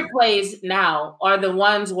 My favorite plays now are the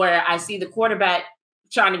ones where I see the quarterback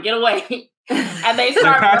trying to get away. And they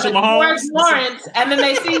start running towards Lawrence, and then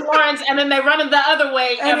they see Lawrence, and then they run it the other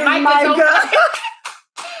way, and Mike is over.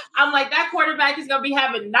 I'm like, that quarterback is going to be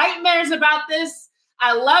having nightmares about this.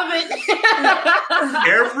 I love it.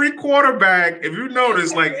 Every quarterback, if you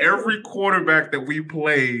notice, like every quarterback that we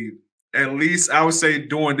played, at least I would say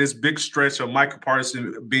during this big stretch of Micah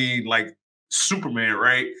Parsons being like Superman,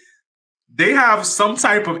 right? They have some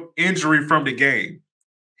type of injury from the game.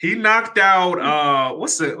 He knocked out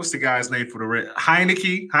what's the guy's name for the Red?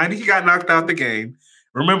 Heineke. Heineke got knocked out the game.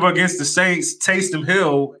 Remember against the Saints, Taysom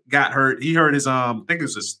Hill got hurt. He hurt his I think it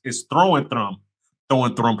was his throwing thumb.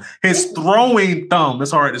 His throwing thumb. That's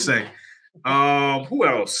hard to say. Who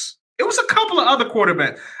else? It was a couple of other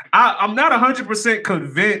quarterbacks. I'm not 100%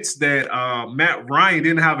 convinced that Matt Ryan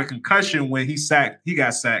didn't have a concussion when he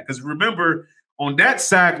got sacked. Because remember on that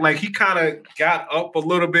sack, like he kind of got up a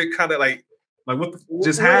little bit, kind of like what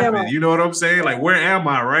just happened? You know what I'm saying? Like, where am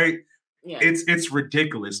I, right? Yeah. It's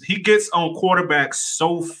ridiculous. He gets on quarterbacks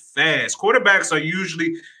so fast. Quarterbacks are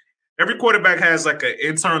usually every quarterback has like an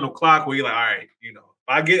internal clock where you're like, all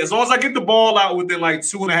right, as long as I get the ball out within like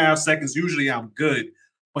 2.5 seconds, usually I'm good.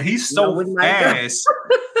 But he's so fast.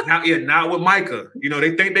 Not with Micah.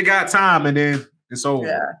 They think they got time and then it's over.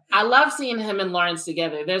 Yeah. I love seeing him and Lawrence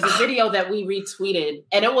together. There's a video that we retweeted,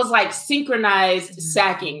 and it was like synchronized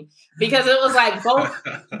sacking because it was like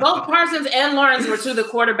both Parsons and Lawrence were to the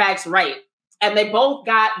quarterback's right, and they both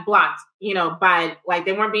got blocked. By like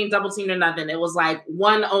they weren't being double teamed or nothing. It was like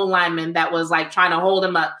one O lineman that was like trying to hold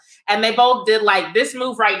him up, and they both did like this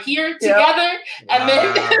move right here together, and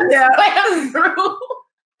then slammed through.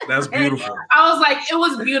 That's beautiful. I was like, it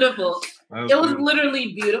was beautiful. It was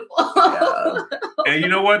literally beautiful. Yeah. And you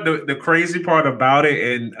know what? The crazy part about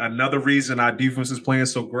it, and another reason our defense is playing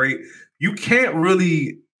so great, you can't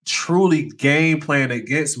really truly game plan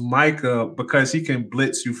against Micah because he can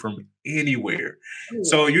blitz you from anywhere. Mm-hmm.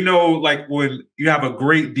 So, like when you have a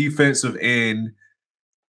great defensive end,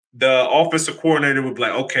 the offensive coordinator would be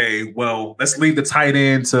like, okay, well, let's leave the tight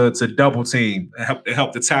end to double team and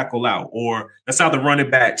help the tackle out. Or let's have the running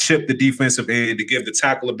back chip the defensive end to give the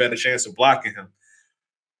tackle a better chance of blocking him.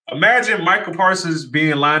 Imagine Micah Parsons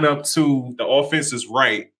being lined up to the offense's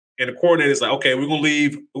right, and the coordinator is like, okay, we're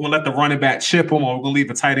gonna let the running back chip him, or we're gonna leave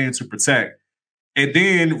a tight end to protect. And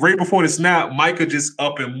then right before the snap, Micah just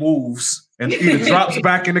up and moves and either drops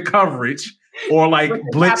back into coverage or like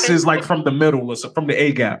blitzes like from the middle or from the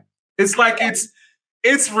A gap. It's like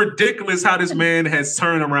it's ridiculous how this man has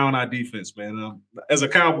turned around our defense, man. As a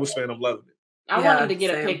Cowboys fan, I'm loving it. I want him to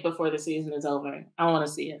get a pick before the season is over. I want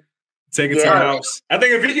to see it. Take it to the house. I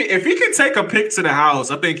think if he can take a pick to the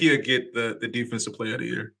house, I think he'll get the defensive player of the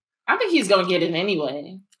year. I think he's going to get it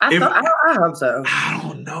anyway. I hope so. I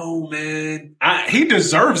don't know, man. He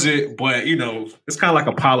deserves it, but, it's kind of like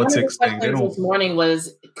a politics thing. This morning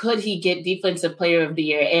was, could he get Defensive Player of the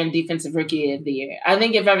Year and Defensive Rookie of the Year? I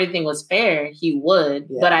think if everything was fair, he would,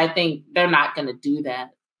 but I think they're not going to do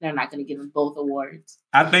that. They're not going to give him both awards.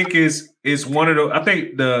 I think it's one of those. I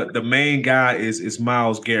think the main guy is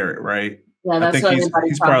Myles Garrett, right? Yeah, that's I think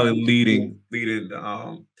he's probably leading.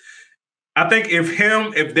 I think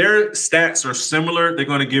if their stats are similar, they're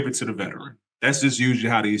going to give it to the veteran. That's just usually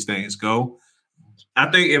how these things go. I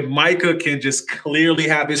think if Micah can just clearly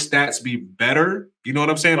have his stats be better, you know what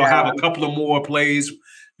I'm saying, or have a couple of more plays,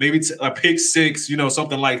 maybe a pick six,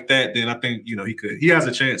 something like that, then I think he could. He has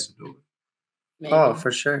a chance to do it. Maybe. Oh,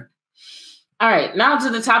 for sure. All right, now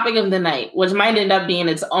to the topic of the night, which might end up being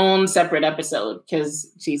its own separate episode,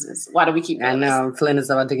 because, Jesus, why do we keep doing I know, Flynn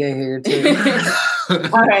is about to get here, too.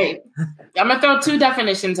 All right. I'm going to throw 2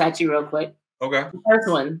 definitions at you real quick. Okay. The first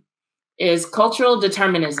one is cultural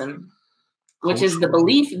determinism, which is the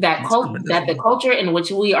belief that the culture in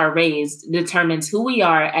which we are raised determines who we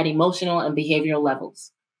are at emotional and behavioral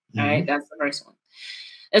levels. All right, that's the first one.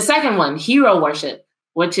 The second one, hero worship,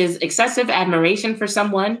 which is excessive admiration for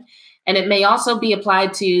someone. And it may also be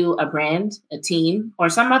applied to a brand, a team, or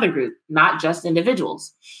some other group, not just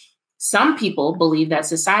individuals. Some people believe that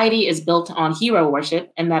society is built on hero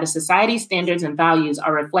worship and that a society's standards and values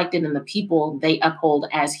are reflected in the people they uphold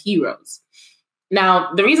as heroes.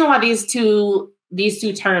 Now, the reason why these two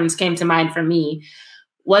terms came to mind for me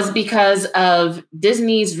was because of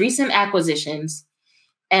Disney's recent acquisitions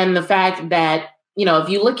and the fact that, you know, if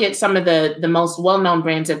you look at some of the most well-known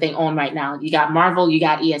brands that they own right now, you got Marvel, you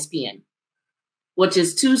got ESPN, which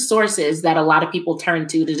is 2 sources that a lot of people turn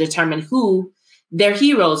to determine who their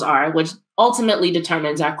heroes are, which ultimately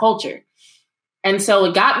determines our culture. And so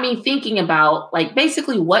it got me thinking about, like,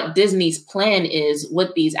 basically what Disney's plan is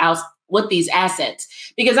with these assets.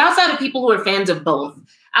 Because outside of people who are fans of both,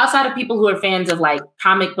 outside of people who are fans of, like,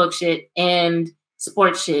 comic book shit and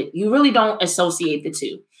sports shit, you really don't associate the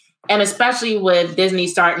two. And especially with Disney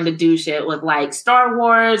starting to do shit with, like, Star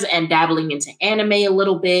Wars and dabbling into anime a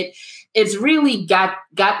little bit, it's really got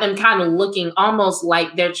them kind of looking almost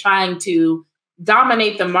like they're trying to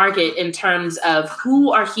dominate the market in terms of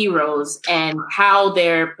who are heroes and how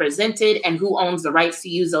they're presented and who owns the rights to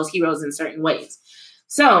use those heroes in certain ways.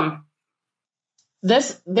 So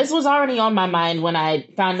this was already on my mind when I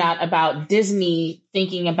found out about Disney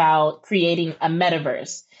thinking about creating a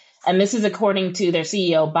metaverse. And this is according to their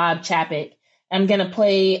CEO, Bob Chapek. I'm going to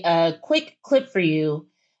play a quick clip for you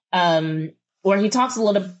where he talks a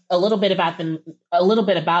little bit about the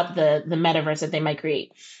metaverse that they might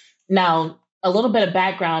create. Now, a little bit of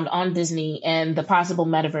background on Disney and the possible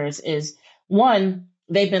metaverse is, one,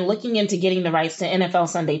 they've been looking into getting the rights to NFL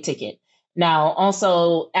Sunday Ticket. Now,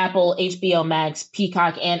 also Apple, HBO Max,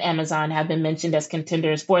 Peacock, and Amazon have been mentioned as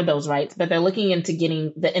contenders for those rights, but they're looking into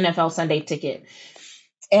getting the NFL Sunday Ticket.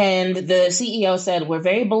 And the CEO said, we're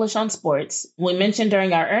very bullish on sports. We mentioned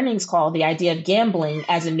during our earnings call the idea of gambling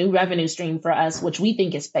as a new revenue stream for us, which we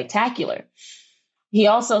think is spectacular. He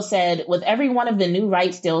also said, with every one of the new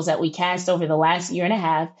rights deals that we cast over the last year and a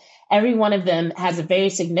half, every one of them has a very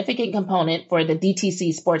significant component for the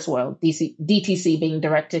DTC sports world, DTC being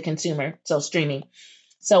direct to consumer, so streaming.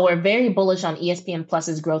 So we're very bullish on ESPN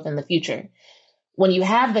Plus's growth in the future. When you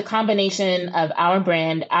have the combination of our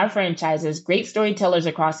brand, our franchises, great storytellers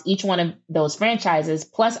across each one of those franchises,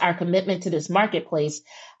 plus our commitment to this marketplace,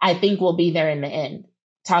 I think we'll be there in the end,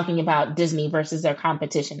 talking about Disney versus their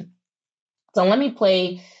competition. So let me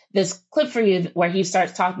play this clip for you where he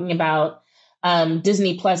starts talking about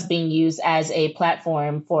Disney Plus being used as a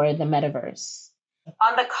platform for the metaverse.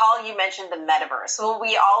 On the call, you mentioned the metaverse. Will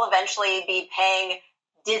we all eventually be paying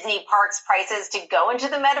Disney parks prices to go into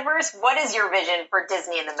the metaverse? What is your vision for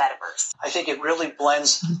Disney in the metaverse? I think it really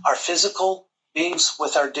blends our physical beings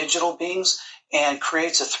with our digital beings and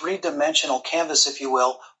creates a 3-dimensional canvas, if you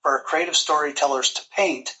will, for our creative storytellers to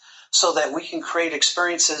paint, so that we can create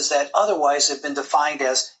experiences that otherwise have been defined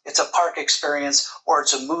as it's a park experience or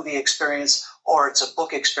it's a movie experience or it's a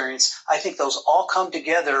book experience. I think those all come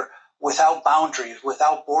together without boundaries,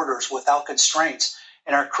 without borders, without constraints.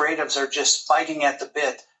 And our creatives are just fighting at the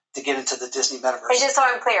bit to get into the Disney metaverse. And just so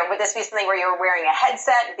I'm clear, would this be something where you're wearing a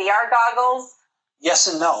headset, VR goggles? Yes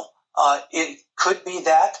and no. It could be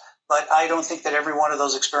that, but I don't think that every one of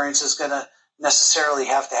those experiences is going to necessarily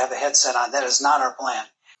have to have a headset on. That is not our plan.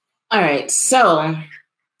 All right. So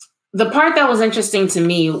the part that was interesting to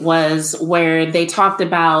me was where they talked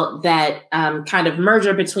about that kind of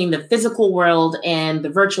merger between the physical world and the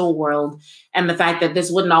virtual world, and the fact that this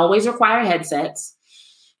wouldn't always require headsets.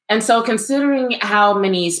 And so considering how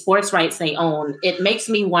many sports rights they own, it makes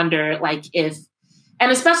me wonder, like, if,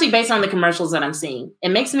 and especially based on the commercials that I'm seeing, it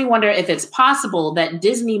makes me wonder if it's possible that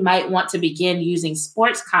Disney might want to begin using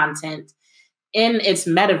sports content in its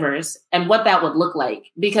metaverse and what that would look like.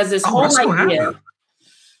 Because this whole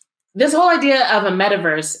idea of a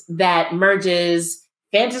metaverse that merges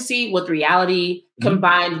fantasy with reality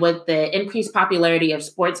combined with the increased popularity of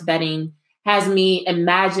sports betting has me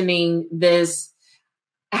imagining this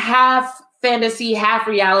half fantasy, half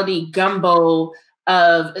reality gumbo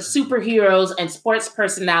of superheroes and sports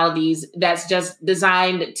personalities that's just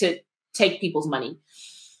designed to take people's money.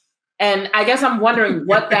 And I guess I'm wondering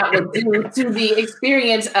what that would do to the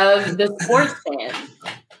experience of the sports fan.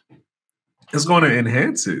 It's going to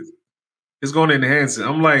enhance it. It's going to enhance it.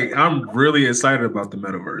 I'm really excited about the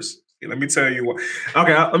metaverse. Let me tell you what.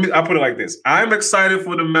 Okay, I'll put it like this. I'm excited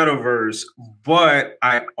for the metaverse, but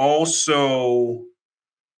I also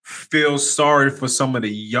feel sorry for some of the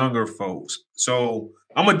younger folks. So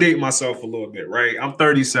I'm going to date myself a little bit, right? I'm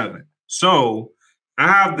 37. So I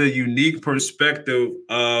have the unique perspective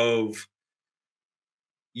of,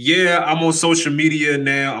 I'm on social media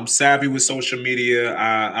now. I'm savvy with social media.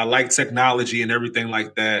 I like technology and everything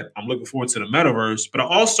like that. I'm looking forward to the metaverse. But I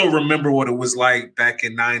also remember what it was like back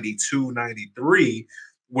in 92, 93,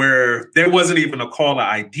 where there wasn't even a caller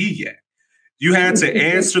ID yet. You had to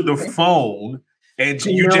answer the phone and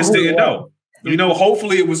you just didn't know.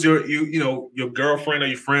 Hopefully it was your girlfriend or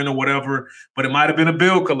your friend or whatever, but it might have been a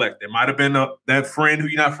bill collector. It might have been that friend who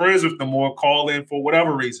you're not friends with no more, call in for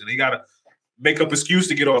whatever reason. You got to make up excuse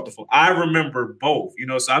to get off the phone. I remember both,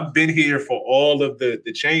 so I've been here for all of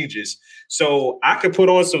the changes. So I could put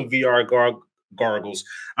on some VR goggles.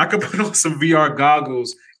 I could put on some VR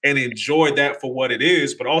goggles and enjoy that for what it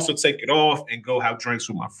is, but also take it off and go have drinks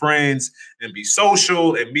with my friends and be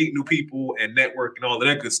social and meet new people and network and all of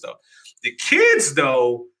that good stuff. The kids,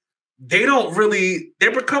 though,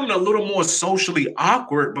 they're becoming a little more socially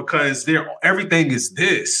awkward because everything is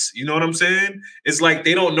this. You know what I'm saying? It's like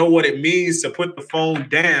they don't know what it means to put the phone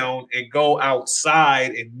down and go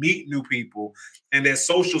outside and meet new people. And their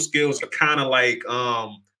social skills are kind of like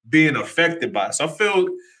being affected by it. So I feel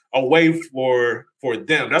a way for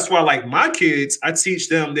them. That's why, like my kids, I teach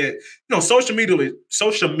them that, social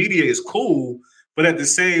media is cool, but at the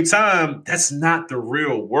same time, that's not the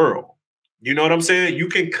real world. You know what I'm saying? You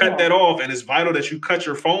can cut that off, and it's vital that you cut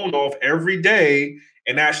your phone off every day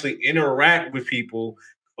and actually interact with people,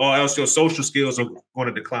 or else your social skills are going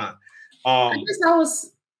to decline. Go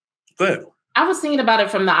ahead. I was thinking about it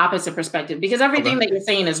from the opposite perspective, because everything that you're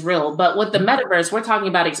saying is real. But with the metaverse, we're talking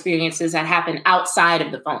about experiences that happen outside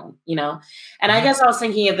of the phone, And I guess I was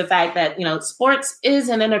thinking of the fact that, sports is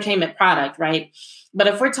an entertainment product, right? But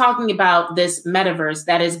if we're talking about this metaverse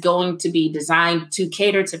that is going to be designed to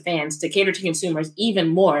cater to fans, to cater to consumers even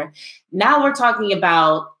more, now we're talking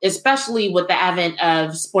about, especially with the advent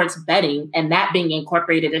of sports betting and that being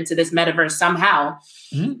incorporated into this metaverse somehow,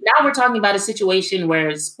 now we're talking about a situation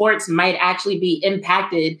where sports might actually be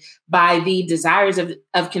impacted by the desires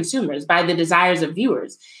of consumers, by the desires of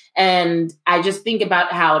viewers. And I just think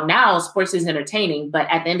about how now sports is entertaining, but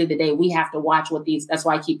at the end of the day, we have to watch that's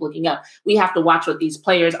why I keep looking up. We have to watch what these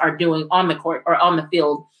players are doing on the court or on the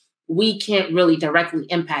field. We can't really directly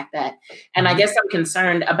impact that. And I guess I'm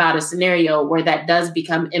concerned about a scenario where that does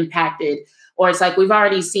become impacted, or it's like we've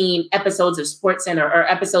already seen episodes of SportsCenter or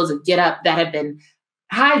episodes of Get Up that have been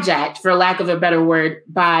hijacked, for lack of a better word,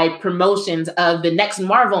 by promotions of the next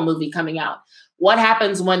Marvel movie coming out. What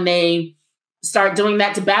happens when they start doing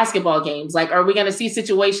that to basketball games? Like, are we going to see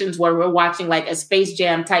situations where we're watching like a Space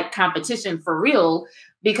Jam type competition for real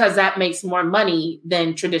because that makes more money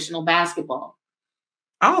than traditional basketball?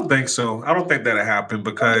 I don't think so. I don't think that'll happen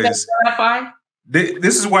because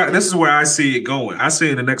this is where I see it going. I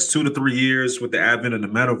see in the next 2 to 3 years with the advent of the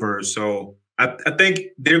metaverse. So I think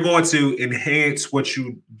they're going to enhance what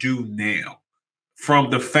you do now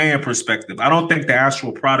from the fan perspective. I don't think the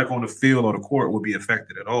actual product on the field or the court will be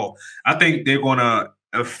affected at all. I think they're going to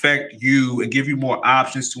affect you and give you more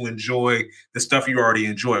options to enjoy the stuff you already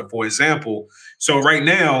enjoy. For example, so right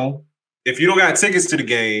now, if you don't got tickets to the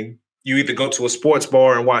game, you either go to a sports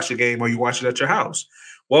bar and watch the game or you watch it at your house.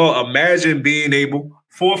 Well, imagine being able,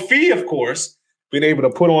 for a fee, of course, being able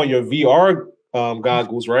to put on your VR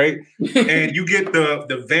goggles, right? And you get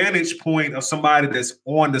the vantage point of somebody that's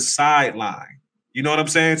on the sideline. You know what I'm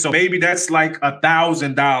saying? So maybe that's like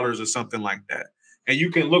 $1,000 or something like that. And you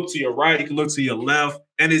can look to your right, you can look to your left,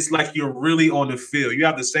 and it's like you're really on the field. You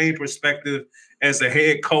have the same perspective as the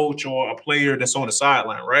head coach or a player that's on the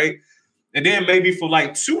sideline, right? And then maybe for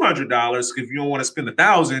like $200, if you don't want to spend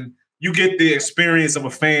 $1,000, you get the experience of a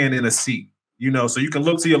fan in a seat, so you can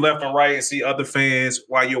look to your left and right and see other fans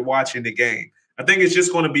while you're watching the game. I think it's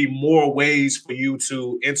just going to be more ways for you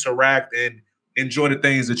to interact and enjoy the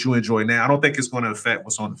things that you enjoy now. I don't think it's going to affect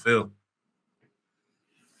what's on the field.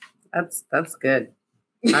 That's good.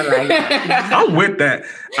 I like that. I'm with that.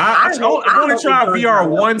 I only tried VR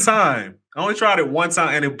one time. I only tried it one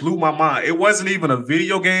time and it blew my mind. It wasn't even a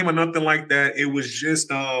video game or nothing like that. It was just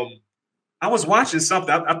I was watching something.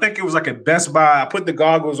 I think it was like at Best Buy. I put the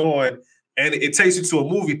goggles on and it takes you to a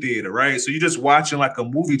movie theater, right? So you're just watching like a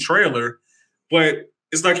movie trailer, but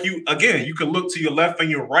it's like you can look to your left and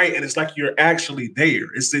your right, and it's like you're actually there.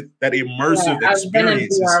 It's that immersive experience. I've been in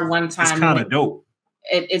VR one time. It's kind of dope.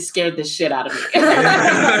 it scared the shit out of me.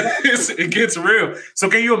 It gets real. So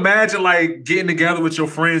can you imagine like getting together with your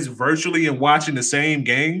friends virtually and watching the same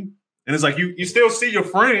game? And it's like you still see your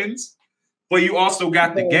friends, but you also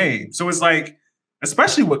got the game. So it's like,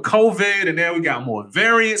 especially with COVID, and now we got more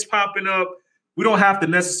variants popping up, we don't have to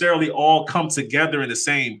necessarily all come together in the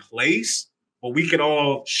same place, but we can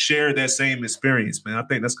all share that same experience, man. I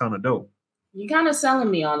think that's kind of dope. You kind of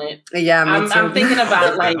selling me on it. Yeah, I'm thinking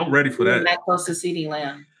about like I'm ready for that. That close to CeeDee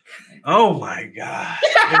Lamb. Oh my God.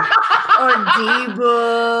 Or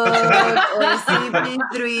D-Book, or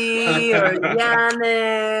CP3, or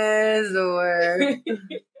Giannis, or...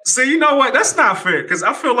 See, you know what? That's not fair because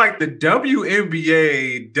I feel like the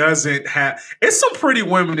WNBA doesn't have... It's some pretty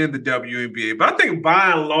women in the WNBA, but I think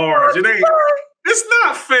by and large, it's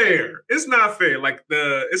not fair. It's not fair. Like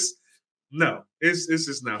it's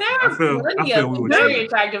just not fair. I feel we would very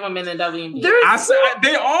attractive women in the WNBA.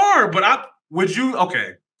 They are, but would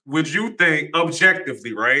you think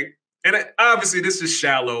objectively, right? And obviously this is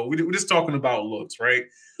shallow. We're just talking about looks, right?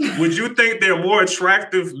 Would you think there are more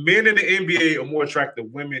attractive men in the NBA or more attractive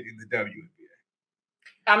women in the WNBA?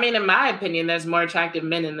 I mean, in my opinion, there's more attractive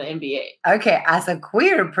men in the NBA. Okay, as a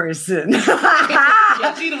queer person.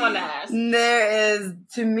 Yeah, she's the one to ask.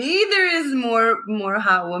 To me, there is more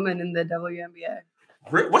hot women in the WNBA.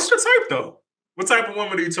 What's your type, though? What type of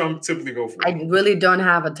woman do you typically go for? I really don't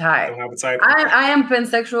have a type. Don't have a type? I am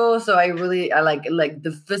pansexual, so I like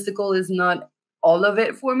the physical is not all of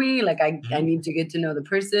it for me. Like I need to get to know the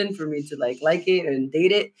person for me to like it and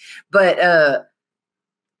date it. But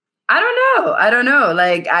I don't know.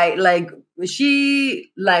 Like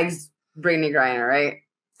she likes Brittany Griner, right?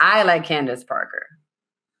 I like Candace Parker.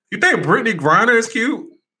 You think Brittany Griner is cute?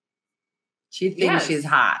 She thinks she's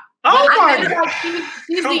hot. Oh my God.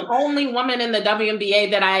 She's the only woman in the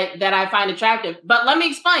WNBA that I find attractive. But let me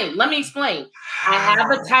explain. I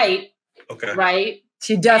have a type. Okay. Right?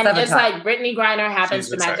 She does have a type. It's like Brittany Griner happens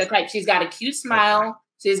to match her type. She's got a cute smile. Okay.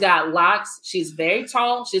 She's got locks. She's very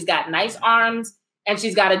tall. She's got nice arms. And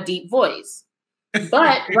she's got a deep voice.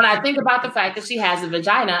 But when I think about the fact that she has a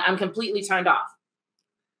vagina, I'm completely turned off.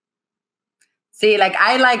 See, like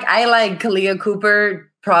I like Kalia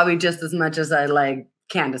Cooper probably just as much as I like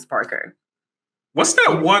Candace Parker. What's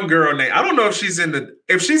that one girl name? I don't know if she's in the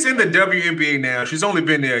WNBA now. She's only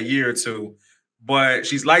been there a year or two, but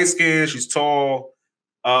she's light skinned. She's tall.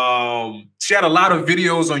 She had a lot of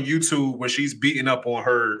videos on YouTube where she's beating up on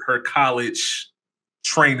her college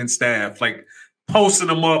training staff, like posting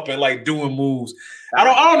them up and like doing moves. I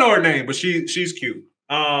don't know her name, but she's cute.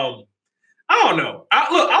 I don't know.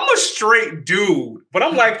 I'm a straight dude, but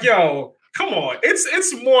I'm like, yo, come on.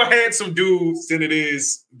 It's more handsome dudes than it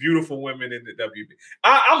is beautiful women in the WNBA.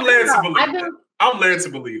 I'm led to believe that. I'm led to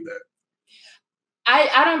believe that.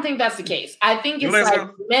 I don't think that's the case. I think it's like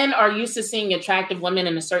men are used to seeing attractive women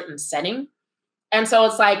in a certain setting. And so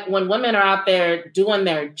it's like when women are out there doing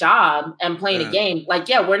their job and playing a game, like,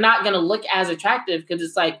 we're not going to look as attractive because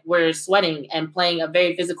it's like we're sweating and playing a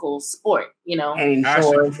very physical sport, you know? I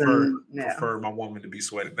actually prefer my woman to be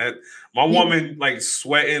sweating. That my woman like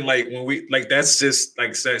sweating, like when we like that's just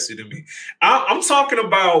like sexy to me. I'm talking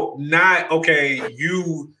about not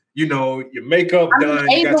you know, your makeup done,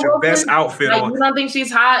 you got your best outfit on. You don't think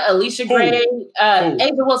she's hot? Alicia Gray,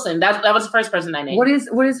 A'ja Wilson. That was the first person I named. What is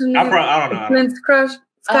her name? I don't know. Prince crush?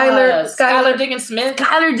 Skylar Diggins Smith.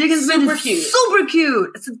 Skylar Diggins Smith super is cute. Super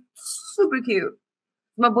cute. It's super cute.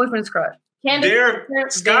 My boyfriend's crush.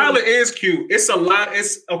 Skylar is cute. It's a lot.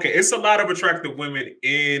 It's a lot of attractive women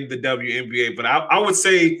in the WNBA, but I would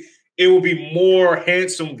say it will be more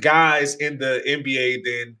handsome guys in the NBA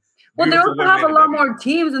than. Well, they also have a lot more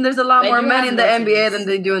teams, and there's a lot more men in the NBA than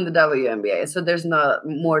they do in the WNBA. So there's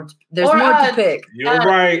more. There's more to pick. You're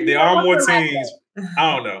right. There are more teams.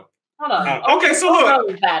 I don't know. Hold on. Okay, so look,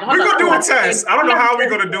 we're gonna do a test. I don't know how we're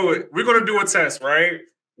gonna do it. We're gonna do a test, right?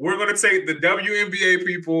 We're gonna take the WNBA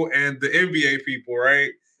people and the NBA people,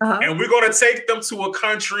 right? And we're gonna take them to a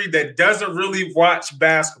country that doesn't really watch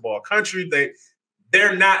basketball, a country that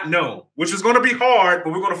they're not known, which is gonna be hard,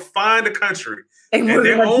 but we're gonna find a country. And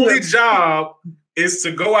their only job is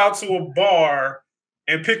to go out to a bar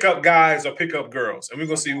and pick up guys or pick up girls. And we're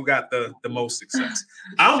going to see who got the most success.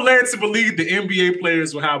 I'm led to believe the NBA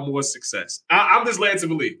players will have more success. I'm just led to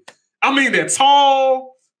believe. I mean, they're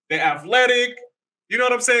tall, they're athletic. You know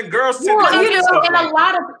what I'm saying? Girls tend to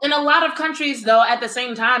in a lot of countries, though, at the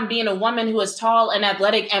same time, being a woman who is tall and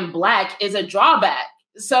athletic and black is a drawback.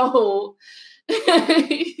 So...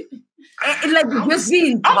 like just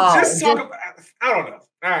being tall. I'm just talking about, I don't know.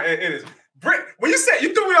 It is. When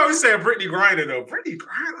you thought we always said Brittany Griner though. Brittany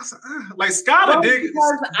Griner, like Skylar Diggins.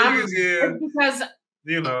 Because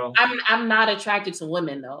you know. I'm not attracted to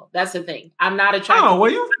women though. That's the thing. I'm not attracted. Oh,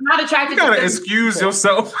 well, I'm not attracted. You gotta excuse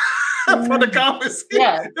yourself for the comments.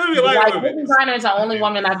 Yeah, Brittany Griner is the only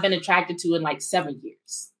woman I've been attracted to in like 7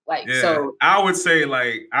 years. Like, so I would say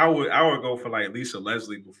like I would go for like Lisa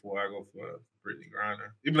Leslie before I go for Brittany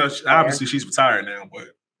Griner. Even though obviously she's retired now, but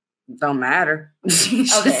don't matter. Okay,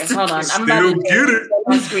 hold on. I'm about to get it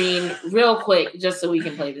on screen real quick just so we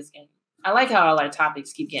can play this game. I like how all our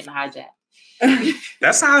topics keep getting hijacked.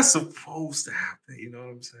 That's how it's supposed to happen. You know what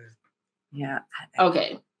I'm saying? Yeah.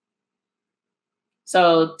 Okay.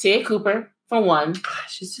 So Tia Cooper for one.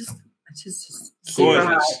 She's just super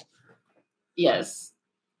hot. Yes.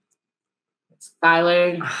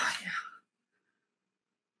 Skylar. Oh,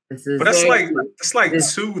 yeah. But that's like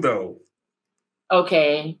two though.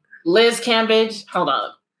 Okay. Liz Cambridge. Hold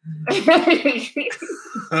on.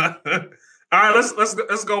 All right,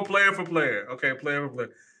 let's go player for player. Okay, player for player.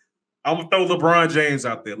 I'm gonna throw LeBron James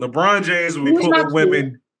out there. LeBron James would be putting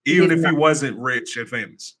women even if he wasn't rich and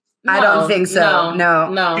famous. No, I don't think so.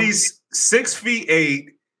 No. He's 6'8".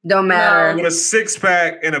 Don't matter. With a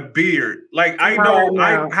 6-pack and a beard. Like I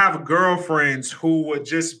have girlfriends who would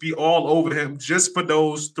just be all over him just for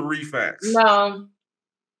those 3 facts. No.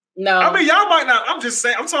 I mean, y'all might not. I'm just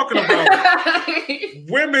saying. I'm talking about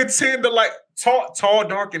women tend to like tall,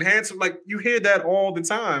 dark, and handsome. Like you hear that all the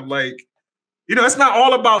time. Like, you know, it's not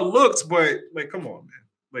all about looks, but like, come on, man.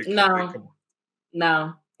 Like, come on.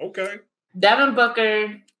 No. Okay. Devin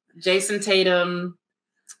Booker, Jason Tatum.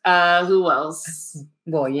 Who else?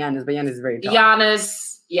 Well, Giannis, but Giannis is very tall.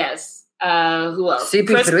 Giannis, yes. Who else?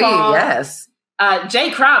 CP3, yes. Jay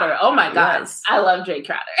Crowder. Oh my God. Yes. I love Jay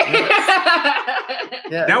Crowder.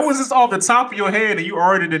 Yes. That was just off the top of your head, and you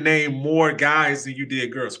already to name more guys than you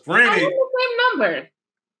did girls. Granted, I have the same number.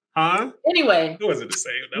 Huh? Anyway, it wasn't the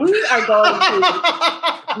same number. We are going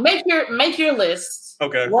to make your list.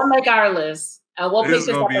 Okay. We'll make our list, and we'll pick this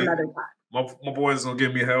up another time. My boy's gonna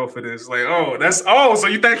give me hell for this. Like, so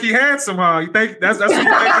you think he handsome, huh? You think that's what you think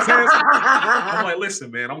he's handsome? I'm like,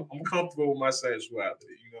 listen, man, I'm comfortable with my sexuality.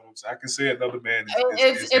 You know what I'm saying? I can say another man.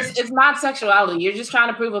 It's not sexuality. You're just trying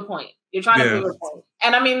to prove a point. You're trying to prove a point.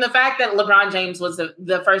 And I mean, the fact that LeBron James was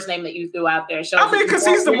the first name that you threw out there shows. I mean, because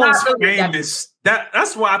he's the most famous.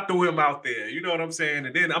 That's why I threw him out there. You know what I'm saying?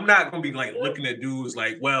 And then I'm not gonna be like looking at dudes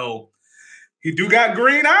like, well. He do got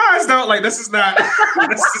green eyes, though. Like this is not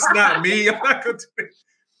me. I'm not gonna do it.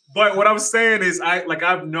 But what I'm saying is,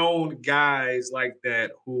 I've known guys like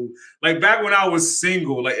that who, like back when I was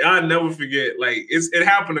single, like I never forget. Like it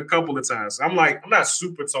happened a couple of times. I'm not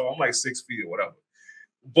super tall. I'm like 6 feet or whatever.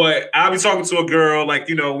 But I'll be talking to a girl, like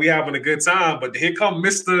we having a good time. But here come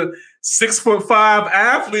Mr. 6'5"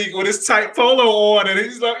 athlete with his tight polo on, and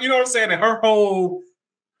he's like, you know what I'm saying, and her whole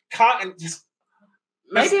cotton just.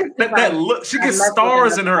 Maybe that look, she gets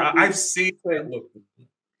stars in her. I've seen that look.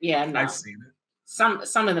 Yeah, no. I've seen it.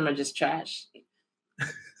 Some of them are just trash,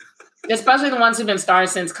 especially the ones who've been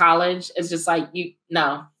stars since college. It's just like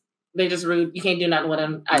they're just rude. You can't do nothing with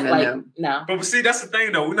them. No. But see, that's the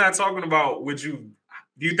thing, though. We're not talking about do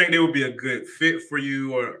you think they would be a good fit for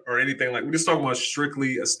you or anything like? We're just talking about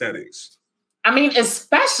strictly aesthetics. I mean,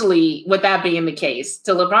 especially with that being the case,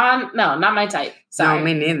 to LeBron, no, not my type. Sorry, no,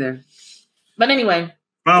 me neither. But anyway.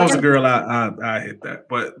 If I was a girl, I hit that.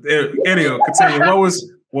 But anyway, continue.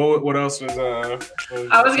 What else was?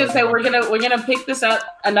 I was gonna say we're gonna pick this up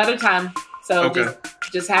another time. So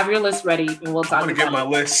just have your list ready, and we'll talk. I'm gonna get my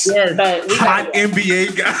list. Yes, but hot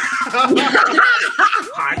NBA guy.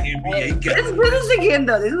 Hot NBA guy. Let's do this again,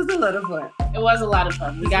 though. This was a lot of fun. It was a lot of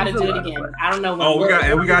fun. We got to do it again. I don't know. We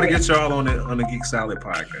got to get y'all on the Geek Salad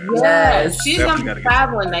podcast. Yes, she's gonna be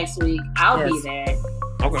traveling next week. I'll be there.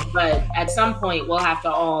 Okay. But at some point, we'll have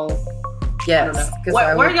to all. Yes.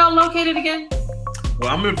 Where are y'all located again?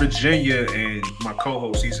 Well, I'm in Virginia, and my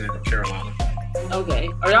co-host, he's in Carolina. Okay.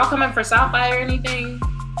 Are y'all coming for South by or anything?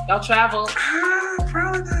 Y'all travel?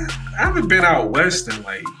 Probably not. I haven't been out west in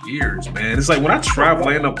like years, man. It's like when I travel,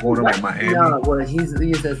 I end up going to like Miami. No, well, he's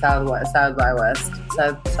a South by West.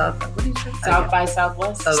 South. What do you say? South by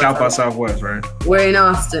Southwest. South by Southwest, right? We're in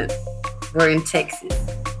Austin. We're in Texas.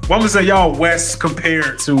 Well, I'm gonna say y'all west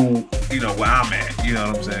compared to where I'm at. You know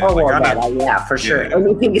what I'm saying? Oh, well, yeah, for sure. Yeah.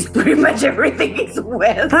 Everything is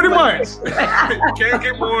west. Pretty much. Can't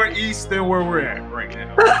get more east than where we're at right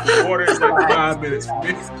now. The water is like 5 minutes from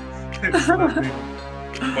me.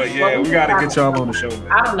 But yeah, we gotta get y'all on the show,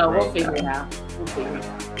 man. I don't know. We'll figure it out.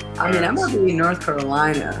 I mean, I'm gonna be in North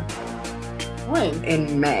Carolina. When?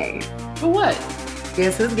 In May. For what?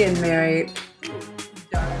 Guess who's getting married?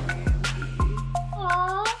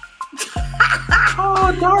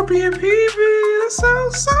 Oh, Darby and Peavy. That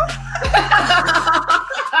sounds so.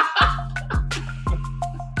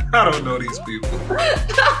 I don't know these people.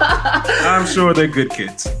 I'm sure they're good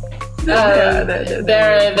kids.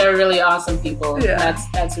 They're really awesome people. Yeah.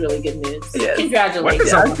 That's really good news. Yes.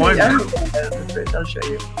 Congratulations. I'll show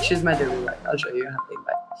you. She's my daily life. I'll show you how to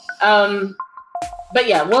invite. But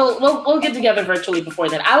yeah, we'll get together virtually before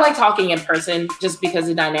then. I like talking in person just because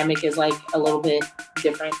the dynamic is like a little bit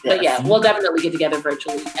different. Yes. But yeah, we'll definitely get together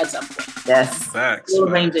virtually at some point. Yes. Facts. We'll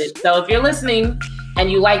arrange it. So if you're listening and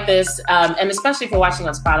you like this, and especially if you're watching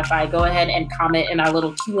on Spotify, go ahead and comment in our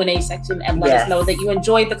little Q&A section and let us know that you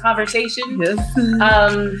enjoyed the conversation. Yes.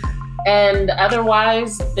 And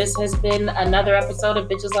otherwise, this has been another episode of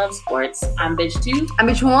Bitches Love Sports. I'm Bitch 2. I'm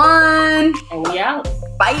Bitch 1. And we out.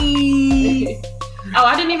 Bye. Oh,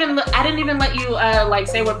 I didn't even let you like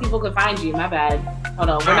say where people could find you. My bad. Hold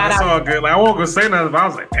on, we're not out. It's all good. Like I wasn't gonna say nothing, but I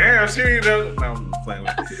was like, damn, she need to. No, I'm playing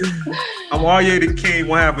with you. I'm Arye the King,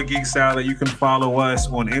 one half of Geek Salad. You can follow us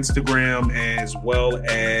on Instagram as well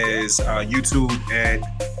as YouTube at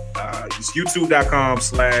it's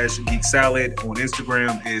youtube.com/Geek Salad. On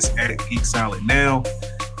Instagram is at Geek Salad now.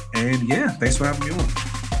 And yeah, thanks for having me on.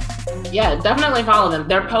 Yeah, definitely follow them.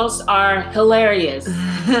 Their posts are hilarious.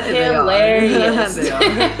 Hilarious.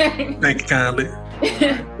 Thank you kindly.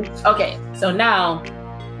 Okay, so now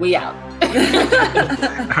we out. All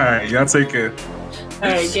right, y'all take care. All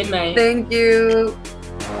right, good night. Thank you.